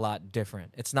event is a lot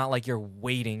different. It's not like you're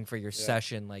waiting for your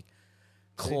session, like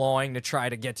clawing to try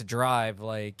to get to drive.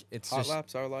 Like it's Hot just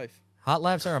laps are life. hot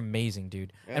laps are amazing,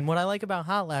 dude. Yeah. And what I like about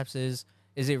hot laps is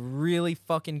it really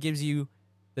fucking gives you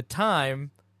the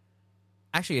time.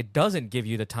 Actually, it doesn't give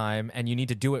you the time, and you need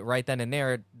to do it right then and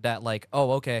there. That like,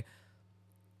 oh, okay,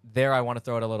 there I want to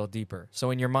throw it a little deeper.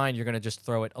 So in your mind, you're gonna just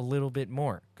throw it a little bit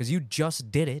more because you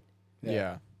just did it.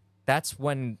 Yeah. That's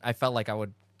when I felt like I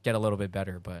would get a little bit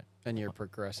better. But And you're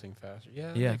progressing faster. Yeah,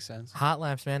 that yeah, makes sense. hot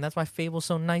laps, man. That's why Fable's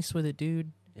so nice with it,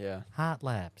 dude. Yeah. Hot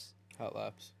laps. Hot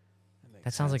laps.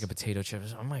 That sounds like a potato chip.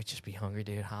 I might just be hungry,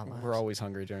 dude. Hot laps. We're always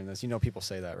hungry during this. You know, people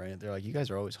say that, right? They're like, you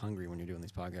guys are always hungry when you're doing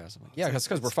these podcasts. I'm like, yeah, that's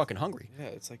because we're fucking hungry. Yeah,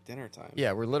 it's like dinner time.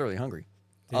 Yeah, we're literally hungry.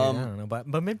 Dude, I don't know, but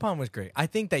Mid Pond was great. I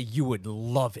think that you would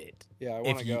love it. Yeah, I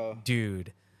want to go.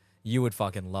 Dude, you would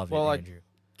fucking love Well, it, Andrew.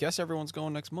 Guess everyone's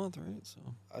going next month, right? So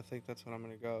I think that's when I'm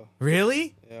gonna go.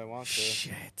 Really? Yeah, I want to.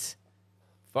 Shit.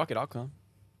 fuck it, I'll come.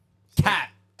 Cat.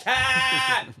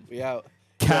 We out.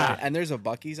 Cat. And there's a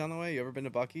Buc-ee's on the way. You ever been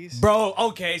to Buc-ee's? Bro,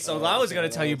 okay, so I was okay, going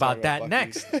to now tell you we'll talk about that about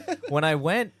next. When I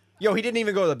went, Yo, he didn't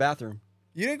even go to the bathroom.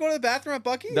 You didn't go to the bathroom at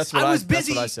Buc-ee's? That's what I was That's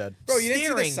busy. what I said. Bro, you didn't see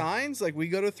staring. the signs? Like, we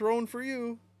go to Throne for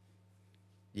you.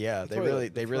 Yeah, they toilet, really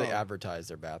the throne. advertise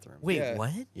their bathroom. wait, Yeah.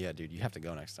 what? Yeah, dude, you have to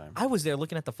go next time. I was there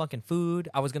looking at the fucking food.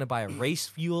 I was going to buy a race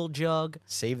fuel jug.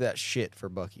 Save that shit for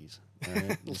Buc-ee's. all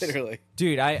right? Just- Literally.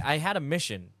 Dude, I had a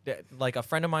mission. Like a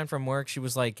friend of mine from work, she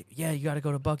was like, "Yeah, you got to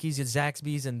go to Buc-ee's and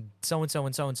Zaxby's and so and so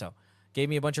and so and so." Gave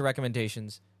me a bunch of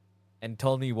recommendations and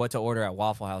told me what to order at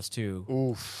Waffle House too.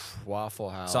 Oof, Waffle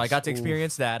House. So I got to Oof.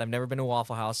 experience that. I've never been to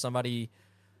Waffle House. Somebody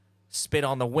spit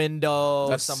on the window.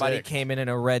 That's Somebody sick. came in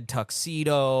a red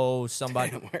tuxedo.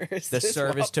 Somebody Damn, where is the this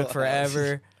service took Waffle House?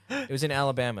 forever. It was in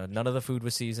Alabama. None of the food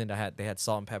was seasoned. They had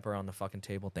salt and pepper on the fucking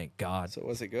table. Thank God. So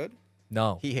was it good?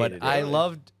 No, He but hated it. I Really?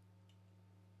 loved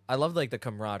like the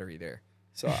camaraderie there.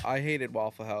 So I hated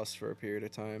Waffle House for a period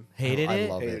of time. Hated I it?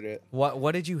 love Hated it.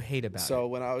 What did you hate about So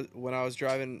it? when I was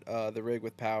driving the rig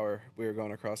with power, we were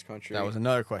going across country. That was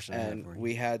another question I had and for you.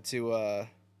 we had to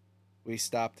we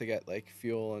stopped to get like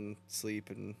fuel and sleep,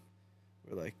 and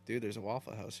we're like, dude, there's a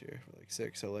Waffle House here. We're like,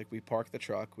 sick. So like we parked the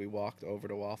truck, we walked over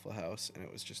to Waffle House, and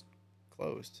it was just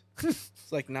closed.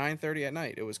 It's like 9:30 at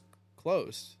night. It was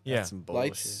closed. Yeah. That's some bullshit.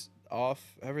 Lights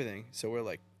off, everything. So we're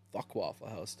like, fuck Waffle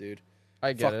House, dude.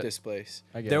 I get Fuck it. this place.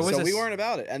 I get There it. was So a we s- weren't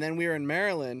about it. And then we were in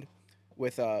Maryland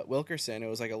with Wilkerson. It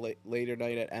was like a later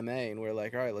night at MA, and we are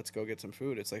like, all right, let's go get some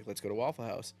food. It's like, let's go to Waffle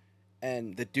House.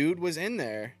 And the dude was in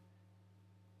there,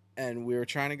 and we were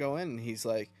trying to go in, and he's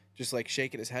like, just like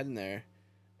shaking his head in there.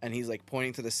 And he's like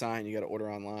pointing to the sign, you got to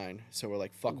order online. So we're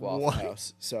like, fuck Waffle What?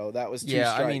 House. So that was 2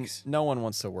 Yeah, strikes. I mean, no one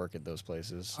wants to work at those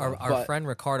places. so- Our But- friend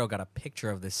Ricardo got a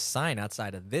picture of this sign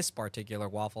outside of this particular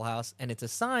Waffle House, and it's a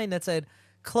sign that said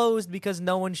closed because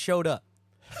no one showed up.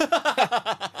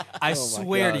 I Oh my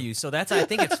swear to God. you. So I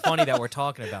think it's funny that we're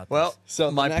talking about this. Well, So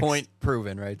the my next- point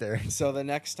proven right there. So the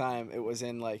next time it was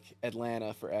in like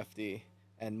Atlanta for FD,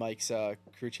 and Mike's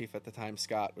crew chief at the time,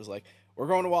 Scott, was like, "We're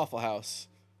going to Waffle House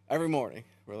every morning."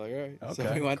 We're like, "All right." So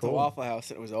Okay, we went cool. to Waffle House,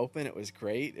 and it was open. It was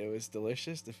great. It was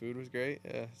delicious. The food was great.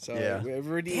 Yeah. So Yeah. we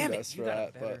redeemed damn it, us you for got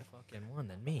a that. better But fucking one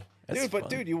than me. That's dude, but fun.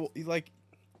 dude, you like.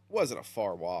 Wasn't a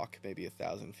far walk, maybe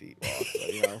 1,000 feet walk,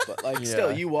 but, you know. But like,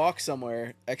 still, Yeah. you walk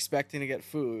somewhere expecting to get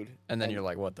food, And then you're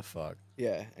like, what the fuck?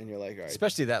 yeah, and you're like, all right,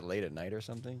 Especially that late at night or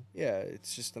something. yeah,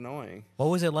 it's just annoying. What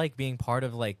was it like being part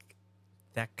of like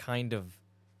that kind of,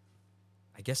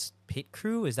 I guess, pit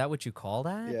crew? Is that what you call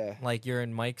that? Yeah. Like you're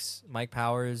in Mike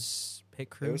Power's pit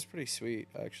crew It was pretty sweet,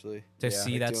 actually. to yeah.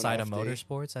 see Like that doing side of FD.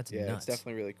 motorsports. That's Yeah, nuts. it's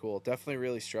definitely really cool. Definitely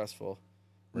really stressful.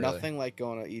 Really? Nothing like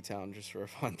going to E-Town just for a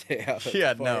fun day out. at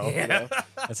Yeah, the park, no. you know?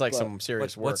 It's like But some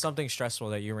serious work. What's something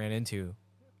stressful that you ran into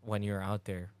when you were out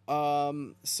there?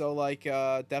 So like,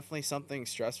 definitely something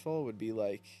stressful would be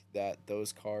like that.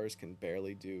 Those cars can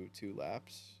barely do 2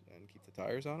 laps and keep the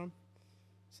tires on them.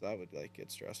 So that would like get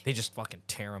stressful. They just fucking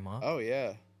tear them up. Oh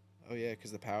yeah,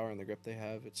 because the power and the grip they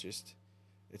have, it's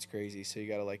crazy. So you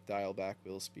got to like dial back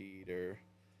wheel speed or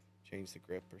change the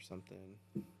grip or something,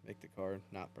 make the car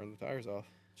not burn the tires off.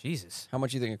 Jesus. How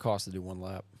much do you think it costs to do one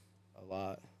lap? A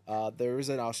lot. There was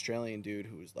an Australian dude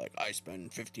who was like, I spend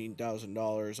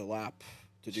 $15,000 a lap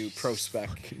to do pro spec.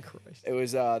 Fucking Christ. It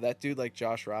was that dude like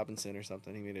Josh Robinson or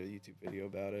something. He made a YouTube video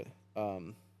about it.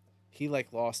 He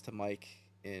like lost to Mike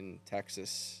in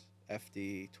Texas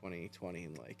FD 2020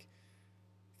 and like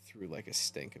threw like a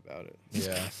stink about it.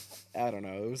 Yeah. I don't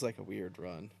know. It was like a weird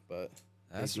run, but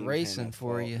they That's deemed him racing at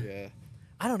for fault. you. Yeah.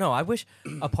 I don't know. I wish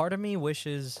a part of me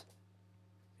wishes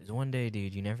is one day,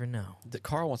 dude. You never know.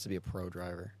 Carl wants to be a pro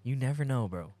driver. You never know,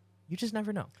 bro. You just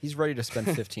never know. He's ready to spend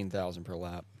 15,000 per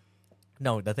lap.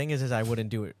 No, the thing is I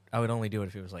wouldn't do it. I would only do it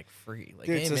if it was like free. Like,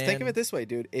 Dude, hey, so man, think of it this way,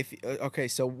 dude. If okay,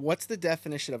 so what's the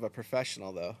definition of a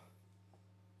professional though?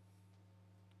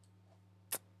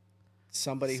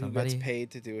 Somebody who Somebody- gets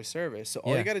paid to do a service. So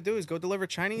all Yeah. you got to do is go deliver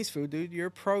Chinese food, dude. You're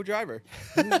a pro driver.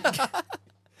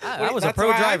 I was a That's pro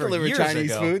why I driver delivered years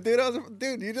Chinese ago. food, dude.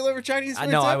 Dude, you deliver Chinese food?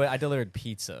 I know. too? I delivered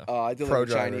pizza. Oh, I delivered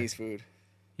driver. Chinese food.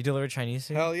 You delivered Chinese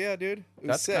food? Hell yeah, dude. It was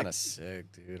That's sick. kind of sick,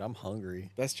 dude. I'm hungry.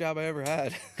 Best job I ever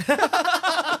had.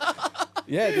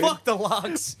 Yeah, dude. Fuck the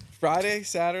logs. Friday,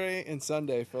 Saturday, and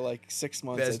Sunday for like 6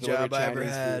 months. Best I delivered job I ever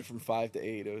Chinese had. food from 5 to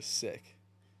 8. It was sick.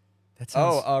 That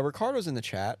sounds. Ricardo's in the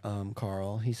chat.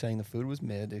 Carl, he's saying the food was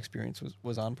mid. The experience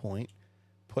was on point.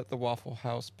 Put the Waffle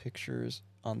House pictures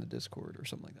on the Discord or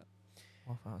something like that.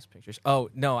 Waffle House pictures. Oh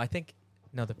no,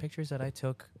 the pictures that I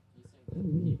took.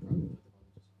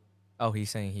 Oh, he's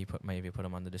saying he maybe put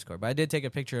them on the Discord, but I did take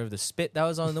a picture of the spit that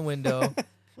was on the window.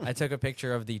 I took a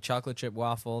picture of the chocolate chip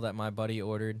waffle that my buddy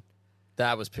ordered.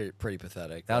 That was pretty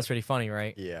pathetic. That was pretty funny,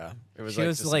 right? Yeah. It was She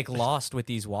was just like lost with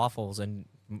these waffles, and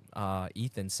my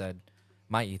Ethan said,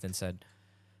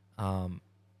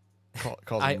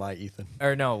 calls I- him my Ethan.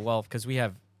 or no, well, because we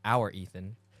have our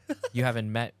Ethan. You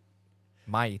haven't met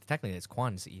my Ethan. Technically, it's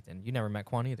Quan's Ethan. You never met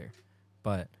Quan either,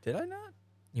 but Did I not?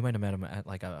 you might have met him at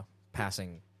like a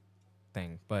passing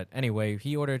thing. But anyway,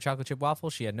 he ordered a chocolate chip waffle.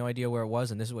 She had no idea where it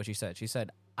was, and this is what she said. She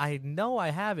said, I know I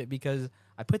have it because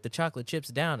I put the chocolate chips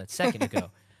down a second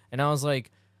ago. And I was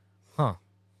like, huh,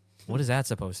 what is that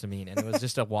supposed to mean? And it was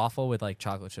just a waffle with like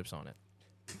chocolate chips on it.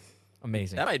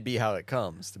 Amazing. That might be how it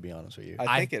comes, to be honest with you.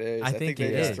 I think it is. I I think think they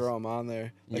it just is. throw them on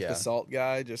there. Like Yeah. the salt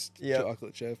guy, just Yep.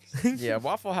 chocolate chips. Yeah,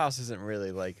 Waffle House isn't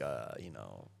really like,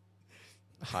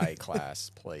 high class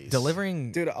place.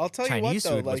 Delivering Dude, I'll tell Chinese you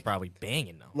what, food though, was like, probably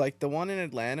banging though. like the one in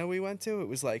Atlanta we went to, it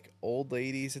was like old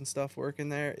ladies and stuff working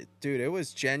there. Dude, it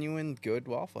was genuine good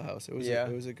Waffle House. It was Yeah.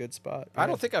 it was a good spot. I Yeah.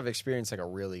 don't think I've experienced like a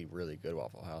really, really good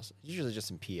Waffle House. Usually just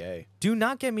in PA. Do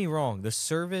not get me wrong. The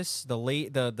service,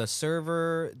 the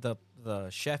server, the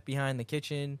chef behind the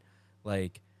kitchen,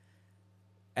 like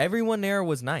everyone there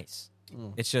was nice.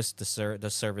 It's just the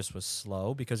service was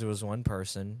slow because it was one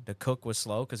person. The cook was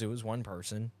slow because it was one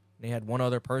person. They had one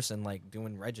other person like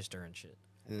doing register and shit.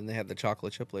 And then they had the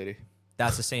chocolate chip lady.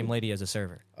 That's the same lady as a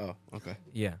server. Oh, okay.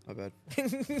 Yeah. My bad.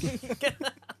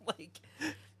 like,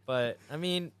 but I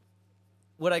mean,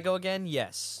 would I go again?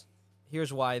 Yes.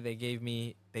 Here's why they gave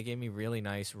me really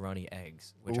nice runny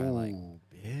eggs, which I like. Ooh,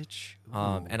 bitch.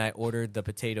 And I ordered the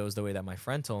potatoes the way that my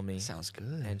friend told me. Sounds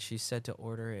good. And she said to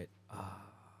order it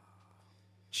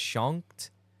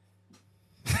chunked.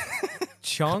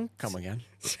 Chunked? Come again.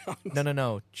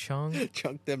 No. Chunked.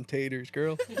 Chunk them taters,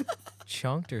 girl.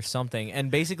 Chunked or something. And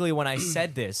basically when I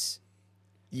said this,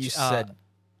 You said,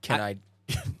 "Can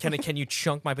can you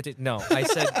chunk my potato? No, I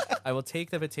said I will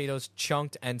take the potatoes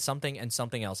chunked and something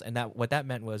else. And that what that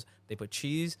meant was they put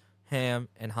cheese, ham,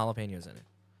 and jalapenos in it.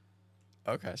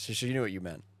 Okay, so you knew what you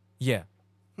meant. Yeah.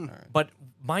 All right. But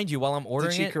mind you, while I'm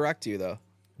ordering Did she it, correct you though?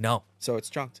 no. So it's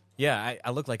chunked. Yeah,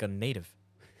 I look like a native.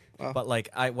 Oh. But like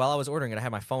while I was ordering it, I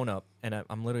had my phone up and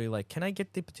I'm literally like, "Can I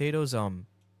get the potatoes?"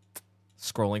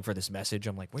 Scrolling for this message.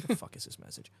 I'm like, "Where the fuck is this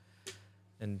message?"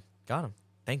 And got him.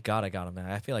 Thank God I got him.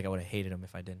 I feel like I would have hated him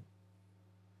if I didn't.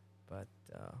 But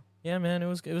yeah, man, it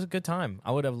was a good time.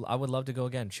 I would love to go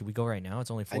again. Should we go right now?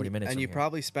 It's only 40 minutes. And from you here.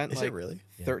 probably spent Is like it really?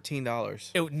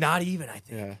 $13. Not even. I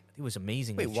think Yeah. it was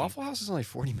amazing. Wait, Waffle House is only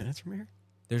 40 minutes from here?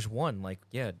 There's one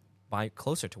by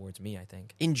closer towards me. I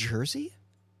think. In Jersey?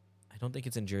 I don't think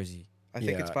it's in Jersey. I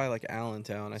think Yeah. it's by like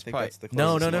Allentown. I think probably- that's the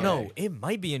No. closest one. It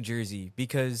might be in Jersey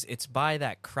because it's by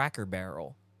that Cracker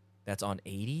Barrel that's on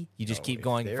 80. You just Oh, keep if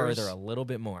going there's- further a little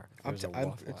bit more. If there's a I'm-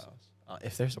 Waffle House.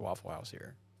 If there's a Waffle House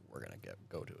here, we're going to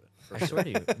go to it. I swear to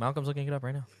you, Malcolm's looking it up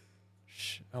right now.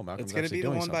 Shh. Oh, Malcolm's It's gonna actually be the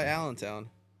doing one by something. Allentown.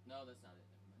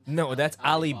 No, that's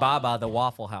Alibaba, the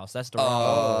Waffle House. That's the wrong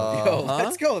one. Oh, Yo, huh?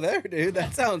 let's go there, dude.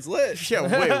 That sounds lit. Yeah,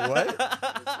 wait,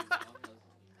 what?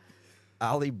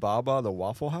 Alibaba, the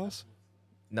Waffle House?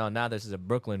 No, now this is a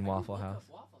Brooklyn Waffle House.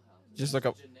 Just look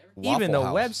up Even the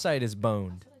Waffle House. website is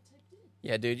boned.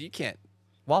 Yeah, dude, you can't.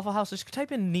 Waffle House, just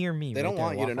type in near me. They don't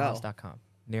want you to know. wafflehouse.com.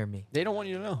 Near me. They don't want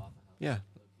you to know. Yeah.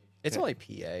 It's only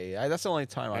PA. That's the only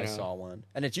time I know. saw one.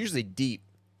 And it's usually deep.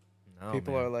 No,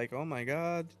 People man. are like, "Oh my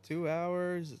god, 2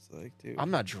 hours." It's like, dude. I'm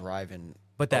not driving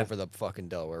But that over the fucking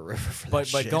Delaware River for that but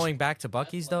shit. going back to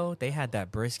Bucky's though, they had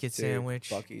that brisket Dude, sandwich.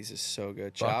 Bucky's is so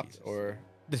good. Chopped Buc-ee's. or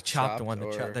The chopped chopped one, the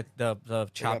or- the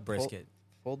chopped got brisket.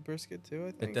 pulled brisket too.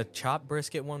 I The, think. the chopped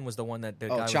brisket one was the one that the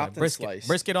Oh, guy was chopped like, and brisket, sliced.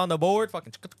 brisket on the board,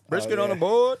 fucking. brisket Oh, on the yeah.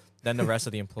 board. Then the rest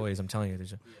of the employees, I'm telling you,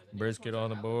 there's a brisket on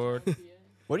the board.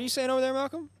 What are you saying over there,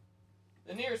 Malcolm?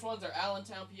 The nearest ones are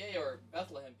Allentown, PA, or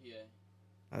Bethlehem, PA.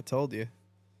 I told you.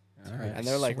 All right. And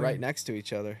they're like swear. right next to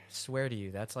each other. Swear to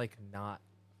you, that's like not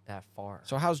that far.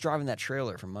 So how's driving that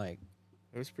trailer from Mike?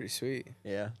 It was pretty sweet.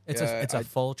 Yeah. It's Yeah, a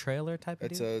full trailer type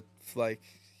of It's deal? a like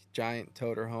giant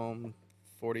toter home,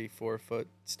 44-foot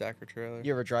stacker trailer.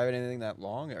 You ever drive anything that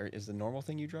long, or is the normal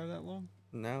thing you drive that long?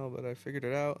 No, but I figured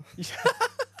it out.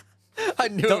 I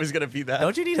knew it was gonna be that.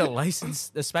 Don't you need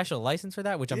a special license for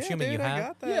that? Which I'm Yeah, assuming dude, you I have.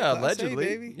 got that. Yeah, Class A, allegedly.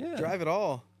 baby. Yeah. Drive it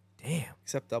all Damn.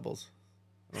 except doubles.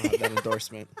 I don't have that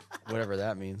endorsement. Whatever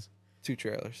that means. 2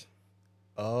 trailers.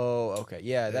 Oh, okay.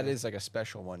 Yeah, that Yeah. is like a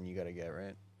special one you gotta get,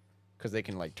 right? Because they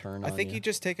can like turn. I on think you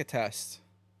just take a test.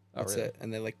 Oh, That's really? it,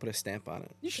 and they like put a stamp on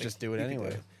it. You should Like, just do it you can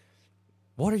anyway.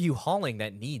 What are you hauling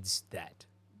that needs that?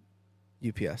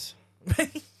 UPS.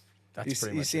 That's You,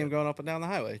 pretty you much see it. them going up and down the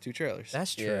highway. 2 trailers.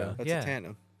 That's true. Yeah. That's yeah. a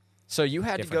tandem. So you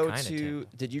had to Different go kinda to. tandem.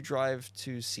 Did you drive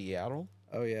to Seattle?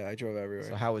 Oh yeah, I drove everywhere.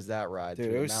 So how was that ride? Dude,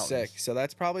 through it the was mountains? sick. So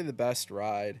that's probably the best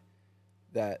ride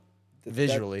that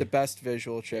Visually. the best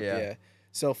visual trip, Yeah. yeah.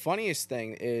 So funniest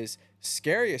thing is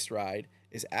scariest ride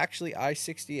is actually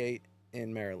I-68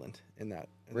 in Maryland in that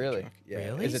Really? truck. Yeah.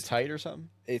 Really? Is it tight or something?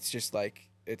 It's just like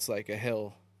it's like a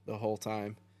hill the whole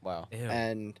time. Wow. Ew.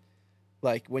 And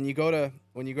like when you go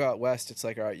out west, it's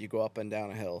like all right, you go up and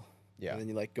down a hill. Yeah. And then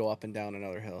you like go up and down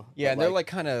another hill. Yeah, But, and they're like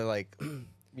kind of like,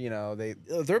 they.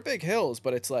 they're big hills,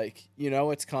 but it's like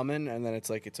it's coming, and then it's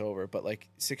like it's over. But like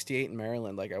 68 in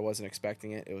Maryland, like I wasn't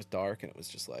expecting it. It was dark, and it was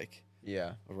just like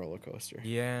Yeah. a roller coaster.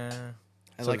 yeah.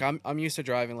 And So- like I'm used to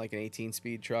driving like an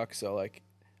 18-speed truck, so like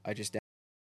I just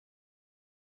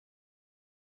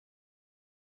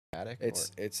Attic.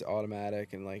 it's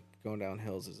automatic, and like going down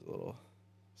hills is a little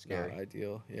scary. not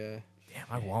ideal. Yeah. Damn,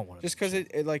 I want one. Just because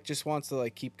it like just wants to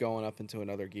like keep going up into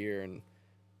another gear and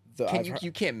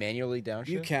You can't manually downshift?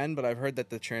 you can, but I've heard that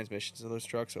the transmissions of those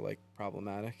trucks are like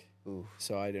problematic. Ooh.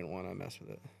 So I didn't want to mess with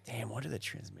it. Damn, what are the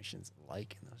transmissions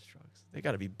like in those trucks? They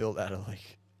got to be built out of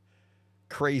like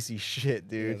crazy shit, Yeah,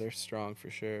 dude. they're strong for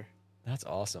sure. That's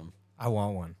awesome. I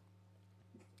want one.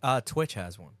 Twitch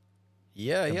has one.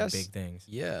 Yeah, Them yes. Big things.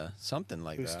 Yeah, something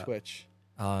like Who's that. Twitch?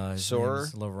 His Soarer?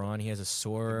 name's LaRon. He has a The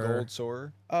Soarer. gold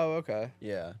soarer. Oh, okay.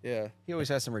 Yeah. Yeah, He always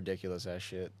has some ridiculous ass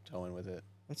shit towing with it.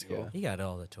 that's cool. He got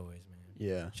all the toys, man.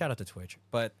 Yeah. Shout out to Twitch.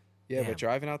 But Yeah, Damn. but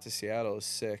driving out to Seattle is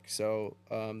sick. So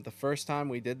the first time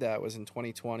we did that was in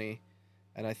 2020,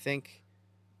 and I think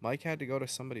Mike had to go to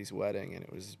somebody's wedding, and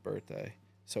it was his birthday.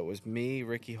 So it was me,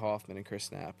 Ricky Hoffman, and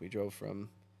Chris Knapp. We drove from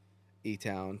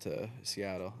E-Town to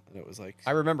Seattle, and it was like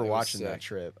I remember it was watching that sick.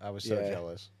 trip. I was so Yeah.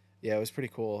 jealous. Yeah, it was pretty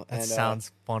cool. that and,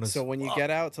 sounds fun as so when you fuck. get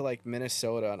out to like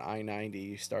Minnesota on I-90,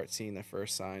 you start seeing the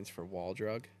first signs for wall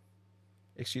drug.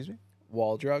 Excuse me?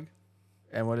 Wall drug.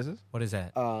 And what is this? What is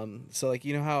that? So like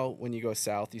you know how when you go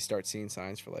south, you start seeing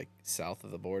signs for like south of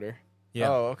the border. Yeah.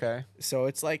 Oh, okay. So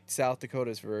it's like South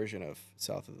Dakota's version of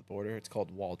south of the border. It's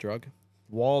called wall drug.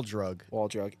 Wall drug. Wall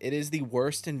drug. It is the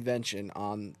worst invention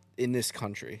in this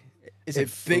country. Is the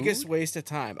it biggest food? waste of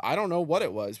time. I don't know what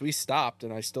it was. We stopped,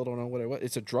 and I still don't know what it was.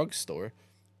 It's a drugstore.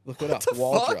 Look it up. the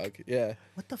Wall fuck? drug. Yeah.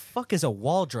 What the fuck is a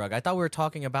wall drug? I thought we were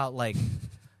talking about like,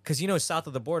 because you know, south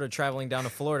of the border, traveling down to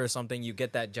Florida or something, you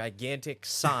get that gigantic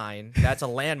sign. That's a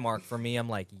landmark for me. I'm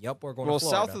like, yep, we're going Well, to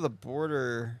Florida. south of the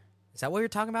border. Is that what you're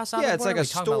talking about? South Yeah, of it's the like border? a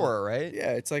Or are we talking about, store, right?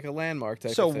 Yeah, it's like a landmark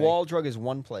type So of thing. wall drug is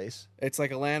one place. It's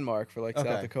like a landmark for like South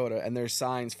Okay. Dakota, and there's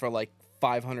signs for like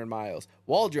 500 miles.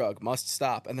 Wall drug must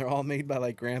stop, and they're all made by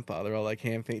like grandpa. They're all like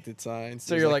hand painted signs.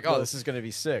 So There's, you're like, oh, little- this is gonna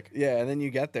be sick. yeah. And then you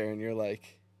get there, and you're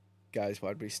like, guys,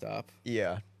 why'd we stop?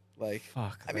 Yeah. Like,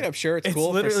 Fuck. I mean, I'm sure it's, It's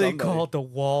cool. literally for somebody. called the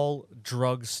Wall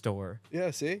Drug Store. Yeah,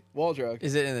 see, wall drug.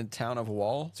 Is it in the town of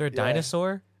Wall? Is there a Yeah.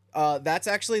 dinosaur? That's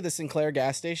actually the Sinclair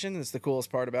gas station. That's the coolest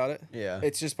part about it. Yeah.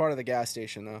 It's just part of the gas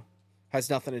station, though. Has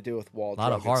nothing to do with wall A lot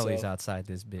drug of Harleys itself. outside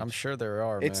this bitch. I'm sure there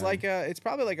are. It's man. like it's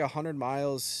probably like 100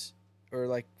 miles or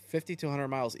like 50 to 100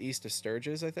 miles east of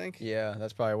Sturgis, I think. Yeah,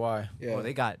 that's probably why. Yeah. Oh,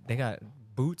 they got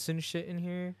boots and shit in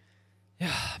here.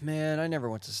 Yeah, man, I never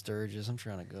went to Sturgis. I'm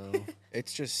trying to go.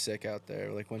 It's just sick out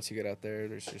there. Like once you get out there,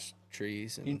 there's just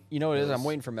trees and you know what it is? I'm hills.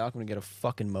 waiting for Malcolm to get a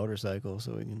fucking motorcycle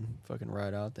so we can fucking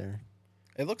ride out there.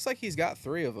 It looks like he's got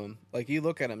 3 of them. Like you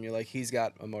look at him, you're like, he's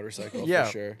got a motorcycle yeah,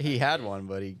 for sure. he had one,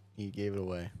 but he gave it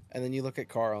away. And then you look at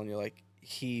Carl, and you're like,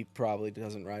 he probably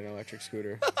doesn't ride an electric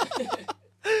scooter.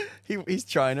 He's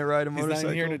trying to ride a He's not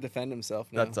motorcycle. even here to defend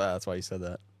himself now. That's why he said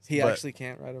that. He but- actually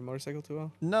can't ride a motorcycle too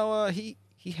well. No, he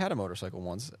had a motorcycle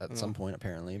once at Oh. some point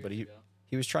apparently, but he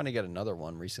was trying to get another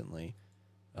one recently.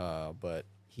 But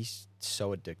he's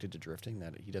so addicted to drifting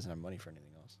that he doesn't have money for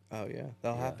anything else. Oh yeah,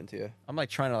 that'll Yeah. happen to you. I'm like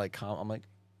trying to like I'm like,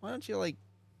 why don't you like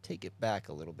take it back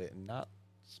a little bit and not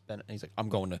spend it? And he's like, I'm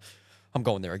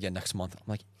going there again next month. I'm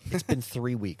like, it's been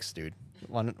 3 weeks, dude.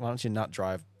 Why don't you not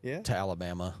drive Yeah. to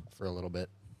Alabama for a little bit?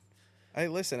 Hey,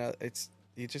 listen, it's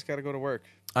you just got to go to work.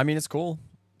 I mean, it's cool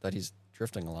that he's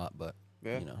drifting a lot, but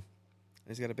Yeah. you know,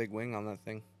 He's got a big wing on that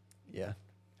thing. yeah.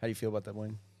 How do you feel about that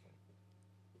wing?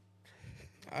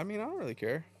 I mean, I don't really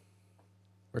care.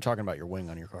 We're talking about your wing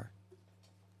on your car.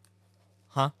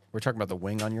 Huh? We're talking about the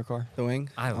wing on your car. The wing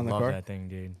I on the love car. that thing,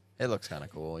 dude. It looks kind of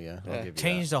cool, yeah. I'll Yeah. give you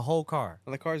Change the whole car.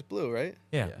 And the car's blue, right?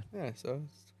 Yeah. that. Yeah, so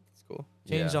it's cool.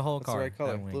 Change Yeah. the whole That's car. the right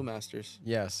color. that wing. Blue Masters,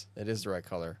 Yes, it is the right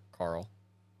color, Carl.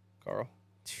 Carl.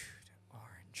 Dude,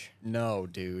 orange. No,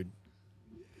 dude.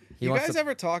 He You wants guys to-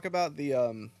 ever talk about the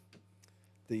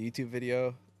YouTube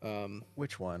video?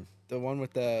 Which one? The one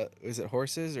with is it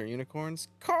horses or unicorns?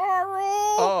 Carl.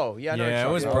 Oh, yeah, I know what Yeah, you're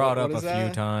it was talking about. brought What up a is few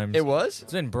that? times. It was?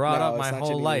 It's been brought No, up it's my not whole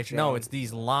Jimmy life. No, Neutron. it's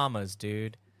these llamas,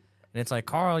 dude. And it's like,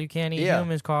 Carl, you can't eat Yeah.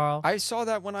 humans, Carl. I saw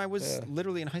that when I was Yeah.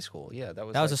 literally in high school. Yeah, that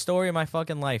was That was a like- story of my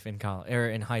fucking life in college or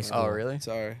in high school. Oh, really?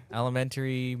 Sorry.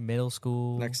 Elementary, middle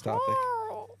school. Next topic.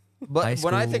 But High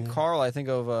when I think school. Carl, I think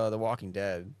of The Walking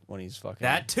Dead when he's fucking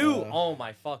That too. Uh, Oh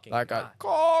my fucking that guy. god.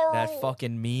 Carl. That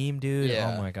fucking meme, dude.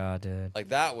 Yeah. Oh my god, dude. like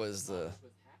that was the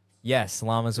Yes,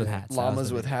 llamas with hats. That was llamas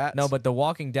the with meme. hats. No, but the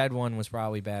Walking Dead one was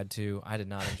probably bad too. I did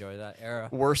not enjoy that era.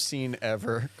 worst scene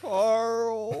ever.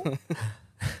 Carl.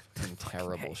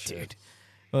 Terrible Hey, shit. dude.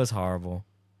 It was horrible.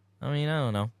 I mean, I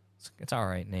don't know. It's all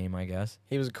right name, I guess.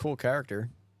 He was a cool character.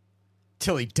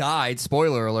 Till he died.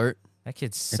 Spoiler alert. That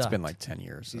kid sucked. It's been like 10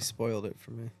 years. He so. spoiled it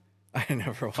for me. I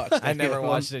never watched. I never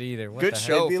watched it either. What Good the heck?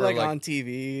 show. It'd be for, like, like- on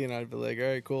TV, and I'd be like, "All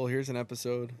right, cool. Here's an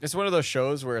episode." It's one of those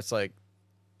shows where it's like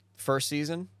first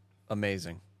season,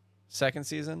 amazing. Second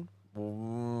season, I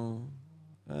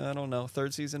don't know.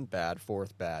 Third season, bad.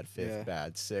 Fourth, bad. Fifth,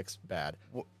 bad. Sixth, bad.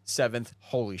 Seventh,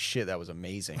 holy shit, that was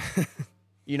amazing.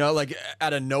 You know, like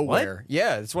out of nowhere. What?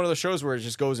 Yeah, it's one of those shows where it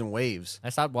just goes in waves.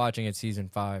 I stopped watching it season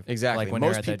 5. Exactly. Like when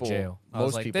most you're at people, that jail. I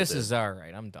was like, this is all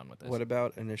right. I'm done with this. What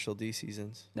about Initial D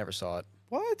seasons? Never saw it.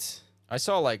 What? I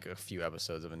saw like a few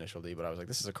episodes of Initial D, but I was like,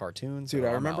 this is a cartoon. So Dude,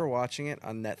 I remember watching it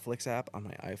on Netflix app on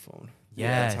my iPhone. Yes.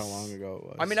 Yeah, that's how long ago it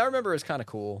was. I mean, I remember it was kind of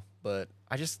cool, but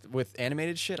I just, with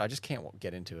animated shit, I just can't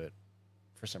get into it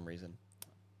for some reason.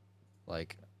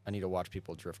 Like, I need to watch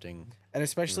people drifting. And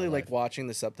especially like watching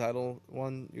the subtitle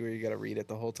one where you got to read it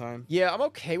the whole time. Yeah, I'm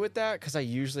okay with that because I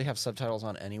usually have subtitles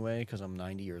on anyway because I'm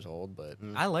 90 years old, but...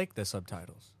 I like the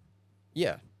subtitles.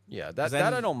 Yeah, that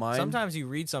I don't mind. Sometimes you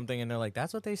read something and they're like,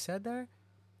 that's what they said there?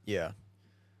 Yeah.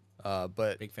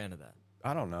 But... Big fan of that.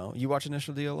 I don't know. You watch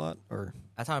Initial D a lot? Or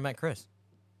That's how I met Chris.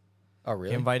 Oh, really?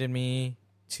 He invited me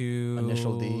to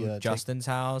Initial D, Justin's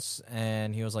house,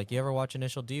 and he was like, you ever watch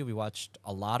Initial D? We watched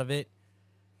a lot of it.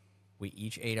 We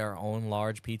each ate our own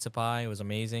large pizza pie. It was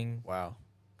amazing. Wow.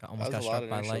 Almost That got was a lot struck of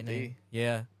by Initial lightning. D.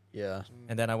 Yeah. Yeah.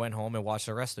 And then I went home and watched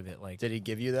the rest of it. Like, Did he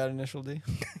give you that Initial D?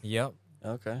 Yep.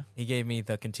 Okay. He gave me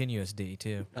the continuous D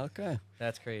too. Okay.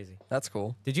 That's crazy. That's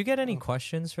cool. Did you get any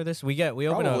questions for this? We opened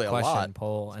Probably a a question lot.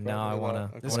 poll, and now I probably a want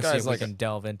lot. to This see if guy's we like can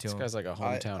delve into This him. guy's like a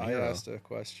hometown I hero. asked a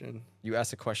question. You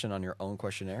asked a question on your own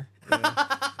questionnaire? Yeah.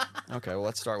 Okay, well,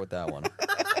 let's start with that one.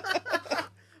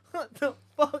 What the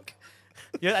fuck?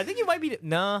 Yeah, I think you might be.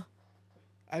 Nah.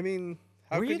 I mean,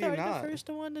 how Were could you the, not? the first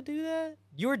one to do that?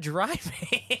 You were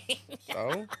driving.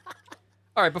 So?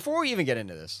 All right, before we even get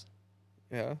into this,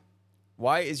 Yeah.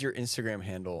 why is your Instagram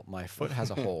handle "My Foot Has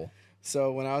a Hole"?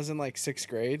 So when I was in like 6th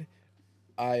grade,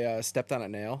 I stepped on a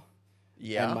nail.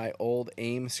 Yeah. And my old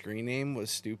AIM screen name was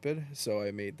stupid, so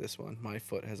I made this one. My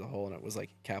foot has a hole, and it was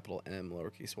like capital M,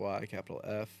 lowercase y, capital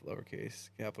F, lowercase,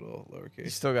 capital, You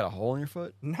lowercase. still got a hole in your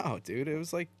foot? No, dude, it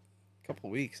was like a couple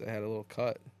weeks. I had a little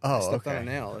cut. Oh, I stepped on okay. a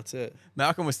nail. That's it.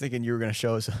 Malcolm was thinking you were going to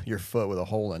show us your foot with a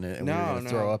hole in it, and we were No, going to no.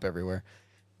 throw up everywhere.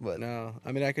 But No,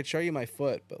 I mean I could show you my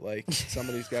foot, but like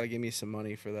somebody's got to give me some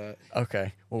money for that.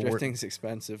 okay, well, Drifting's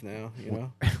expensive now, you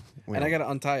know. we And I don't- got to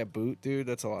untie a boot, dude.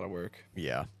 That's a lot of work.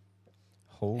 Yeah.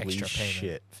 Holy Extra payment.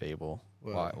 shit, Fable.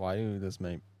 Well- Why do this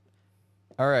make...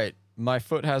 All right, My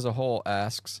Foot Has a Hole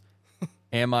asks,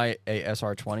 am I a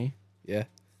SR20? Yeah.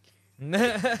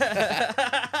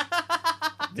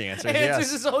 The answer is Answers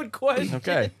yes. his own question.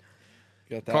 Okay.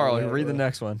 Got that Carl, one out read of the way.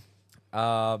 next one.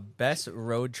 Best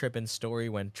road trip and story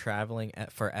when traveling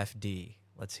for FD.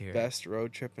 Let's hear it. Best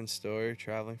road trip and story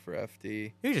traveling for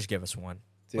FD. You just give us one.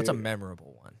 What's a Dude.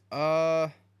 memorable one?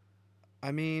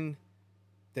 I mean,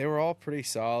 they were all pretty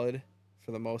solid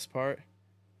for the most part.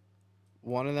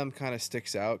 One of them kind of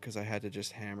sticks out because I had to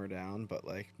just hammer down, but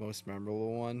like most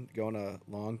memorable one, going to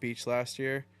Long Beach last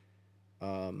year,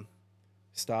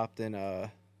 stopped in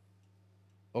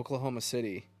Oklahoma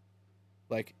City.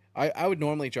 Like I would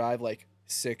normally drive like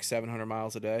 600-700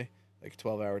 miles a day, like a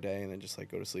 12-hour day, and then just like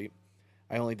go to sleep.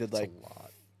 I only did That's like a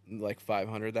lot. like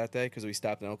 500 that day because we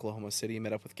stopped in Oklahoma City,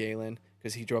 met up with Galen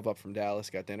because he drove up from Dallas,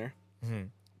 got dinner. Mm-hmm.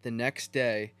 The next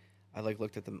day, I like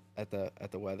looked at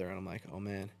the weather and I'm like, oh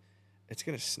man, it's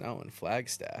gonna snow in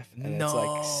Flagstaff, and it's No.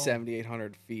 like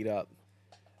 7,800 feet up.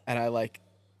 And I like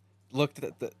looked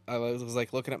at I was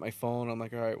like looking at my phone. I'm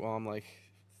like, all right, well I'm like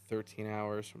 13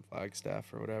 hours from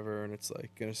Flagstaff or whatever, and it's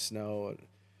like gonna snow. And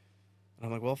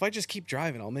I'm like, well if I just keep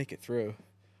driving, I'll make it through.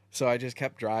 So I just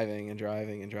kept driving and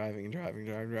driving and driving and driving.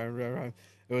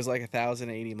 It was like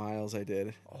 1,080 miles I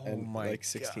did, Oh and my like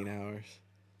 16 hours.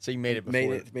 So you made it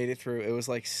before. Made it through. It was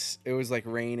like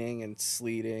raining and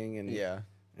sleeting and Yeah.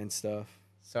 and stuff.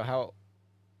 So how...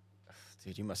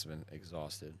 Dude, you must have been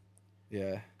exhausted.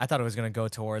 Yeah. I thought it was gonna go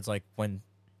towards like when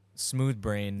Smooth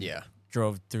Brain Yeah.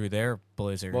 drove through their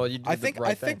blizzard. Well, you did I the think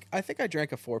right thing. I think I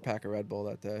drank a 4-pack of Red Bull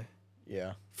that day.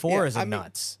 Yeah. 4 yeah, is I mean-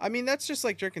 nuts. I mean, that's just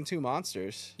like drinking 2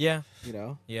 Monsters, Yeah, you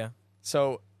know. yeah.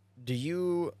 So, do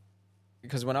you...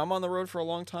 Because when I'm on the road for a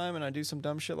long time and I do some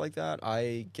dumb shit like that,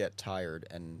 I get tired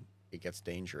and it gets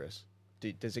dangerous.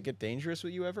 Does it get dangerous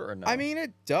with you ever or no? I mean,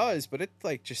 it does, but it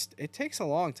like just it takes a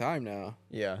long time now.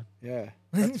 Yeah. Yeah.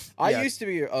 I Yeah. used to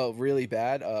be a really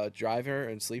bad driver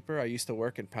and sleeper. I used to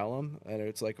work in Pelham, and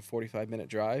it's like a 45-minute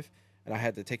drive, and I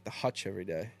had to take the Hutch every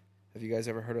day. Have you guys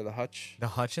ever heard of the Hutch? The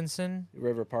Hutchinson.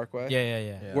 River Parkway? Yeah.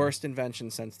 Yeah. Worst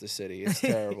invention since the city. It's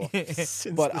terrible. Since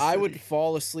But the I would city.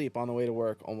 fall asleep on the way to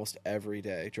work almost every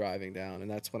day driving down,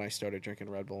 and that's when I started drinking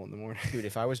Red Bull in the morning. Dude,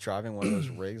 if I was driving one of those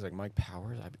rigs like Mike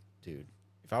Powers,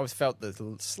 if If I was felt the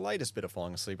slightest bit of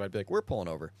falling asleep, I'd be like, we're pulling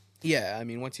over. Yeah, I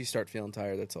mean, once you start feeling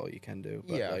tired, that's all you can do.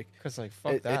 But Yeah, like, because like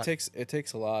fuck that. it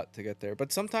takes a lot to get there.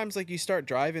 But sometimes like you start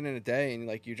driving in a day, and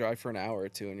like you drive for an hour or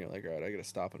two, and you're like, all right, I gotta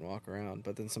stop and walk around.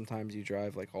 But then sometimes you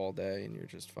drive like all day, and you're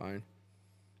just fine.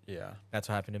 Yeah, That's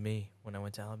what happened to me when I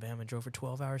went to Alabama and drove for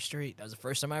 12 hours straight. That was the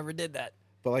first time I ever did that.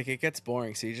 But like it gets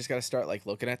boring, so you just gotta start like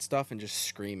looking at stuff and just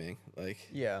screaming, like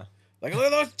yeah, look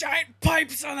at those giant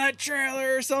pipes on that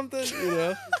trailer or something, you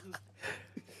know?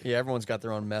 yeah. Everyone's got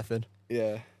their own method.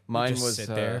 Yeah. Mine Just was sit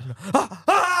there.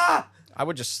 I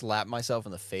would just slap myself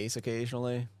in the face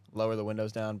occasionally, lower the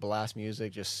windows down, blast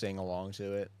music, just sing along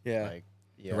to it. Yeah. Like,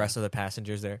 yeah. The rest of the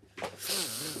passengers there.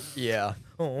 Yeah.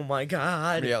 Oh my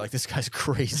God. Yeah, like this guy's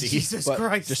crazy. Jesus But-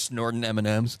 Christ. Just snorting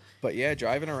M&Ms. But yeah,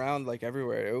 driving around like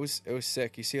everywhere, it was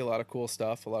sick. You see a lot of cool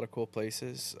stuff, a lot of cool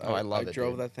places. Oh, I love I it,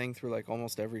 drove dude. that thing through like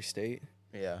almost every state.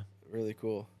 Yeah. Really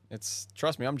cool.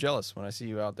 Trust me, I'm jealous when I see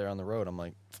you out there on the road. I'm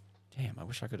like, damn, I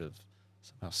wish I could have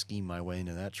somehow schemed my way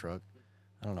into that truck.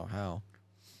 I don't know how.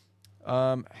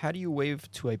 How do you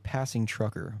wave to a passing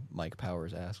trucker? Mike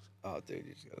Powers asks. Oh, dude,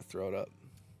 you just gotta throw it up.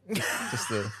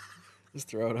 Just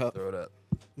throw it up. throw it up.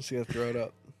 Just gotta throw it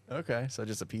up. Okay, so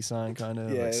just a peace sign, kind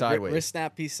of Yeah, like sideways. wrist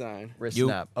snap, peace sign. Wrist You-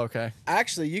 snap. Okay.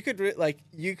 Actually, you could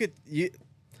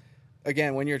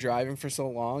again, when you're driving for so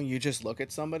long, you just look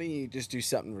at somebody, and you just do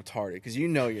something retarded because you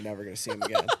know you're never gonna see them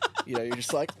again. You know, you're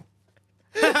just like,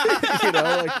 you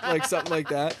know, like something like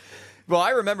that. Well,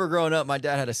 I remember growing up, my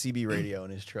dad had a CB radio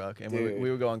in his truck, and Dude.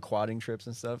 we would go on quadding trips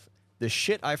and stuff. The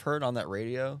shit I've heard on that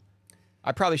radio,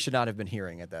 I probably should not have been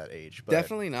hearing at that age. But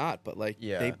Definitely not, but like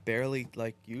Yeah. they barely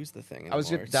like use the thing anymore. I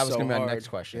was It's that was so gonna be my hard. next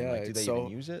question. Yeah, Like, do it's they so,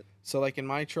 even use it? So like in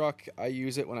my truck, I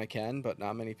use it when I can, but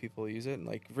not many people use it. And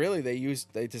like really,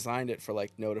 they designed it for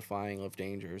like notifying of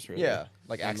dangers. Really. Yeah,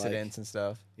 like And, accidents and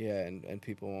stuff. Yeah, and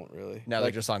people won't really. Now like,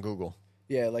 they're just on Google.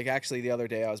 yeah, like actually the other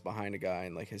day I was behind a guy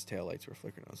and like his taillights were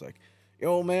flickering. I was like,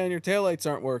 "Yo, man, your taillights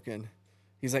aren't working."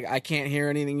 He's like, "I can't hear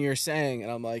anything you're saying,"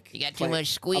 and I'm like, You got too much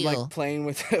squeal. I'm like playing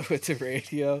with with the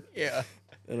radio, Yeah.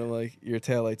 and I'm like, "Your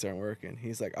taillights aren't working."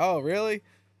 He's like, "Oh, really?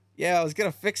 Yeah, I was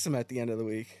gonna fix them at the end of the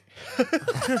week."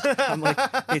 I'm like,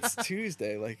 "It's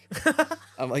Tuesday." Like,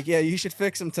 I'm like, "Yeah, you should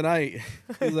fix them tonight."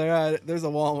 He's like, "All right, there's a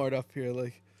Walmart up here."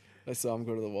 Like, I saw him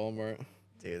go to the Walmart.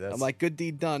 Dude, that's I'm like, "Good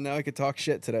deed done. Now I could talk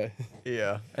shit today."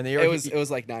 yeah. And they It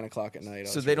was like 9 o'clock at night. I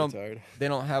So was they really don't tired. they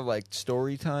don't have like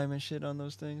story time and shit on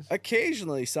those things.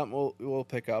 Occasionally, something will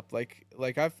pick up. Like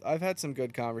I've had some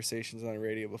good conversations on the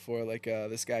radio before. Like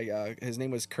this guy, his name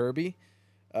was Kirby.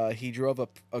 He drove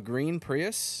a green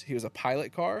Prius. He was a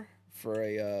pilot car for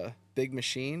a big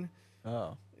machine.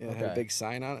 Oh, It had a okay. big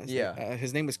sign on it. Yeah.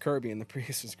 His name was Kirby, and the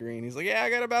Prius was green. He's like, "Yeah,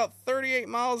 I got about 38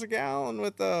 miles a gallon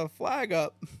with the flag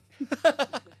up."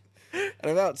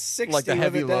 And about 60 Like the with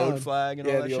heavy it load down. flag and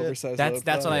all Yeah, that the shit. oversized That's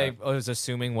load flag. what I was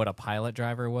assuming what a pilot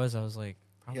driver was. I was like,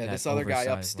 probably Yeah, that this other guy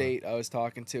oversized upstate I was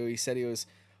talking to, he said he was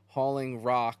hauling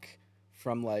rock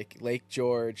from like Lake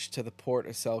George to the port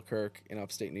of Selkirk in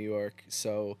upstate New York,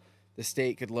 so the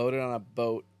state could load it on a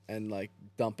boat and like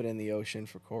dump it in the ocean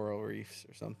for coral reefs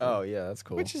or something. Oh yeah, that's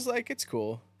cool. Which is like, it's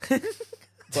cool.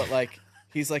 But like,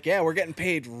 he's like, "Yeah, we're getting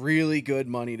paid really good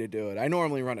money to do it. I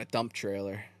normally run a dump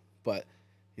trailer, but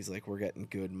he's like, we're getting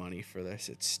good money for this.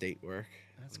 It's state work."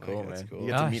 That's I'm cool, like, man. That's cool. You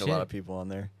get to Ah, meet a lot shit. of people on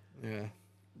there. Yeah.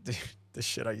 Dude, the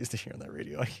shit I used to hear on that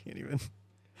radio, I can't even.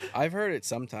 I've heard it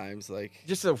sometimes, like,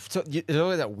 Just there's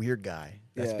always that weird guy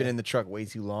that's Yeah. been in the truck way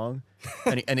too long,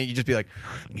 and then you just be like,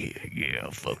 yeah,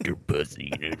 fuck your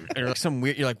pussy, and like some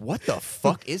weird. You're like, what the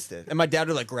fuck is this? And my dad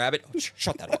would like grab it,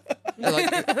 shut that up, and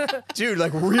like, dude,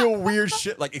 like real weird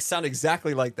shit. Like it sounded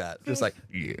exactly like that, just like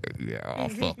yeah,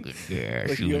 fucking yeah,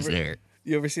 Like, she you was ever- there.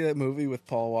 you ever see that movie with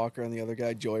Paul Walker and the other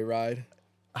guy, Joyride?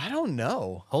 I don't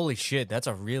know. Holy shit, that's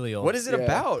a really old. What is it Yeah.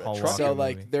 about? Paul A truck? Walker. So movie.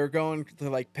 like they're going to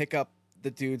like pick up the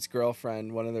dude's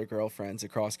girlfriend, one of their girlfriends,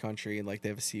 across country, and like they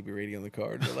have a CB radio in the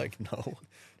car. And they're like, No.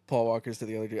 Paul Walker's to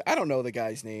the other dude. I don't know the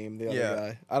guy's name. The other Yeah.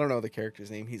 guy. I don't know the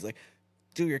character's name. He's like,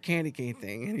 "Do your candy cane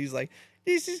thing," and he's like,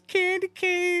 "This is candy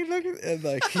cane." Look at, and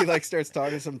like he like starts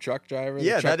talking to some truck driver. The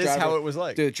Yeah, truck that is how driver- it was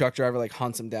like. Dude, the truck driver like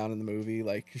hunts him down in the movie.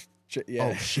 Like, yeah,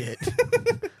 Oh shit.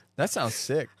 That sounds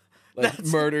sick. like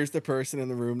murders the person in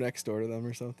the room next door to them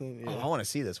or something. Oh, Yeah. I want to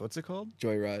see this. What's it called?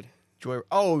 Joyride. Joy.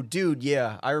 Oh, dude,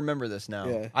 yeah, I remember this now.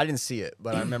 Yeah. I didn't see it,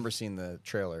 but I remember seeing the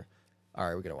trailer. All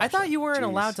right, we gotta watch. I thought that. you weren't Jeez.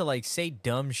 allowed to like say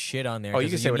dumb shit on there. Oh, you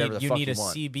 'cause can say whatever need, the you fuck need you a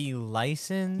want. CB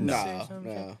license. or No, something?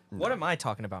 no. What am I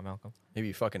talking about, Malcolm?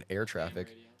 Maybe fucking air traffic.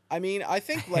 I mean, I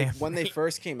think like when they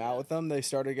first came out with them, they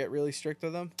started to get really strict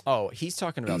with them. Oh, he's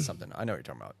talking about something. I know what you're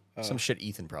talking about. Some shit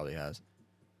Ethan probably has.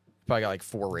 Probably got like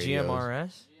 4 radios. GMRS.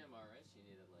 GMRS, you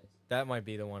need a license. That might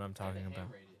be the one I'm talking about.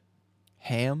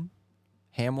 Ham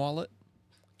wallet.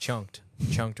 Chunked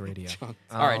radio.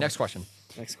 All right, next question.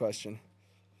 Next question.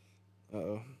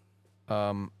 Uh-oh.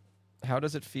 How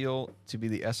does it feel to be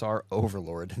the SR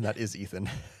overlord? That is Ethan.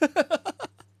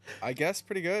 I guess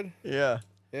pretty good. Yeah.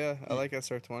 Yeah, I like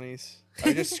SR20s.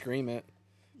 I just scream it.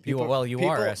 You are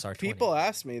SR20. People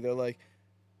ask me, they're like,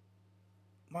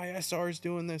 my SR is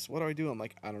doing this. What do I do? I'm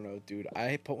like, I don't know, dude.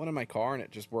 I put one in my car and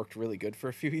it just worked really good for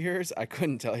a few years. I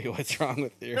couldn't tell you what's wrong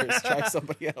with yours. Try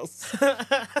somebody else.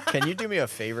 Can you do me a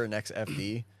favor next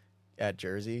FD at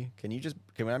Jersey?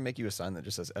 Can I make you a sign that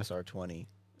just says SR20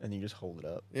 and you just hold it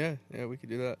up Yeah, we could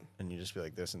do that. and you just be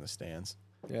like this in the stands?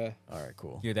 Yeah. All right,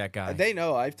 cool. You're that guy. They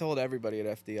know. I've told everybody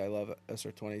at FD I love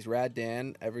SR20s. Rad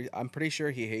Dan, I'm pretty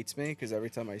sure he hates me because every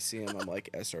time I see him, I'm like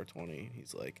SR20.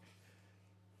 He's like,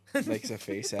 makes a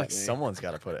face at Like me. someone's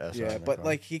got to put an SR. Yeah, in their but car.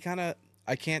 like he kind of,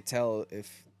 I can't tell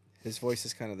if his voice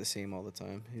is kind of the same all the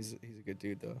time. He's a good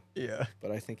dude though, yeah, but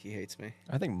I think he hates me.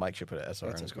 I think Mike should put an SR in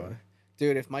That's his okay. car.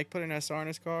 Dude, if Mike put an SR in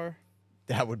his car,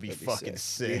 That would be that'd be fucking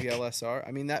sick. BDL SR.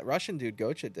 I mean, that Russian dude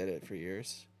Gocha did it for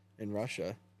years in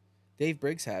Russia. Dave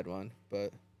Briggs had one,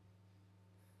 but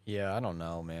Yeah, I don't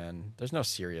know, man. There's no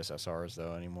serious SRs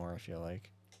though anymore. I feel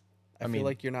like I mean, feel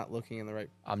like you're not looking in the right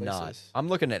I'm places. not. I'm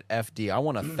looking at FD. I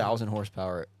want 1,000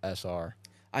 horsepower SR.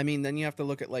 I mean, then you have to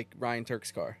look at like Ryan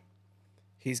Turk's car.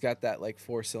 He's got that like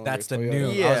 4-cylinder. That's the Toyota. new. I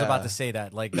was Yeah. about to say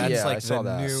that. Like that's Yeah, I like saw the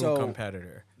that. new So-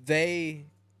 competitor. They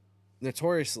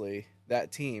notoriously,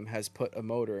 that team has put a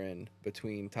motor in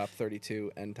between top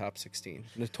 32 and top 16.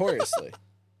 Notoriously,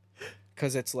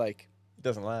 because it's like It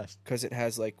doesn't last. because it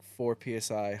has like 4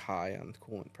 psi high on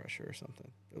coolant pressure or something.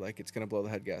 They're like, it's gonna blow the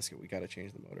head gasket. We got to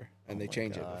change the motor, and they my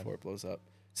change it God. before it blows up.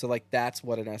 So like that's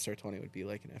what an SR20 would be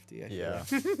like in FDA. Yeah.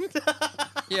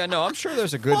 Yeah, no, I'm sure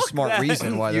there's a good, smart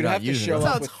reason why they're You'd not have to using show it. up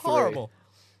Sounds with 3. horrible.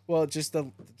 Well, just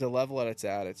the level that it's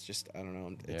at, it's just I don't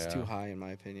know. It's Yeah. too high in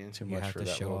my opinion. Too You much have for to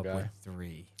that show little up guy. with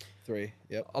 3. 3.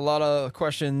 Yep. A lot of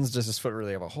questions. Does this foot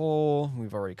really have a hole?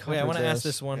 We've already covered Wait, I want to ask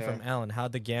this. this one Yeah. from Alan.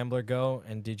 How'd the gambler go?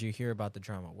 And did you hear about the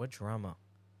drama? What drama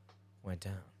went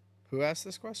down? Who asked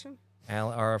this question?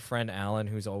 Alan, our friend Alan,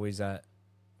 who's always at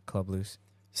Club Loose.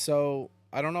 So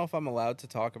I don't know if I'm allowed to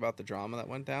talk about the drama that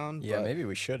went down. Yeah, but maybe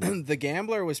we should. the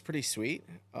gambler was pretty sweet.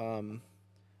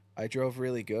 I drove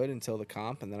really good until the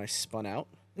comp, and then I spun out.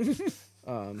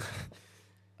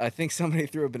 I think somebody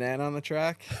threw a banana on the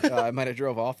track. I might have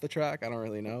drove off the track. I don't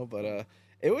really know, but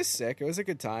it was sick. It was a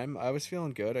good time. I was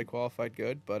feeling good. I qualified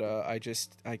good, but I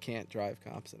can't drive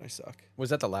comps, and I suck.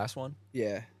 Was that the last one?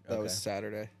 Yeah, that was Okay.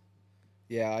 Saturday.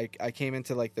 Yeah, I came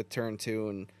into like the turn 2,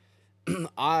 and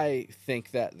I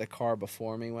think that the car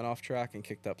before me went off track and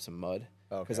kicked up some mud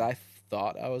because I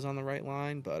thought I was on the right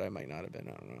line, but I might not have been.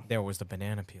 I don't know. There was the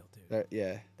banana peel, dude.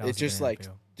 Yeah, That was it's the just banana like,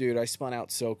 peel. dude, I spun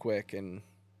out so quick, and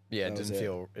Yeah, That it was didn't it.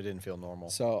 feel. It didn't feel normal.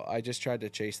 so I just tried to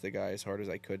chase the guy as hard as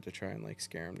I could to try and like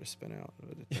scare him to spin out, but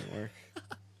it didn't work.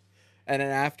 And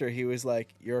then after he was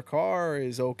like, "Your car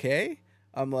is okay."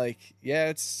 I'm like, "Yeah,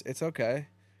 it's okay,"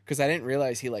 because I didn't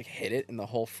realize he like hit it and the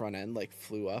whole front end like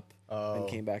flew up and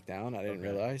came back down. I didn't Okay.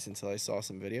 realize until I saw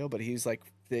some video. But he's like,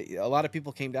 a lot of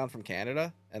people came down from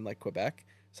Canada and like Quebec,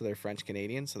 so they're French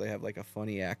Canadian, so they have like a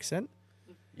funny accent.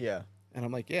 Yeah. And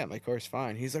I'm like, yeah, my car's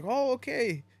fine. He's like, oh,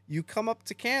 okay. You come up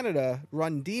to Canada,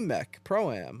 run DMEC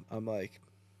Pro-Am. I'm like,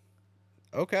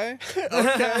 okay.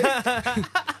 Okay.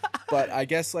 But I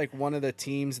guess like one of the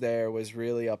teams there was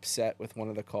really upset with one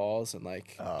of the calls and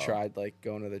like Oh. tried like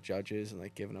going to the judges and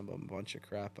like giving them a bunch of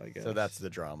crap, I guess. So that's the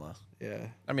drama. yeah.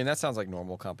 I mean, that sounds like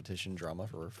normal competition drama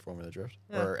for Formula Drift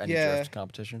or any Yeah. drift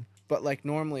competition. But like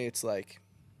normally it's like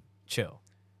Chill.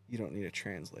 you don't need a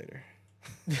translator.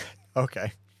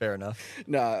 Okay, fair enough.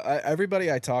 No, everybody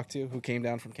I talked to who came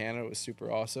down from Canada was super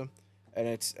awesome. And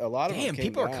it's a lot of them Damn, came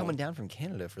people are down. coming down from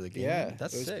Canada for the game. Yeah,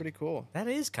 that's it was sick. pretty cool. That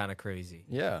is kind of crazy.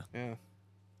 Yeah. Yeah.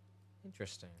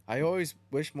 Interesting. I always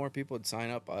wish more people would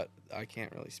sign up, but I can't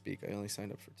really speak. I only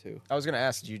signed up for 2. I was gonna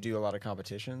ask, do you do a lot of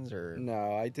competitions or?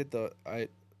 No, I did the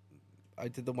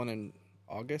one in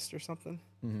August or something,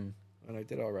 Mm-hmm. and I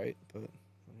did all right, but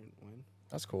I didn't win.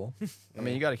 That's cool. I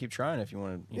mean, you got to keep trying if you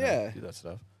want to. Yeah. Do that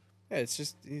stuff. Yeah, it's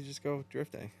just you just go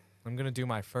drifting. I'm gonna do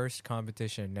my first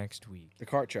competition next week. The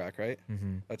kart track, right?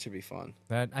 Mm-hmm. That should be fun.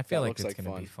 That I feel That like looks it's like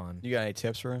gonna fun. be fun. You got any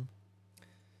tips for him?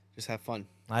 Just have fun.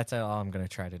 That's all I'm gonna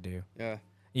try to do. Yeah.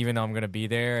 Even though I'm gonna be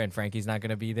there and Frankie's not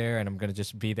gonna be there, and I'm gonna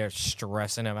just be there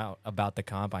stressing him out about the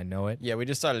comp. I know it. Yeah, we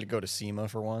decided to go to SEMA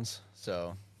for once.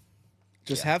 So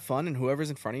Just have fun, and whoever's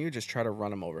in front of you, just try to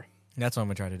run them over. That's what I'm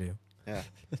gonna try to do. Yeah.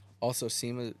 Also,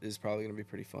 SEMA is probably going to be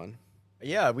pretty fun.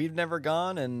 Yeah, we've never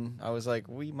gone, and I was like,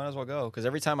 we might as well go. Because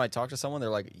every time I talk to someone, they're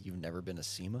like, you've never been to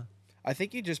SEMA? I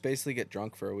think you just basically get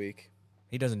drunk for a week.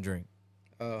 He doesn't drink.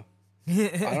 Oh.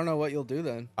 I don't know what you'll do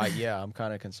then. Yeah, I'm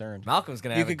kind of concerned. Malcolm's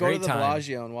gonna You have a could go to great the time.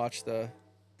 Bellagio and watch the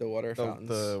water fountains.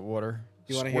 The water.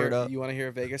 you want to squirt hear? up. You want to hear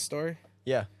a Vegas story?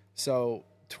 Yeah. So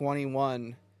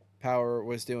 21 Power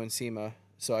was doing SEMA,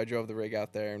 so I drove the rig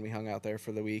out there and we hung out there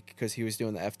for the week because he was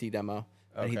doing the FD demo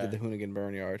and he Okay. did the Hoonigan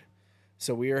Burn Yard.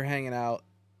 So we were hanging out,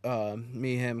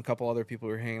 me, him, a couple other people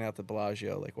were hanging out at the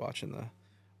Bellagio, like watching the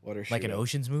water shoot. Like an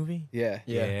Ocean's movie. Yeah.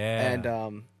 Yeah.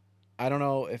 And I don't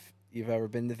know if you've ever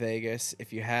been to Vegas.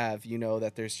 If you have, you know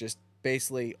that there's just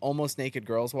basically almost naked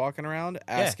girls walking around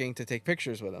asking to take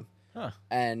pictures with them. Huh.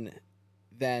 And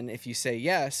then if you say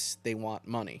yes, they want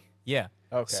money. Yeah.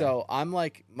 Okay. So I'm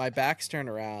like, my back's turned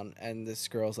around, and this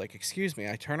girl's like, "Excuse me."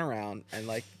 I turn around, and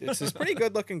like, it's this pretty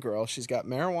good looking girl. She's got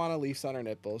marijuana leaves on her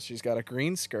nipples. She's got a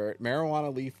green skirt,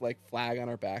 marijuana leaf like flag on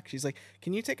her back. She's like,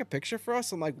 "Can you take a picture for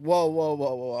us?" I'm like, "Whoa, whoa,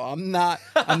 whoa, whoa! I'm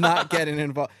not getting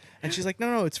involved." And she's like,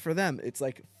 "No, it's for them." It's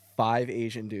like 5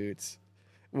 Asian dudes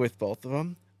with both of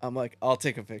them. I'm like, "I'll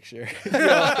take a picture."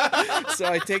 So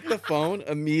I take the phone,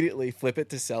 immediately flip it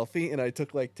to selfie, and I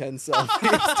took like 10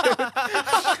 selfies,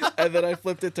 dude. And then I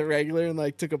flipped it to regular and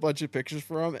like took a bunch of pictures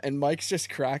for him. And Mike's just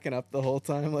cracking up the whole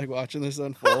time, like watching this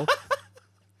unfold.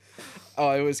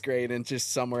 Oh, it was great. And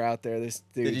just somewhere out there, this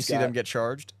dude. Did you see them get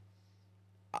charged?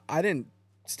 I didn't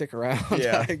stick around.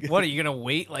 Yeah. What are you gonna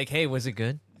wait? Like, hey, was it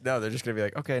good? No, they're just gonna be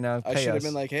like, okay, now pay I should have us.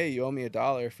 been like, "Hey, you owe me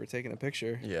 $1 for taking a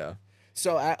picture." Yeah.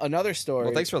 So another story.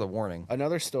 Well, thanks for the warning.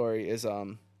 Another story is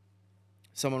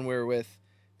someone we were with,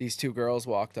 these 2 girls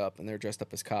walked up and they're dressed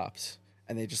up as cops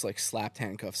and they just like slapped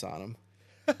handcuffs on them.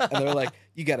 And they're like,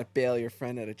 "You got to bail your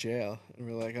friend out of jail." And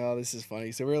we're like, "Oh, this is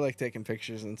funny." So we're like taking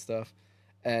pictures and stuff.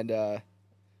 And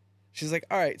she's like,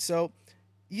 "All right, so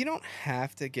you don't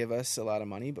have to give us a lot of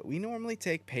money, but we normally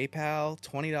take PayPal,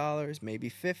 $20, maybe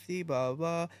 $50, blah, blah,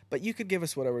 blah. But you could give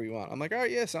us whatever you want." I'm like, "All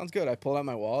right, yeah, sounds good." I pulled out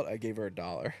my wallet. I gave her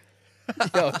 $1.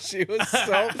 Yo, she was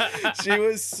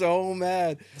so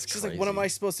mad. She's like, "What am I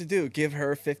supposed to do? Give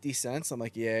her 50 cents?" I'm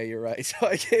like, "Yeah, you're right." So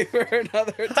I gave her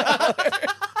another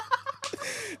 $1.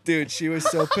 Dude, she was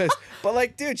so pissed. But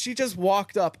like, dude, she just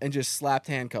walked up and just slapped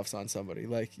handcuffs on somebody.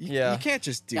 Like, you can't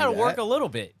just do You gotta that. work a little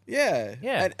bit. Yeah.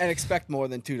 Yeah. And expect more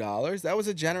than $2. That was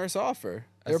a generous offer.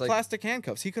 They were That's like- plastic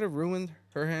handcuffs. He could have ruined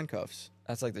her handcuffs.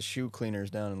 That's like the shoe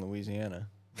cleaners down in Louisiana.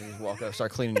 They just walk up,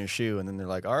 start cleaning your shoe, and then they're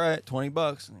like, all right,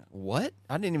 $20. What?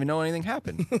 I didn't even know anything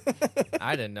happened.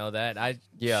 I didn't know that.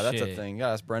 Yeah, that's a Shit. thing.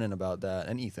 Yeah, ask Brennan about that.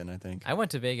 And Ethan, I think. I went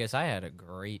to Vegas. I had a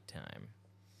great time.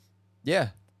 Yeah.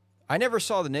 I never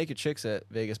saw the naked chicks at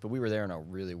Vegas, but we were there on a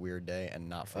really weird day and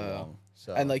not for long.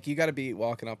 So And like, you got to be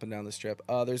walking up and down the strip.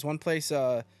 There's one place,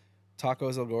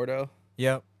 Tacos El Gordo,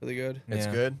 Yep. really good. it's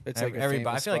Yeah. good. It's like a everybody.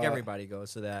 I famous feel like spot. everybody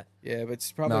goes to that. Yeah, but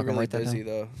it's probably Malcolm, really write that busy down.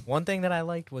 though. One thing that I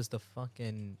liked was the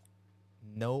fucking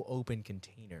no open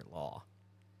container law.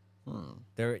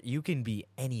 There, you can be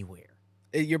anywhere.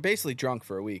 You're basically drunk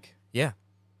for a week. Yeah.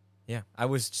 Yeah. I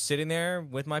was sitting there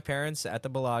with my parents at the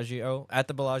Bellagio,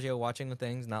 watching the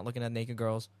things, not looking at naked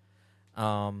girls.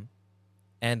 And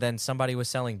then somebody was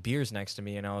selling beers next to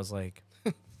me, and I was like,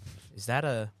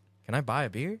 can I buy a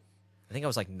beer? I think I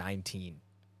was like 19.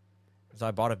 So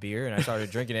I bought a beer and I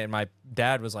started drinking it, and my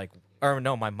dad was like, or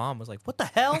no, my mom was like, "What the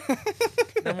hell?"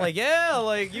 And I'm like, "Yeah,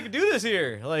 like you can do this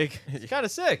here. Like it's kind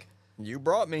of sick." You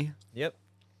brought me. Yep.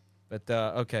 But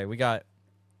okay, we got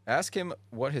Ask him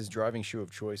what his driving shoe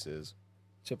of choice is.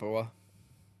 Chippewa.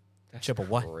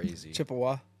 Chippewa. Crazy.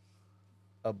 Chippewa.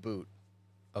 A boot.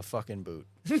 A fucking boot.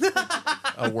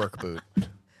 A work boot.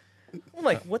 I'm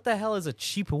like, what the hell is a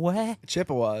Chippewa?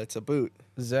 Chippewa. It's a boot.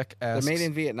 Zek They're asks. made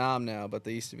in Vietnam now, but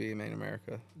they used to be made in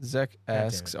America. Zek damn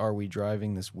asks, it. "Are we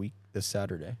driving this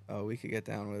Saturday?" Oh, we could get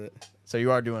down with it. So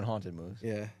you are doing haunted moves.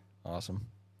 Yeah. Awesome.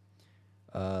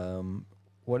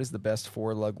 What is the best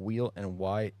 4-lug wheel and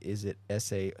why is it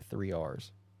SA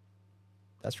 3Rs?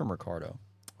 That's from Ricardo.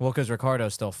 Well, because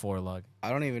Ricardo's still 4-lug.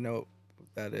 I don't even know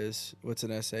what that is. What's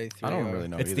an SA? I don't really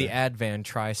know. It's either. the Advan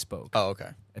tri-spoke. Oh, okay.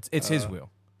 It's his wheel.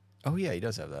 Oh yeah, he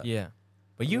does have that. Yeah.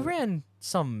 But you ran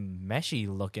some meshy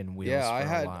looking wheels Yeah,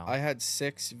 for a while. I had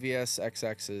 6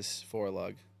 VSXXs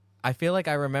 4-lug. I feel like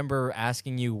I remember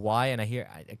asking you why,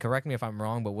 and correct me if I'm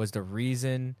wrong, but was the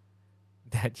reason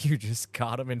that you just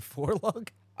got them in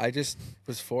 4-lug? I just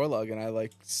was 4-lug and I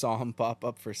like saw them pop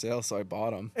up for sale, so I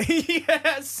bought them.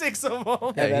 Yeah, 6 of them. Yeah,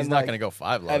 And he's then, not like- gonna go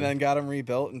 5-lug. And then got them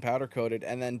rebuilt and powder coated.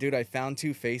 And then, dude, I found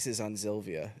 2 faces on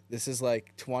Zilvia. This is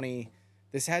like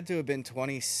this had to have been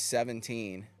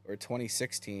 2017 or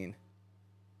 2016.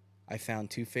 I found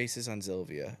 2 faces on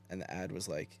Zilvia, and the ad was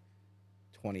like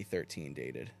 2013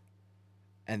 dated,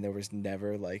 and there was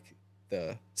never like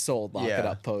the sold lock it Yeah.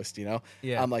 up post. You know,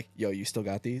 Yeah. I'm like, yo, you still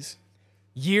got these?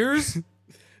 Years?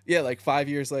 Yeah, like 5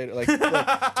 years later, like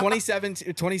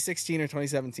 2016 or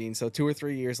 2017, so 2 or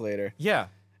 3 years later, Yeah.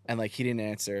 and like he didn't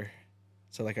answer,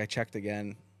 so like I checked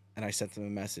again, and I sent him a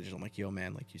message. I'm like, yo,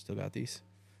 man, like you still got these?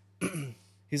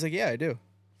 He's like, yeah, I do.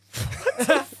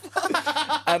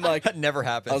 I'm like, That never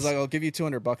happens. I was like, I'll give you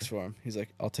 $200 for him. He's like,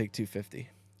 I'll take $250.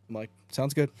 I'm like,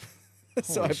 sounds good.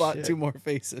 So Holy I bought shit. 2 more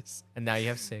faces. And now you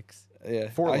have 6. Yeah,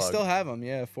 Four I lug. still have them.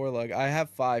 Yeah, 4 lug. I have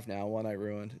 5 now. 1 I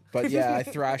ruined. But yeah, I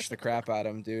thrashed the crap out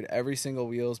of them, dude. Every single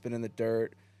wheel's been in the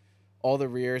dirt. All the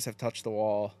rears have touched the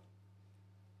wall.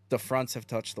 The fronts have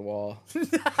touched the wall.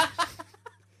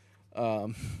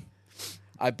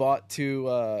 I bought 2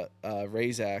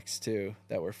 Razaks too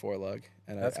that were 4 lug,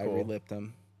 and That's I cool. relipped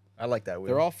them. I like that wheel.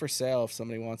 They're all for sale. If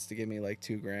somebody wants to give me like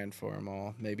 $2,000 for them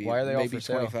all, maybe Why are they all maybe for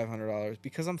sale? $2,500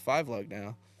 because I'm 5 lug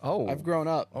now. Oh, I've grown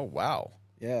up. Oh wow.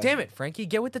 Yeah. Damn it, Frankie,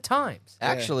 get with the times.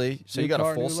 Actually, so New you got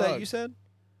car, a full new set? lug. You said?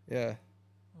 Yeah.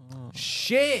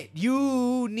 Shit,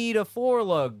 you need a 4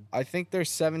 lug. I think they're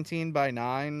 17 by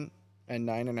 9 and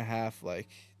 9.5. Like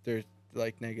they're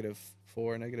like -4,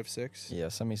 -6. Yeah.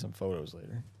 Send me some photos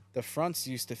later. The fronts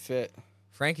used to fit.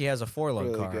 Frankie has a 4 lug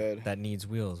Really car good. that needs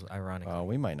wheels, ironically.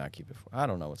 We might not keep it. I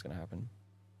don't know what's gonna happen,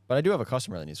 but I do have a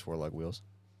customer that needs 4 lug wheels.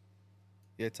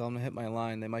 Yeah, tell them to hit my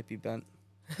line. They might be bent.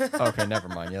 Okay, never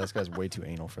mind. Yeah, this guy's way too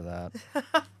anal for that.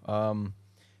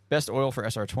 Best oil for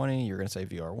SR20? You're gonna say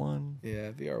VR1.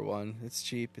 Yeah, VR1. It's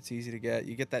cheap. It's easy to get.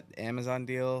 You get that Amazon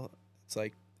deal. It's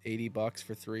like $80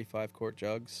 for 3 5-quart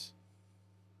jugs.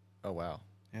 Oh wow.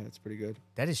 Yeah, that's pretty good.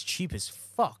 That is cheap as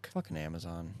fuck. Fucking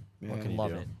Amazon. Yeah. What can you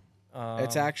Love do? it.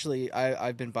 It's actually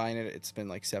I've been buying it. It's been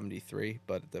like 73,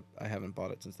 but I haven't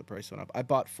bought it since the price went up. I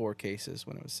bought 4 cases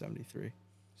when it was 73.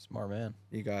 Smart man.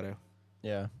 You gotta.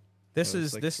 Yeah. This So it's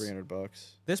is like this $300.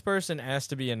 this person asked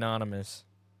to be anonymous,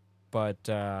 but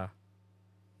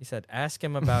he said ask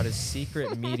him about his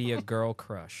secret media girl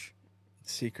crush.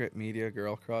 Secret media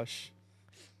girl crush.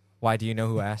 Why, do you know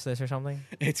who asked this or something?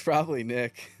 It's probably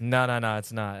Nick. No,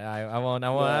 it's not. I won't.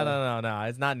 No. I don't know.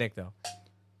 It's not Nick though.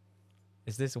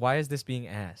 Why is this being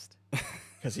asked?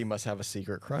 Because he must have a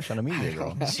secret crush on a media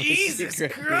girl. Jesus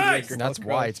Secret media Christ! girl And that's why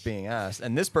crush. it's being asked.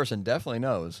 And this person definitely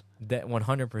knows. That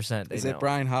 100%. Is it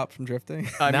Brian Hopp from Drifting?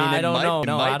 I No, mean, I it don't might- know. it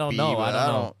No, might I don't be, know.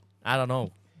 but I don't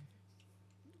know.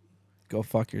 Go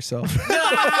fuck yourself.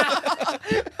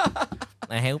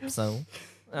 I hope so.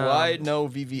 Why no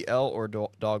VVL or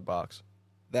dog box?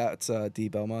 That's D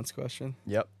Belmont's question.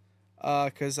 Yep.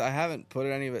 Because I haven't put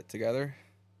any of it together.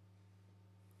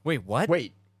 Wait, what?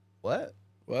 Wait. What?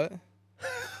 What?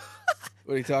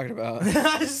 What are you talking about?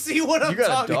 See what I'm You got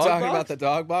a talking You dog talking box? about the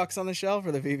dog box on the shelf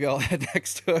or the VVL head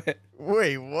next to it?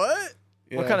 Wait, what?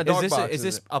 Yeah. What kind of Is dog this box is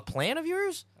this it? a plan of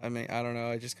yours? I mean, I don't know.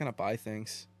 I just kind of buy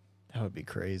things. That would be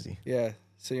crazy. Yeah.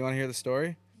 So you want to hear the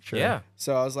story? Sure. Yeah.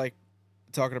 So I was like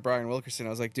talking to Brian Wilkerson. I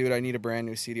was like, dude, I need a brand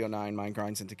new CDO9. Mine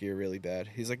grinds into gear really bad.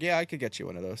 He's like, yeah, I could get you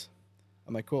one of those.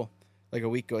 I'm like, cool. Like a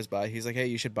week goes by. He's like, hey,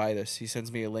 you should buy this. He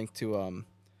sends me a link to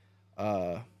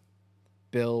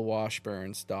Bill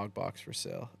Washburn's dog box for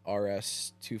sale.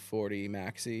 RS 240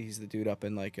 Maxi. He's the dude up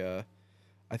in like I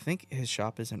think his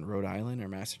shop is in Rhode Island or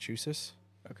Massachusetts.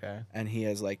 Okay. And he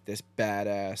has like this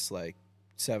badass like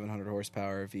 700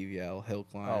 horsepower VVL hill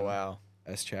climb. Oh, wow.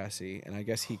 S chassis, and I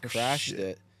guess he Oh, crashed shit.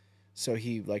 it, so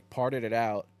he like parted it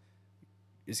out.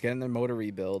 He's getting the motor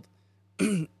rebuild,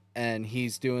 and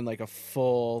he's doing like a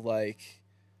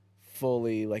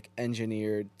fully like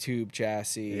engineered tube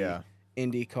chassis, Yeah.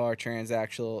 IndyCar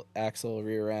transaxle axle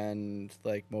rear end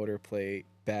like motor plate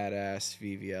badass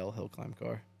VVL hill climb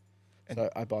car. So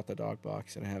I bought the dog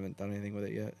box and I haven't done anything with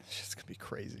it yet. It's just going to be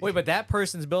crazy. Wait, but that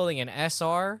person's building an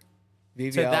SR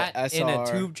VVL to that SR in a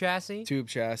tube chassis? tube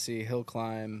chassis hill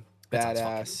climb That sounds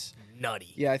badass. fucking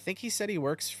nutty. Yeah, I think he said he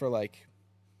works for like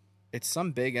it's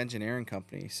some big engineering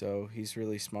company, so he's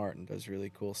really smart and does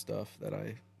really cool stuff that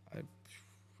I read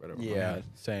over my Yeah, head.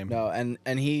 same. No, and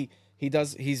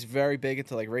he's very big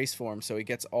into like race form, so he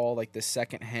gets all like the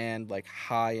secondhand like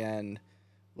high end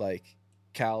like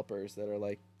calipers that are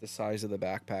like the size of the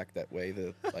backpack that weigh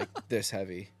the like this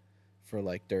heavy for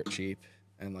like dirt cheap,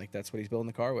 and like that's what he's building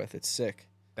the car with. It's sick.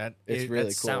 It's really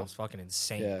that cool. sounds fucking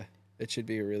insane. Yeah, it should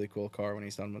be a really cool car when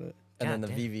he's done with it. And then God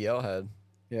the damn. VVL head.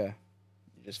 Yeah.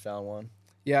 You just found one.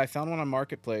 Yeah, I found one on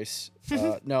Marketplace.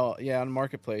 On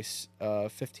Marketplace,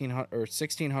 $1,500 or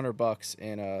 $1,600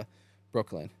 in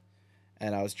Brooklyn,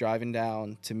 and I was driving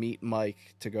down to meet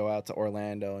Mike to go out to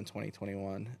Orlando in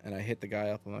 2021, and I hit the guy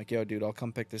up. I'm like, "Yo, dude, I'll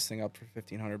come pick this thing up for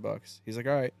 $1,500." He's like,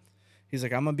 "All right." He's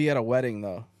like, "I'm gonna be at a wedding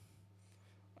though."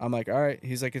 I'm like, all right.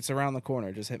 He's like, it's around the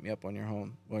corner. Just hit me up when you're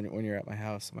home, when you're at my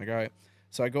house. I'm like, all right.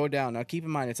 So I go down. Now, keep in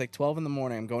mind, it's like 12 in the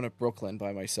morning. I'm going to Brooklyn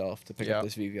by myself to pick up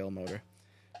this VVL motor.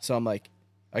 So I'm like,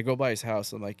 I go by his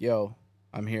house. I'm like, yo,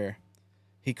 I'm here.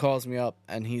 He calls me up,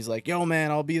 and he's like, yo,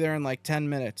 man, I'll be there in like 10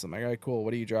 minutes. I'm like, all right, cool.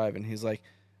 What are you driving? He's like,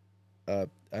 I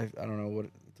don't know what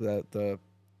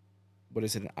what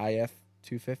is it, an IF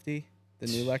 250, the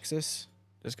new Lexus?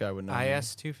 This guy would know.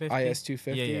 IS 250. IS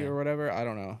 250 or whatever. I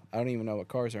don't know. I don't even know what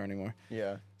cars are anymore.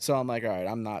 Yeah. So I'm like, all right,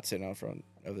 I'm not sitting out front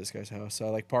of this guy's house. So I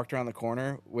like parked around the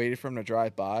corner, waited for him to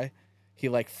drive by. He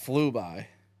like flew by,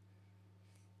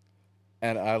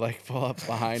 and I like pull up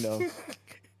behind him,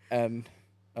 and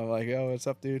I'm like, yo, what's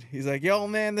up, dude? He's like, yo,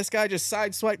 man, this guy just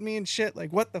sideswiped me and shit.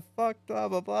 Like, what the fuck? Blah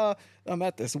blah blah. I'm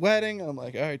at this wedding. I'm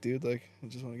like, all right, dude. Like, I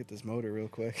just want to get this motor real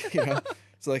quick, you know.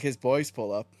 So like his boys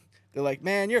pull up. They're like,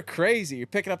 man, you're crazy. You're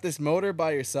picking up this motor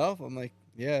by yourself? I'm like,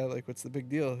 yeah, like, what's the big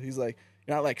deal? He's like,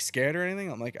 you're not, like, scared or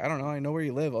anything? I'm like, I don't know. I know where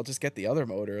you live. I'll just get the other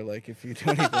motor, like, if you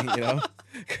do anything, you know?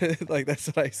 Like, that's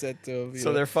what I said to him.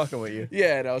 So they're fucking with you.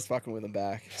 Yeah, and I was fucking with him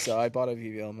back. So I bought a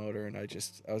VVL motor, and I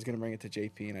was going to bring it to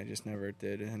JP, and I just never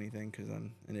did anything because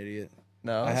I'm an idiot.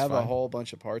 No, I have fine. a whole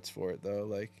bunch of parts for it, though.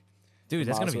 Like, Dude,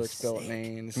 that's going to be billet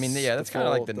mains. I mean, yeah, that's kind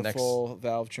of like the next... full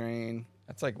valve train.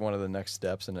 That's like one of the next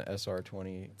steps in an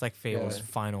SR20. It's like Fable's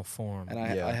final form. And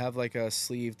I have like a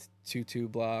sleeved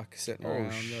 2.2 block sitting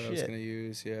around that I was going to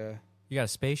use, yeah. You got a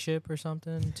spaceship or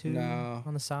something too No.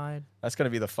 on the side? That's going to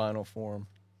be the final form.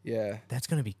 Yeah. That's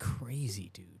going to be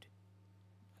crazy, dude.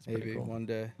 Maybe cool. one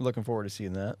day. Looking forward to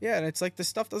seeing that. Yeah, and it's like the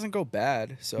stuff doesn't go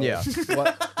bad. So Yeah.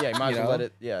 what, Yeah, you might as well know? let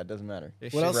it... Yeah, it doesn't matter.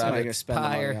 what else am I going to rabbits, spend the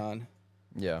tire. money on?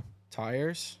 Yeah.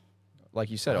 Tires? Like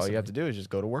you said, all you have to do is just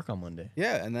go to work on Monday.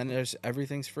 Yeah, and then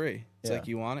everything's free. It's Yeah. like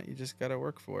you want it, you just got to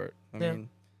work for it. I Yeah. mean,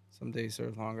 some days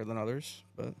are longer than others,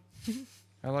 but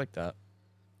I like that.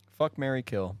 Fuck, marry,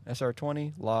 kill.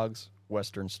 SR20, logs,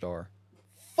 Western Star.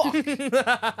 fuck.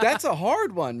 That's a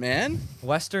hard one, man.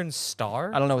 Western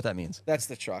Star? I don't know what that means. That's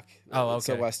the truck. Oh, It's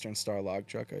a okay. Western Star log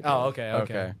truck. I Oh, drive.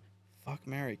 okay. Fuck,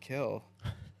 marry, kill.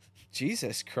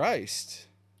 Jesus Christ.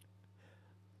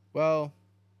 Well,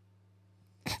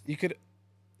 you could...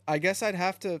 I guess I'd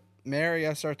have to marry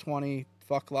SR20,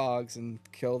 fuck logs, and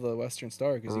kill the Western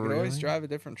Star, because you could always Really? drive a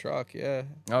different truck, yeah.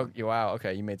 Oh, wow.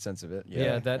 Okay, you made sense of it.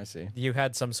 Yeah, that I see. you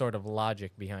had some sort of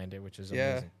logic behind it, which is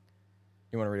Yeah. amazing.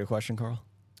 You want to read a question, Carl?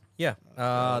 Yeah.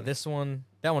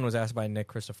 That one was asked by Nick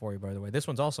Christofori, by the way. This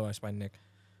one's also asked by Nick.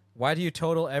 Why do you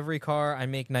total every car I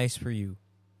make nice for you?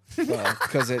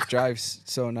 Because it drives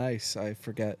so nice, I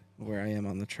forget where I am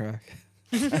on the track.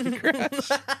 I crash.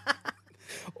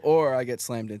 Or I get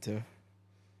slammed into.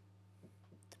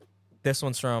 This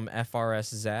one's from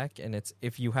FRS Zach, and it's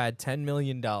if you had $10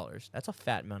 million. That's a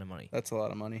fat amount of money. That's a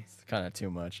lot of money. It's kind of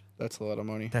too much. That's a lot of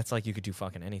money. That's like you could do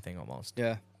fucking anything almost.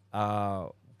 Yeah.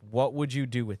 What would you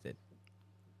do with it?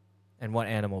 And what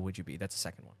animal would you be? That's the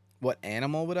second one. What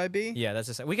animal would I be? Yeah,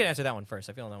 that's we can answer that one first.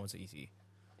 I feel that one's easy.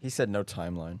 He said no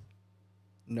timeline.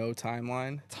 No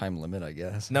timeline. Time limit, I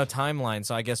guess. No timeline,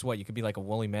 so I guess what? You could be like a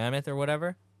woolly mammoth or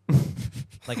whatever?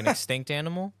 Like an extinct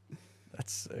animal?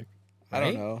 That's sick. I don't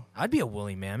Right? know. I'd be a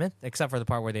woolly mammoth, except for the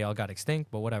part where they all got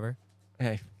extinct, but whatever.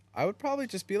 Hey, I would probably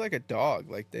just be like a dog.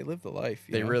 Like, they live the life.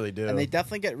 You they know? really do. And they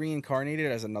definitely get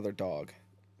reincarnated as another dog.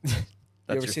 That's You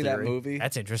ever your see theory? that movie?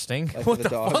 That's interesting. Like what with the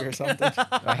a dog fuck? or something?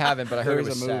 I haven't, but I heard There it was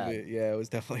was a sad. movie. Yeah, it was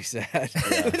definitely sad.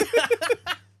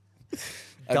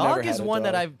 I've Dog never is had a one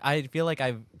dog. that I feel like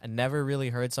I've never really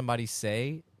heard somebody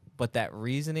say, but that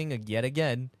reasoning yet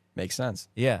again, Makes sense.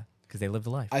 yeah, because they lived a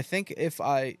life. I think if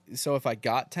I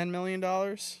got $10 million,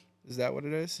 is that what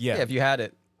it is? yeah, If you had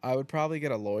it, I would probably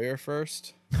get a lawyer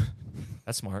first.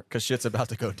 that's smart. because shit's about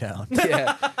to go down.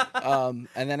 Yeah. And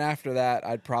then after that,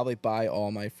 I'd probably buy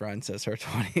all my friends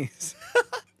SR20s.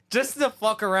 Just to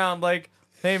fuck around, like,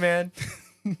 hey man,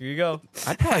 here you go.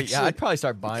 I'd probably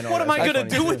start buying all What am that I gonna stuff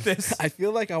do too. with this? I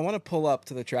feel like I want to pull up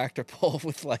to the tractor pull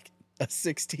with like a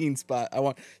 16 spot. I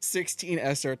want 16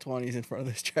 SR20s in front of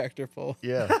this tractor pull.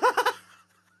 Yeah.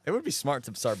 It would be smart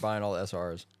to start buying all the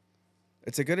SRs.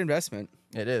 It's a good investment.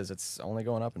 It is. It's only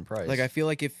going up in price. Like I feel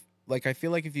like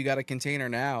if you got a container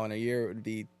now in a year, it would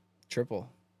be triple.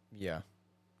 Yeah,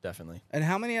 definitely. And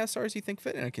how many SRs do you think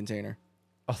fit in a container?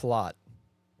 A lot.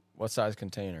 What size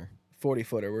container?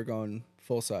 40-footer. We're going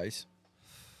full size.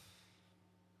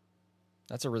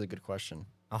 That's a really good question.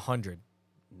 100.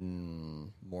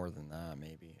 More than that,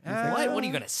 maybe. What? What are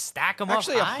you gonna stack them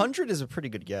Actually, up? high? 100 is a pretty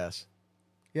good guess.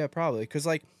 Yeah, probably. Because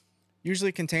like usually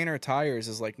a container of tires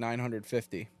is like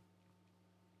 950.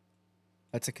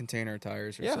 That's a container of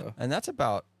tires or so. And that's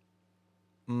about.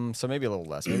 So maybe a little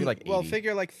less. Maybe like 80. Well,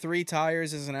 figure like 3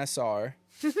 tires is an SR.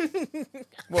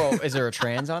 Well, is there a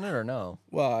trans on it or no?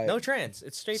 Well, No trans.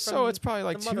 It's straight from So it's probably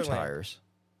like the 2 motherland. tires.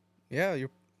 yeah,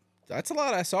 that's a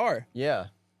lot of SR. Yeah.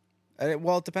 And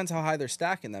it depends how high they're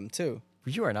stacking them too.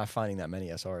 You are not finding that many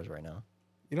SRs right now.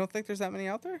 You don't think there's that many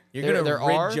out there? You're There- gonna there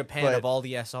rid are, Japan but- of all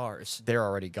the SRs. They're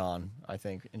already gone, I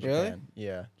think, in Really? Japan.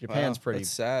 Yeah. Japan's Wow, pretty... That's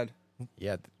sad.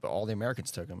 Yeah, but all the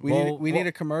Americans took them. We need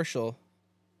a commercial,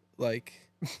 like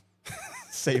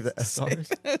Save the SRs.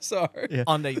 SR. Yeah.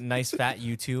 On the nice fat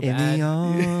YouTube In ad. the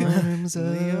arms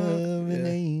of Yeah. an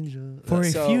angel. For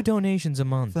a So- few donations a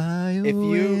month. Fly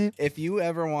away. If you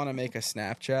ever want to make a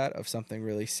Snapchat of something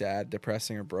really sad,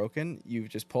 depressing, or broken, you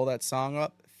just pull that song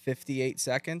up. 58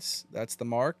 seconds. That's the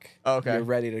mark. Oh, okay. You're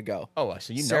ready to go. Oh,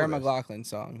 so you know Sarah this. McLachlan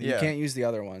song. You Yeah. can't use the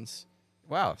other ones.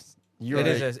 Wow. You It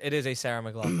already, is a Sarah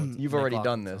McLachlan. you've already McLachlan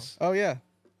done song. this. Oh yeah,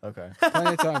 Okay.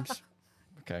 plenty of times.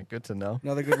 Okay, good to know.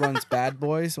 Another good one's Bad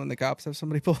Boys when the cops have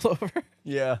somebody pulled over.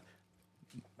 Yeah.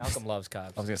 Malcolm loves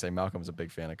cops. I was going to say Malcolm's a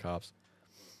big fan of cops.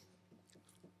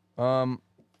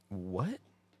 What?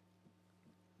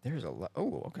 There's a lot.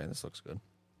 Oh, okay, this looks good.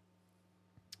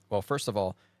 Well, first of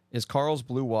all, is Carl's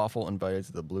Blue Waffle invited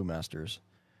to the Blue Masters?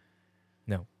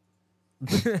 No.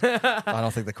 I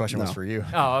don't think the question was No. for you.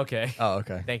 Oh, okay. Oh,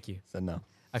 okay. Thank you. Said no.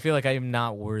 I feel like I am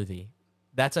not worthy.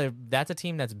 That's a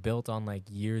team that's built on like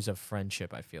years of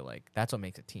friendship. I feel like that's what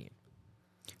makes a team.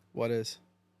 What is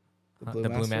The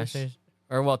Blue Masters,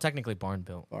 or well, technically barn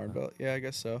built. Barn built? Yeah, I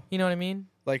guess so. You know what I mean?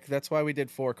 Like that's why we did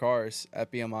 4 cars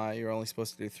at BMI. You're only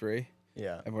supposed to do 3,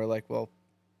 Yeah. and we're like, well,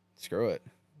 screw it.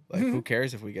 Like, who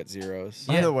cares if we get zeros?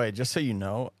 By Yeah. the way, just so you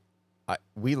know,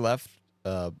 we left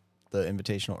the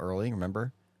invitational early,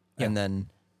 remember? Yeah. And then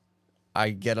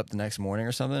I get up the next morning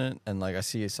or something, and like I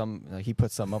see like he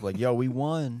put something up like, "Yo, we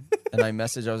won," and I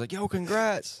messaged. I was like, "Yo,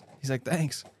 congrats!" He's like,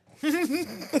 "Thanks." They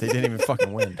didn't even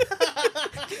fucking win.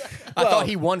 I thought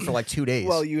he won for like 2 days.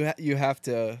 Well, you have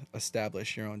to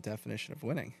establish your own definition of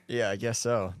winning. Yeah, I guess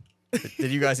so.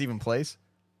 Did you guys even place?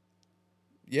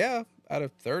 Yeah, out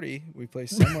of 30, we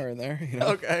placed somewhere in there. You know?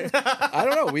 Okay. I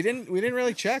don't know. We didn't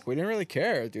really check. We didn't really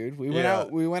care, dude. We went Yeah.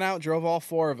 out. We went out, drove all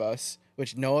 4 of us,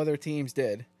 which no other teams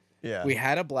did. Yeah. We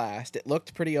had a blast. It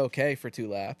looked pretty okay for 2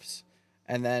 laps.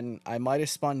 And then I might have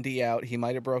spun D out. He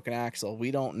might have broken axle.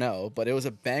 We don't know. But it was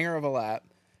a banger of a lap.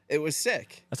 It was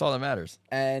sick. That's all that matters.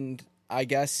 And I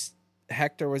guess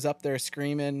Hector was up there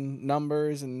screaming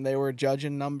numbers, and they were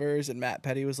judging numbers. And Matt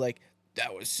Petty was like,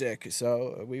 that was sick.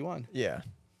 So we won. Yeah.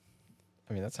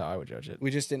 I mean, that's how I would judge it.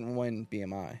 We just didn't win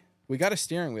BMI. We got a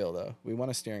steering wheel, though. We won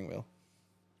a steering wheel.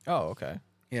 Oh, okay.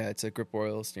 Yeah, it's a grip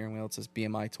oil steering wheel. It says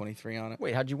BMI 23 on it.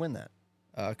 Wait, how'd you win that?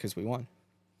 Because we won.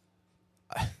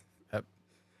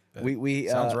 That We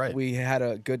sounds right. We had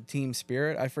a good team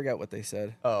spirit. I forget what they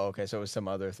said. Oh, okay. So it was some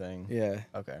other thing. Yeah.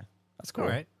 Okay. That's cool. All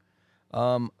right.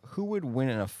 Who would win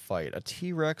in a fight, a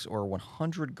T-Rex or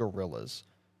 100 gorillas?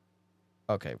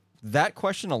 Okay, that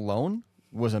question alone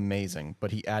was amazing,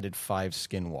 but he added 5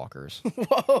 skinwalkers.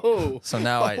 Whoa. So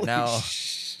now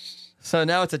so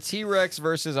now it's a T-Rex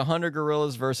versus 100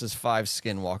 gorillas versus 5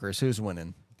 skinwalkers. Who's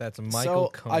winning? That's Michael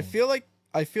Cohn. I feel like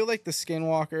the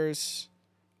skinwalkers.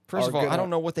 First of all, gonna- I don't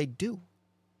know what they do.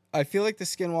 I feel like the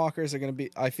skinwalkers are going to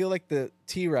be. I feel like the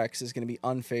T-Rex is going to be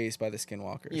unfazed by the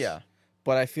skinwalkers. Yeah.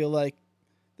 But I feel like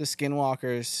the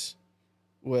skinwalkers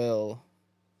will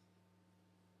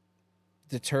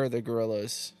deter the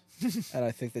gorillas, and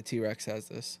I think the T-Rex has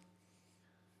this.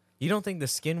 You don't think the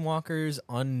Skinwalker's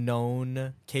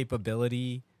unknown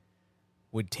capability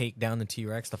would take down the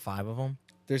T-Rex, the 5 of them?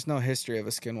 There's no history of a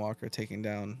skinwalker taking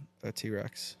down a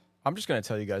T-Rex. I'm just gonna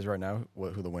tell you guys right now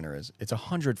who the winner is. It's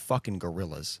 100 fucking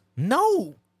gorillas.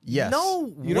 No. Yes.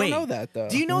 No. You wait. don't know that though.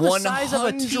 Do you know the size of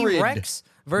a 100. T-Rex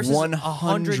versus 100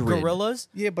 100 gorillas?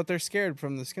 Yeah, but they're scared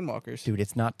from the skinwalkers. Dude,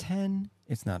 it's not 10.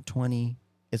 It's not 20.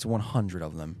 It's 100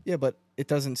 of them. Yeah, but it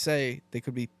doesn't say they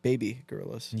could be baby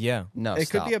gorillas. Yeah. No, It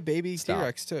stop. could be a baby Stop.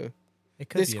 T-Rex too. It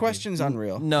could This be a question's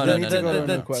unreal. No, We no, need no, to no, go no, to a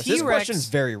no. new question. This T-Rex- question's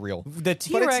very real. The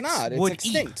T-Rex not. It's would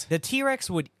extinct. eat. The T-Rex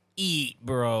would eat,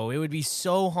 bro. It would be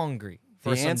so hungry.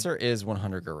 The some- answer is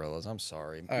 100 gorillas. I'm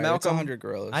sorry. All right, it's Malcolm, 100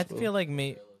 gorillas. I feel like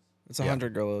it's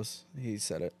 100 gorillas. He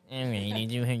said it.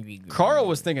 Carl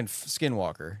was thinking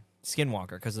Skinwalker.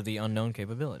 Skinwalker because of the unknown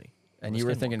capability. And The you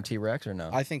were Skinwalker. thinking T-Rex or no?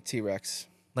 I think T-Rex.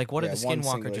 Like, what Yeah, if the one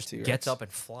Skinwalker singular just T-Rex. gets up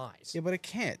and flies? Yeah, but it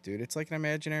can't, dude. It's like an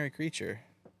imaginary creature.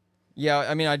 Yeah,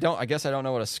 I mean, I guess I don't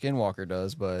know what a Skinwalker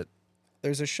does, but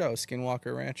There's a show,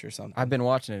 Skinwalker Ranch or something. I've been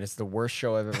watching it. It's the worst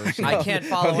show I've ever seen. I can't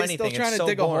follow Are they anything. Still trying It's to so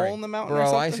dig a boring. hole in the mountain, or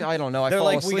Bro, something? I don't know. I They're fall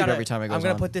like, asleep every time it goes I'm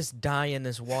gonna on. put this dye in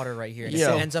this water right here. And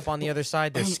Yeah. It ends up on the other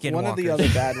side. There's skinwalkers. One of the other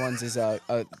bad ones is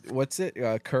what's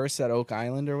it? Curse at Oak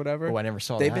Island or whatever. Oh, I never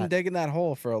saw They've that. been digging that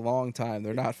hole for a long time.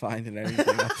 They're not finding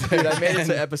anything up there. Dude, I made it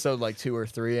to episode like 2 or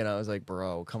 3, and I was like,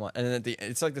 bro, come on. And then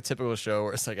it's like the typical show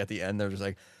where it's like at the end, they're just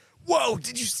like, whoa,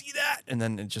 did you see that? And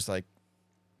then it just like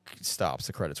stops,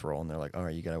 the credits roll, and they're like, all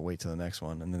right, you gotta wait till the next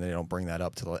one. And then they don't bring that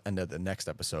up to the end of the next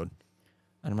episode.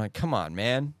 And I'm like, come on,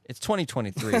 man. It's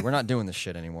 2023. We're not doing this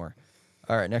shit anymore.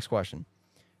 All right, next question.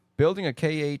 Building a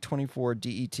KA-24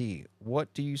 DET,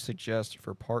 what do you suggest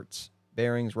for parts,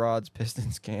 bearings, rods,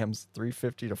 pistons, cams,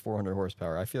 350 to 400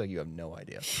 horsepower? I feel like you have no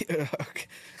idea.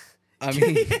 I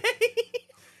mean,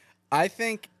 I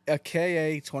think a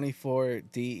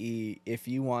KA-24 DE, if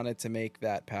you wanted to make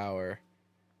that power,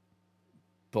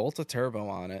 bolt a turbo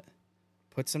on it,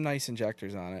 put some nice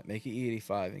injectors on it, make it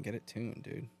E85, and get it tuned,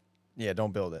 dude. Yeah,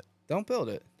 don't build it. Don't build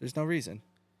it. There's no reason.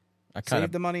 I kind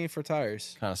Save the money for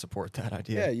tires. of support that Yeah,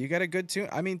 idea. you got a good tune.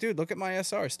 I mean, dude, look at my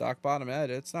SR, stock bottom head.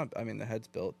 It's not, I mean, the head's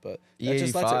built, but that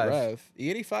just lets it E85. rev.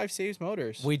 E85 saves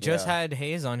motors. We just Yeah. had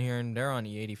Hayes on here, and they're on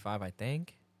E85, I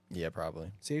think. Yeah,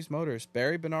 probably. Saves motors.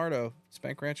 Barry Bernardo,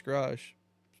 Spank Ranch Garage.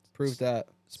 Proved that.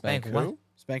 Spank who? what?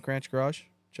 Spank Ranch Garage.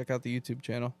 Check out the YouTube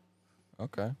channel.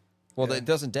 Okay. Well, Yeah. it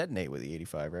doesn't detonate with the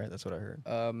 85, right? That's what I heard.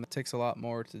 It takes a lot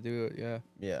more to do it, yeah.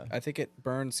 Yeah. I think it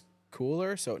burns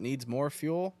cooler, so it needs more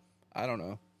fuel. I don't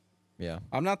know. Yeah.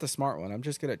 I'm not the smart one. I'm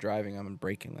just good at driving them and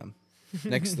braking them.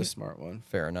 Nick's the smart one.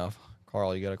 Fair enough.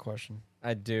 Carl, you got a question?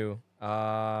 I do.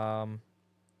 Feel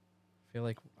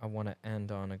like I want to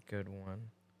end on a good one.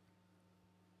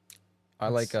 I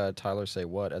like Tyler say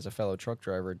what? As a fellow truck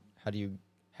driver, how do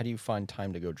you find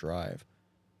time to go drive?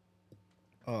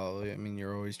 Oh, I mean,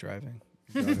 you're always driving.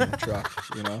 You're driving a truck,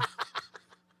 you know?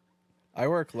 I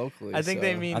work locally. I think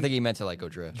they so- mean I think he meant to like go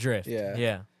drift. drift. Yeah.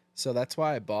 Yeah. So that's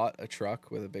why I bought a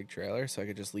truck with a big trailer, so I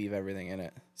could just leave everything in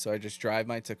it. So I just drive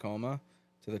my Tacoma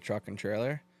to the truck and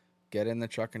trailer, get in the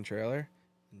truck and trailer,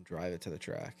 and drive it to the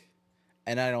track.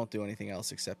 And I don't do anything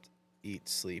else except eat,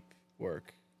 sleep,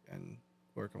 work, and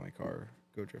work on my car,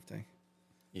 go drifting.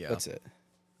 Yeah. That's it.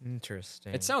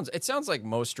 Interesting. It sounds like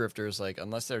most drifters, like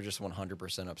unless they're just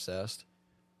 100% obsessed,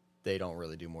 they don't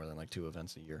really do more than like 2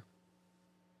 events a year.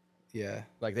 Yeah.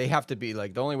 Like they have to be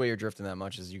like the only way you're drifting that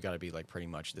much is you got to be like pretty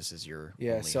much this is your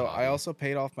Yeah. only So hobby. I also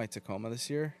paid off my Tacoma this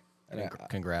year. And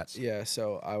Congrats. yeah,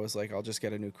 so I was like, I'll just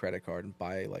get a new credit card and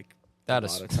buy like That a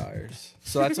is lot of tires.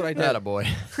 So that's what I did. that a boy.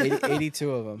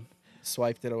 82 of them.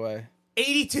 Swiped it away.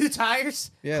 82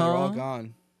 tires? Yeah, they're all Huh?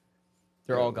 gone.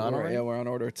 They're all gone already. Yeah, we're on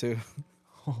order too.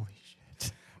 Holy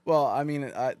shit. Well, I mean,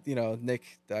 Nick,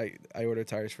 I ordered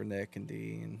tires for Nick and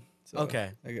Dee, and so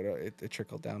Okay. it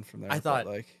trickled down from there. I but, thought-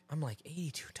 like, I'm like,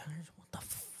 82 tires? What the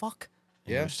fuck?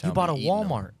 yeah, just You tell bought a me eating them.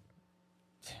 Walmart.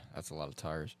 That's a lot of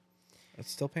tires. it's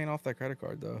still paying off that credit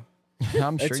card though.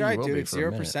 I'm sure It's you right, will dude. be It's for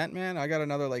a minute. 0%, man. I got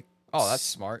another like Oh, that's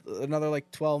smart. another like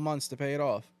 12 months to pay it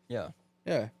off. Yeah.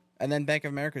 Yeah, and then Bank of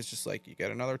America is just like, you get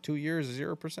another 2 years of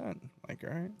 0%. Like, all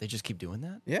right, They just keep doing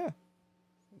that? yeah.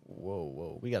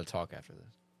 Whoa. We got to talk after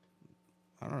this.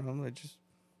 I don't know. They just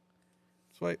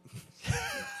swipe.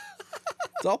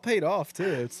 It's all paid off too.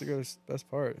 It's the best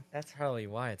part. That's probably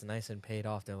why it's nice and paid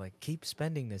off. They're like, keep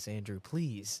spending this, Andrew,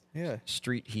 please. Yeah,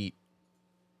 Street Heat.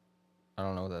 I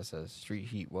don't know what that says. Street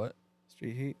Heat what?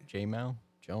 Street Heat. J-Mal?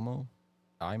 Jomo?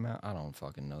 I-Mal? I don't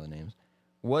fucking know the names.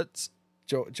 What's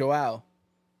Joao. Joao.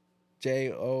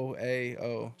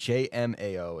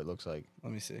 J-M-A-O, it looks like.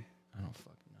 Let me see. I don't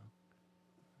fucking know.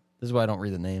 This is why I don't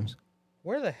read the names.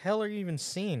 Where the hell are you even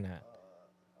seeing that?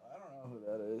 I don't know who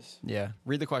that is. Yeah.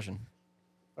 Read the question.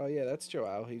 Oh yeah, that's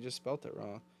Joao. He just spelt it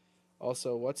wrong.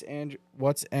 Also, what's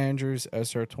Andrew's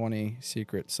SR20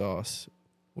 secret sauce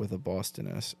with a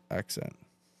Boston accent?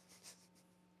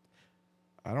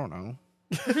 I don't know.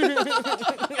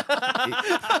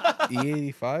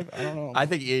 E85? I don't know. I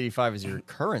think E85 is your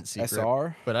current secret.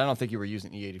 SR? But I don't think you were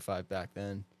using E85 back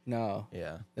then. No.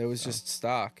 Yeah. It was just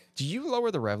stock. Do you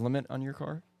lower the rev limit on your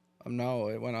car? No,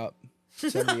 it went up.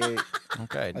 78.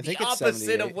 Okay. I think it's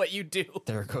 78. what you do.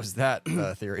 There goes that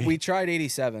theory. We tried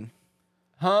 87.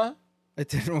 huh? It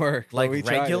didn't work. but Like we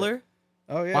tried it. regular?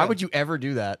 Oh yeah. Why would you ever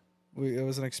do that? It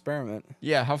was an experiment.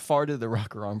 Yeah, how far did the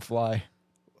rocker arm fly?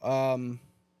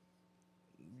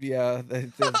 Yeah,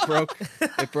 it broke.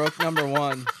 It broke number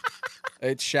one.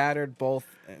 It shattered both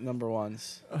number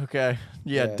ones. Okay.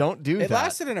 Yeah, don't do It that.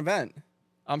 lasted an event.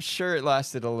 I'm sure it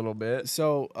lasted a little bit.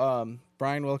 So,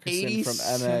 Brian Wilkerson from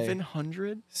MA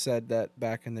 700? said that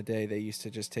back in the day they used to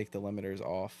just take the limiters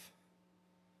off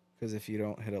because if you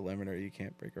don't hit a limiter, you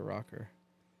can't break a rocker.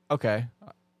 Okay.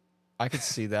 I could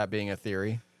see that being a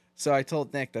theory. So I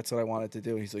told Nick that's what I wanted to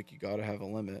do. He's like, you got to have a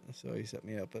limit. So he set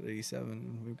me up at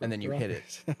 87. And then you hit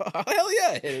it. Hell yeah,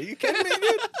 I hit it. You kidding me,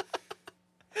 dude?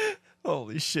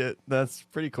 Holy shit. That's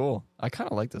pretty cool. I kind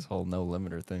of like this whole no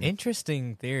limiter thing.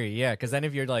 Interesting theory, yeah. Because then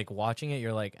if you're like watching it,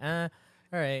 you're like, all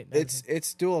right.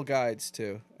 It's dual guides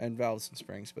too, and valves and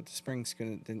springs. But the springs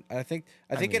couldn't. I think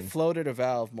mean- it floated a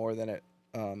valve more than it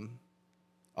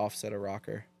offset a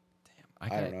rocker. Damn,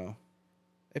 I don't know.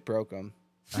 It broke them.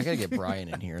 I got to get Brian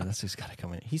in here. That's just got to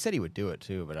come in. He said he would do it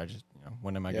too, but I just,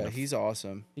 when am I going Yeah, to? he's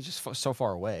awesome. He's just so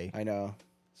far away. I know.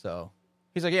 So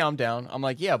he's like, yeah, I'm down. I'm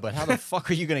like, yeah, but how the fuck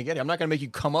are you going to get it? I'm not going to make you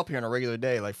come up here on a regular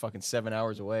day, like fucking 7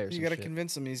 hours away or something. You got to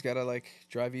convince him he's got to like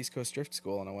drive East Coast Drift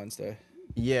School on a Wednesday.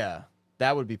 Yeah,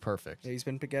 that would be perfect. Yeah, he's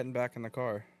been getting back in the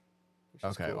car. Which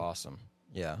is Okay, cool. awesome.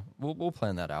 Yeah, we'll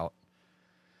plan that out.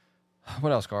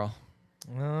 What else, Carl?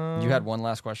 You Um, had one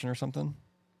last question or something?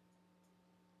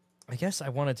 I guess I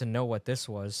wanted to know what this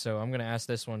was, so I'm gonna ask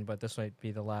this one, but this might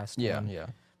be the last one. Yeah.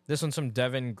 This one's from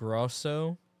Devin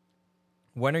Grosso.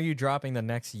 When are you dropping the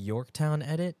next Yorktown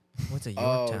edit? What's a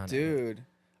Yorktown edit? Dude.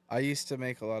 I used to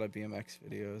make a lot of BMX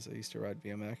videos. I used to ride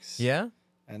BMX. Yeah?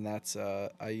 And that's I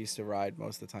used to ride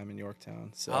most of the time in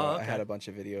Yorktown. So Oh, okay. I had a bunch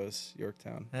of videes,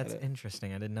 Yorktown. That's edit.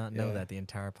 interesting. I did not know Yeah. that the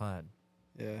entire pod.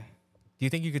 Yeah. Do you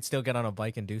think you could still get on a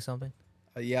bike and do something?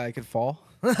 Yeah, I could fall.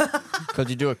 Could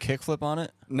you do a kickflip on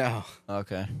it? No.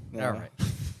 Okay. No. All right.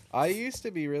 I used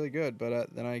to be really good,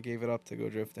 but then I gave it up to go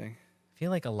drifting. I feel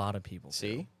like a lot of people do.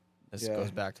 See? This Yeah.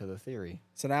 goes back to the theory.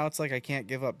 So now it's like I can't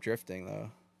give up drifting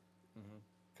though,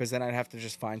 because then I'd have to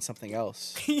just find something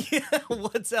else. Yeah.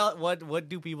 What's out? What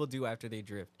do people do after they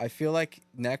drift? I feel like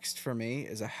next for me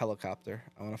is a helicopter.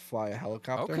 I want to fly a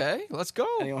helicopter. Okay, let's go.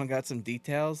 Anyone got some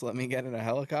details? Let me get in a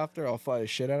helicopter. I'll fly the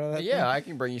shit out of that. Yeah, thing. I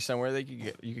can bring you somewhere that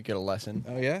you could get a lesson.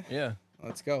 Oh yeah. Yeah.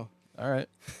 Let's go. All right.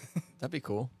 That'd be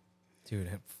cool. Dude,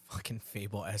 a fucking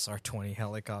Fable SR20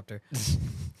 helicopter.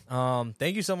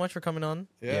 Thank you so much for coming on.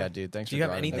 Yeah, dude. Thanks Do for you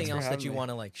have driving. anything Thanks for else that having you me. want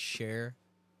to like share?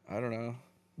 I don't know.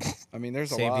 I mean,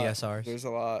 there's a Save the lot. SRs. There's a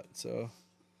lot. So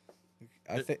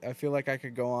I feel like I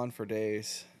could go on for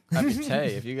days. I mean,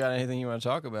 hey, if you got anything you want to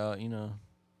talk about, I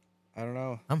don't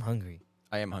know. I'm hungry.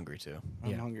 I am hungry too. I'm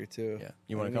Yeah. hungry too. Yeah.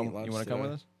 You I want to didn't come? eat You lunch want to come with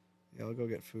today. us? Yeah, I'll go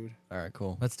get food. All right,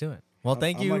 cool. Let's do it. Well,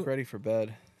 thank I'm you. like ready for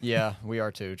bed. Yeah, we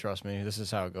are too. Trust me. This is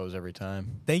how it goes every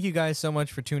time. Thank you guys so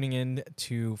much for tuning in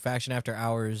to Faction After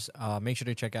Hours. Make sure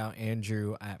to check out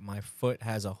Andrew at My Foot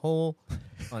Has a Hole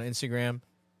on Instagram.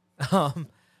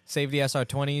 Save the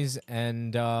SR20s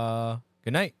and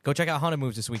good night. Go check out Haunted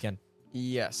Moves this weekend.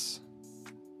 Yes.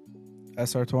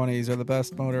 SR20s are the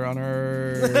best motor on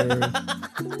earth.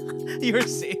 You were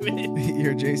saving it.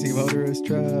 Your JC motorist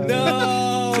truck.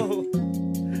 No.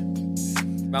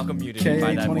 Malcolm muted me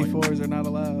by that point. K24s are not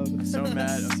allowed. I'm so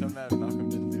mad. Malcolm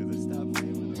didn't do this. Stop.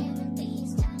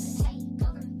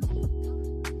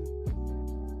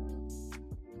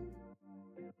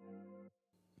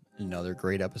 Another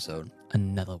great episode.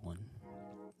 Another one.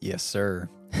 Yes, sir.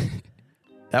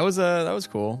 that was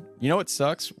cool. You know what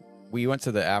sucks? We went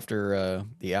to the after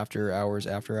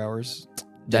hours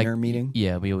dinner meeting.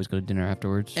 Yeah, we always go to dinner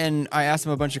afterwards. And I asked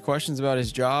him a bunch of questions about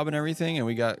his job and everything, and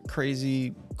we got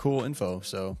crazy cool info.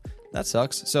 So that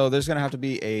sucks. So there's gonna have to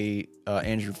be a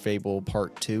Andrew Fable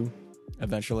Part 2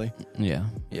 eventually. Yeah.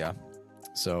 Yeah.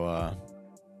 So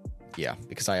yeah,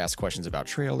 because I asked questions about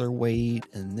trailer weight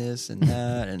and this and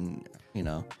that, and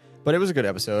but it was a good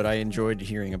episode. I enjoyed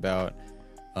hearing about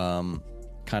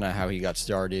kind of how he got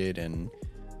started and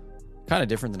kind of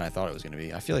different than I thought it was going to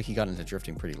be. I feel like he got into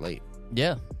drifting pretty late.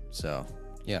 Yeah. So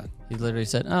yeah. He literally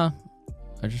said, I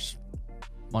just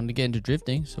wanted to get into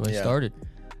drifting, so I Yeah. started.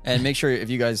 And make sure if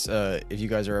you guys are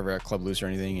ever at Club Loose or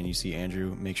anything and you see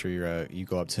Andrew, make sure you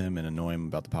go up to him and annoy him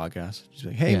about the podcast. Just be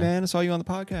like, hey Yeah. man, I saw you on the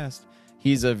podcast.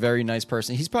 He's a very nice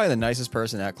person. He's probably the nicest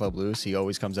person at Club Loose. He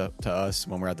always comes up to us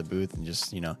when we're at the booth and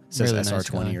just says Really nice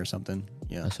SR20 guy. or something.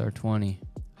 Yeah, SR20.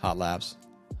 hot laps.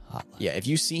 Hot Laps. Yeah, if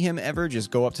you see him ever,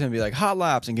 just go up to him and be like, hot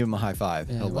laps, and give him a high five.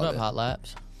 Yeah, He'll what love up, it. Hot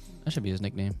Laps? That should be his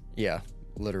nickname. Yeah,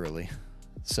 literally.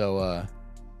 So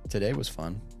today was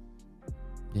fun.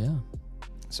 Yeah.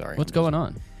 Sorry. What's going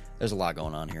on? There's a lot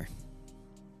going on here.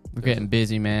 We're getting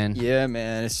busy, man. Yeah,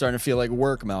 man. It's starting to feel like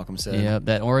work, Malcolm said. Yeah,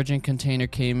 that Origin container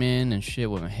came in and shit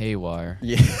went haywire.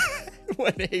 Yeah.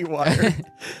 Went haywire.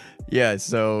 Yeah,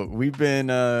 so we've been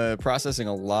processing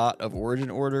a lot of Origin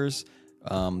orders.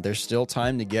 There's still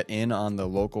time to get in on the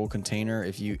local container.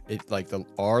 If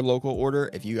our local order,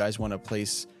 if you guys want to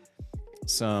place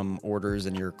some orders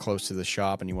and you're close to the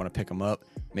shop and you want to pick them up,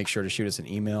 make sure to shoot us an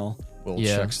email. We'll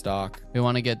Yeah. check stock. We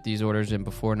want to get these orders in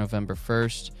before November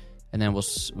 1st, and then we're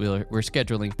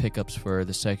scheduling pickups for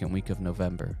the second week of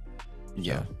November.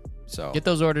 Yeah. So Get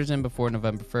those orders in before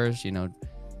November 1st.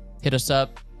 Hit us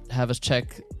up, have us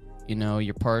check,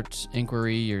 your parts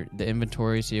inquiry, the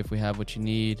inventory, see if we have what you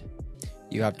need.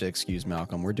 you have to excuse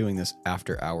Malcolm. We're doing this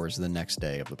after hours the next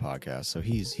day of the podcast, so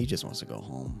he just wants to go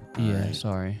home. All Yeah, right.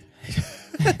 sorry.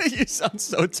 You sound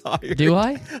so tired. Do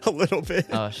I? A little bit.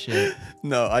 Oh, shit.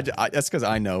 No, I that's because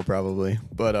I know probably.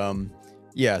 But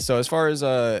yeah. So as far as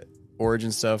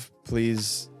Origin stuff,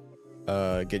 please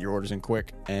get your orders in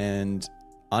quick. And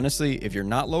honestly, if you're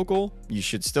not local, you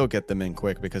should still get them in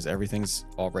quick because everything's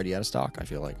already out of stock. I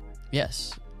feel like.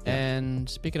 Yes. Yeah. And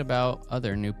speaking about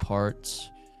other new parts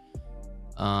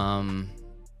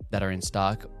that are in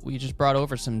stock, we just brought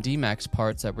over some D-Max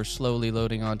parts that we're slowly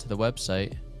loading onto the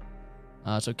website.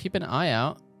 So keep an eye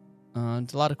out.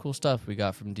 It's a lot of cool stuff we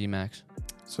got from D-Max.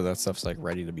 So that stuff's like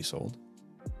ready to be sold.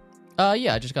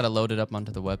 Yeah, I just got to load it up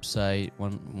onto the website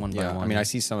one by Yeah. one. I mean, I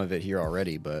see some of it here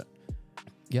already, but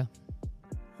Yeah.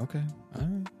 okay. All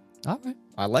right. All right.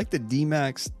 I like the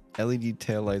D-Max LED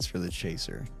taillights for the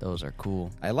Chaser. Those are cool.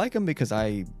 I like them because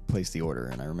I placed the order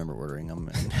and I remember ordering them.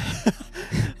 And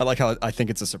I like how I think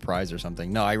it's a surprise or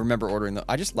something. No, I remember ordering them.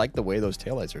 I just like the way those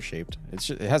taillights are shaped.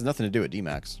 It has nothing to do with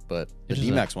D-Max, but the It's just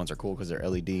D-Max ones are cool because they're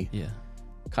LED. Yeah.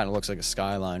 Kind of looks like a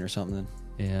skyline or something.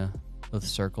 Yeah. With a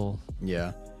circle.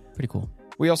 Yeah. Pretty cool.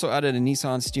 We also added a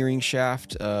Nissan steering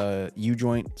shaft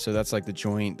U-joint. So that's like the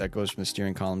joint that goes from the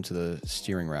steering column to the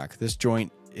steering rack. This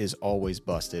joint is always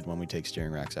busted when we take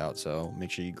steering racks out, so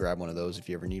make sure you grab one of those if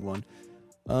you ever need one.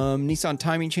 Nissan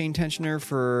timing chain tensioner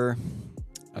for...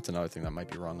 That's another thing that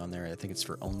might be wrong on there. I think it's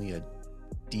for only a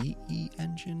DE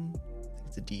engine. I think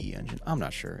it's a DE engine. I'm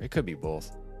not sure. It could be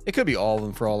both. It could be all of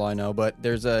them for all I know, but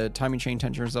there's a timing chain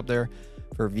tensioners up there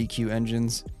for VQ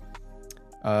engines.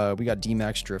 We got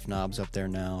D-Max drift knobs up there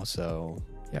now, so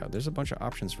yeah, there's a bunch of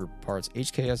options for parts.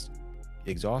 HKS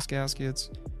exhaust gaskets.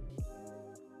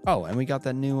 Oh, and we got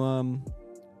that new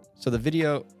so the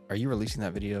video, are you releasing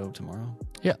that video tomorrow?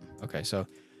 Yeah. Okay, so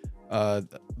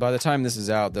by the time this is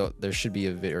out, there should be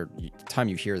a video, or time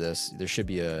you hear this, there should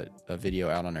be a video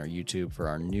out on our YouTube for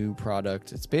our new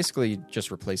product. It's basically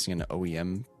just replacing an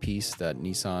OEM piece that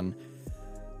Nissan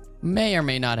May or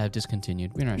may not have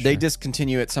discontinued. We're not sure. they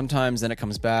discontinue it sometimes, then it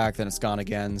comes back, then it's gone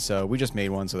again. So we just made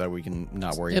one so that we can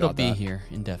not worry It'll about be that. here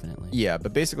indefinitely. Yeah,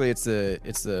 but basically it's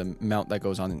the mount that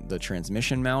goes on the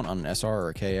transmission mount on an SR or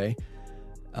a KA.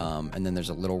 And then there's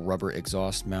a little rubber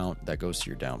exhaust mount that goes to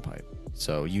your downpipe.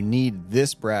 So you need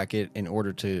this bracket in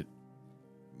order to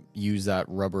use that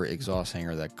rubber exhaust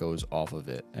hanger that goes off of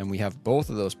it. And we have both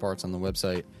of those parts on the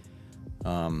website.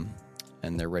 And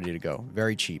they're ready to go.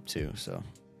 Very cheap too, so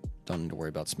don't need to worry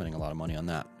about spending a lot of money on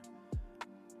that.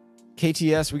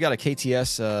 KTS, we got a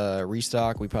KTS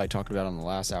restock. We probably talked about it on the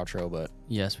last outro, but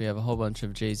Yes, we have a whole bunch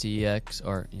of JZX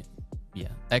or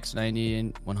X90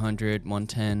 and 100,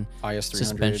 110 IS300,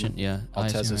 suspension. Yeah,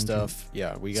 Altezza IS300, stuff.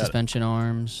 Yeah, we got suspension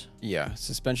arms. Yeah,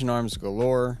 suspension arms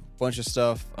galore, bunch of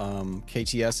stuff.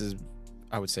 KTS is,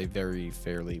 I would say, very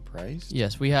fairly priced.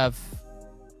 Yes, we have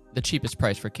the cheapest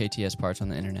price for KTS parts on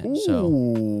the internet. So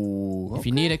Ooh, if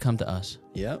you need it, come to us.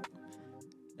 Yep.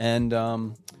 And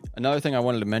another thing I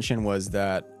wanted to mention was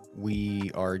that we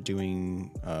are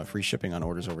doing free shipping on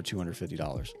orders over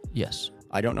 $250. Yes,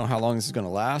 I don't know how long this is going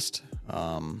to last.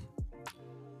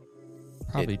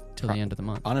 probably till the end of the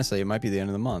month. Honestly, it might be the end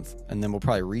of the month, and then we'll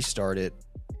probably restart it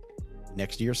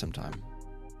next year sometime.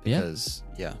 Because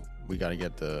we got to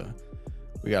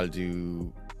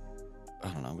do. I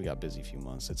don't know. We got a busy few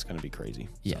months. It's going to be crazy.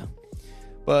 Yeah.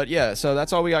 But yeah, so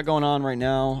that's all we got going on right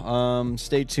now.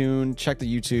 Stay tuned. Check the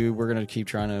YouTube. We're going to keep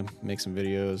trying to make some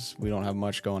videos. We don't have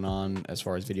much going on as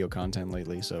far as video content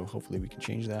lately, so hopefully we can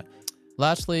change that.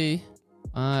 Lastly,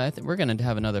 I think we're going to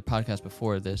have another podcast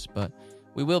before this, but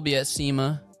we will be at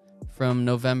SEMA from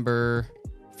November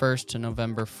 1st to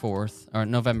November 4th, or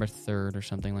November 3rd or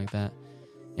something like that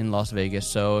in Las Vegas.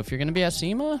 So if you're going to be at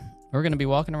SEMA, we're going to be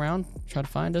walking around. Try to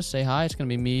find us. Say hi. It's going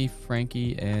to be me,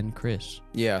 Frankie, and Chris.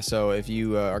 Yeah, so if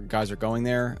you guys are going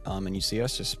there and you see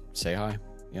us, just say hi.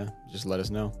 Yeah, just let us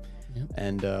know. Yep.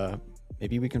 And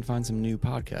maybe we can find some new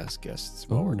podcast guests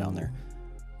while we're down there.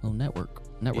 Little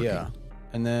networking. Yeah.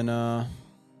 And then I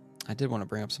did want to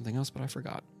bring up something else, but I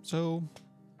forgot. So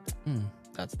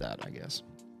that's that, I guess.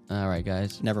 All right,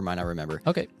 guys. Never mind, I remember.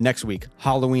 Okay. Next week,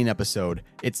 Halloween episode.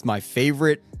 It's my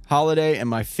favorite holiday,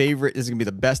 and this is going to be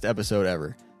the best episode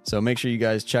ever. So make sure you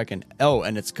guys check in. Oh,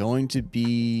 and it's going to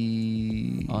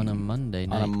be On a Monday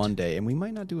night. On a Monday, and we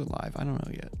might not do it live. I don't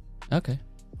know yet, Okay.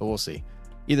 but we'll see.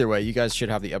 Either way, you guys should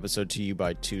have the episode to you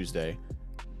by Tuesday.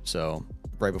 So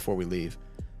right before we leave.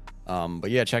 But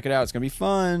yeah, check it out. It's going to be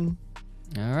fun.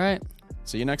 All right.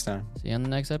 See you next time. See you on the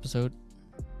next episode.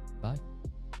 Bye.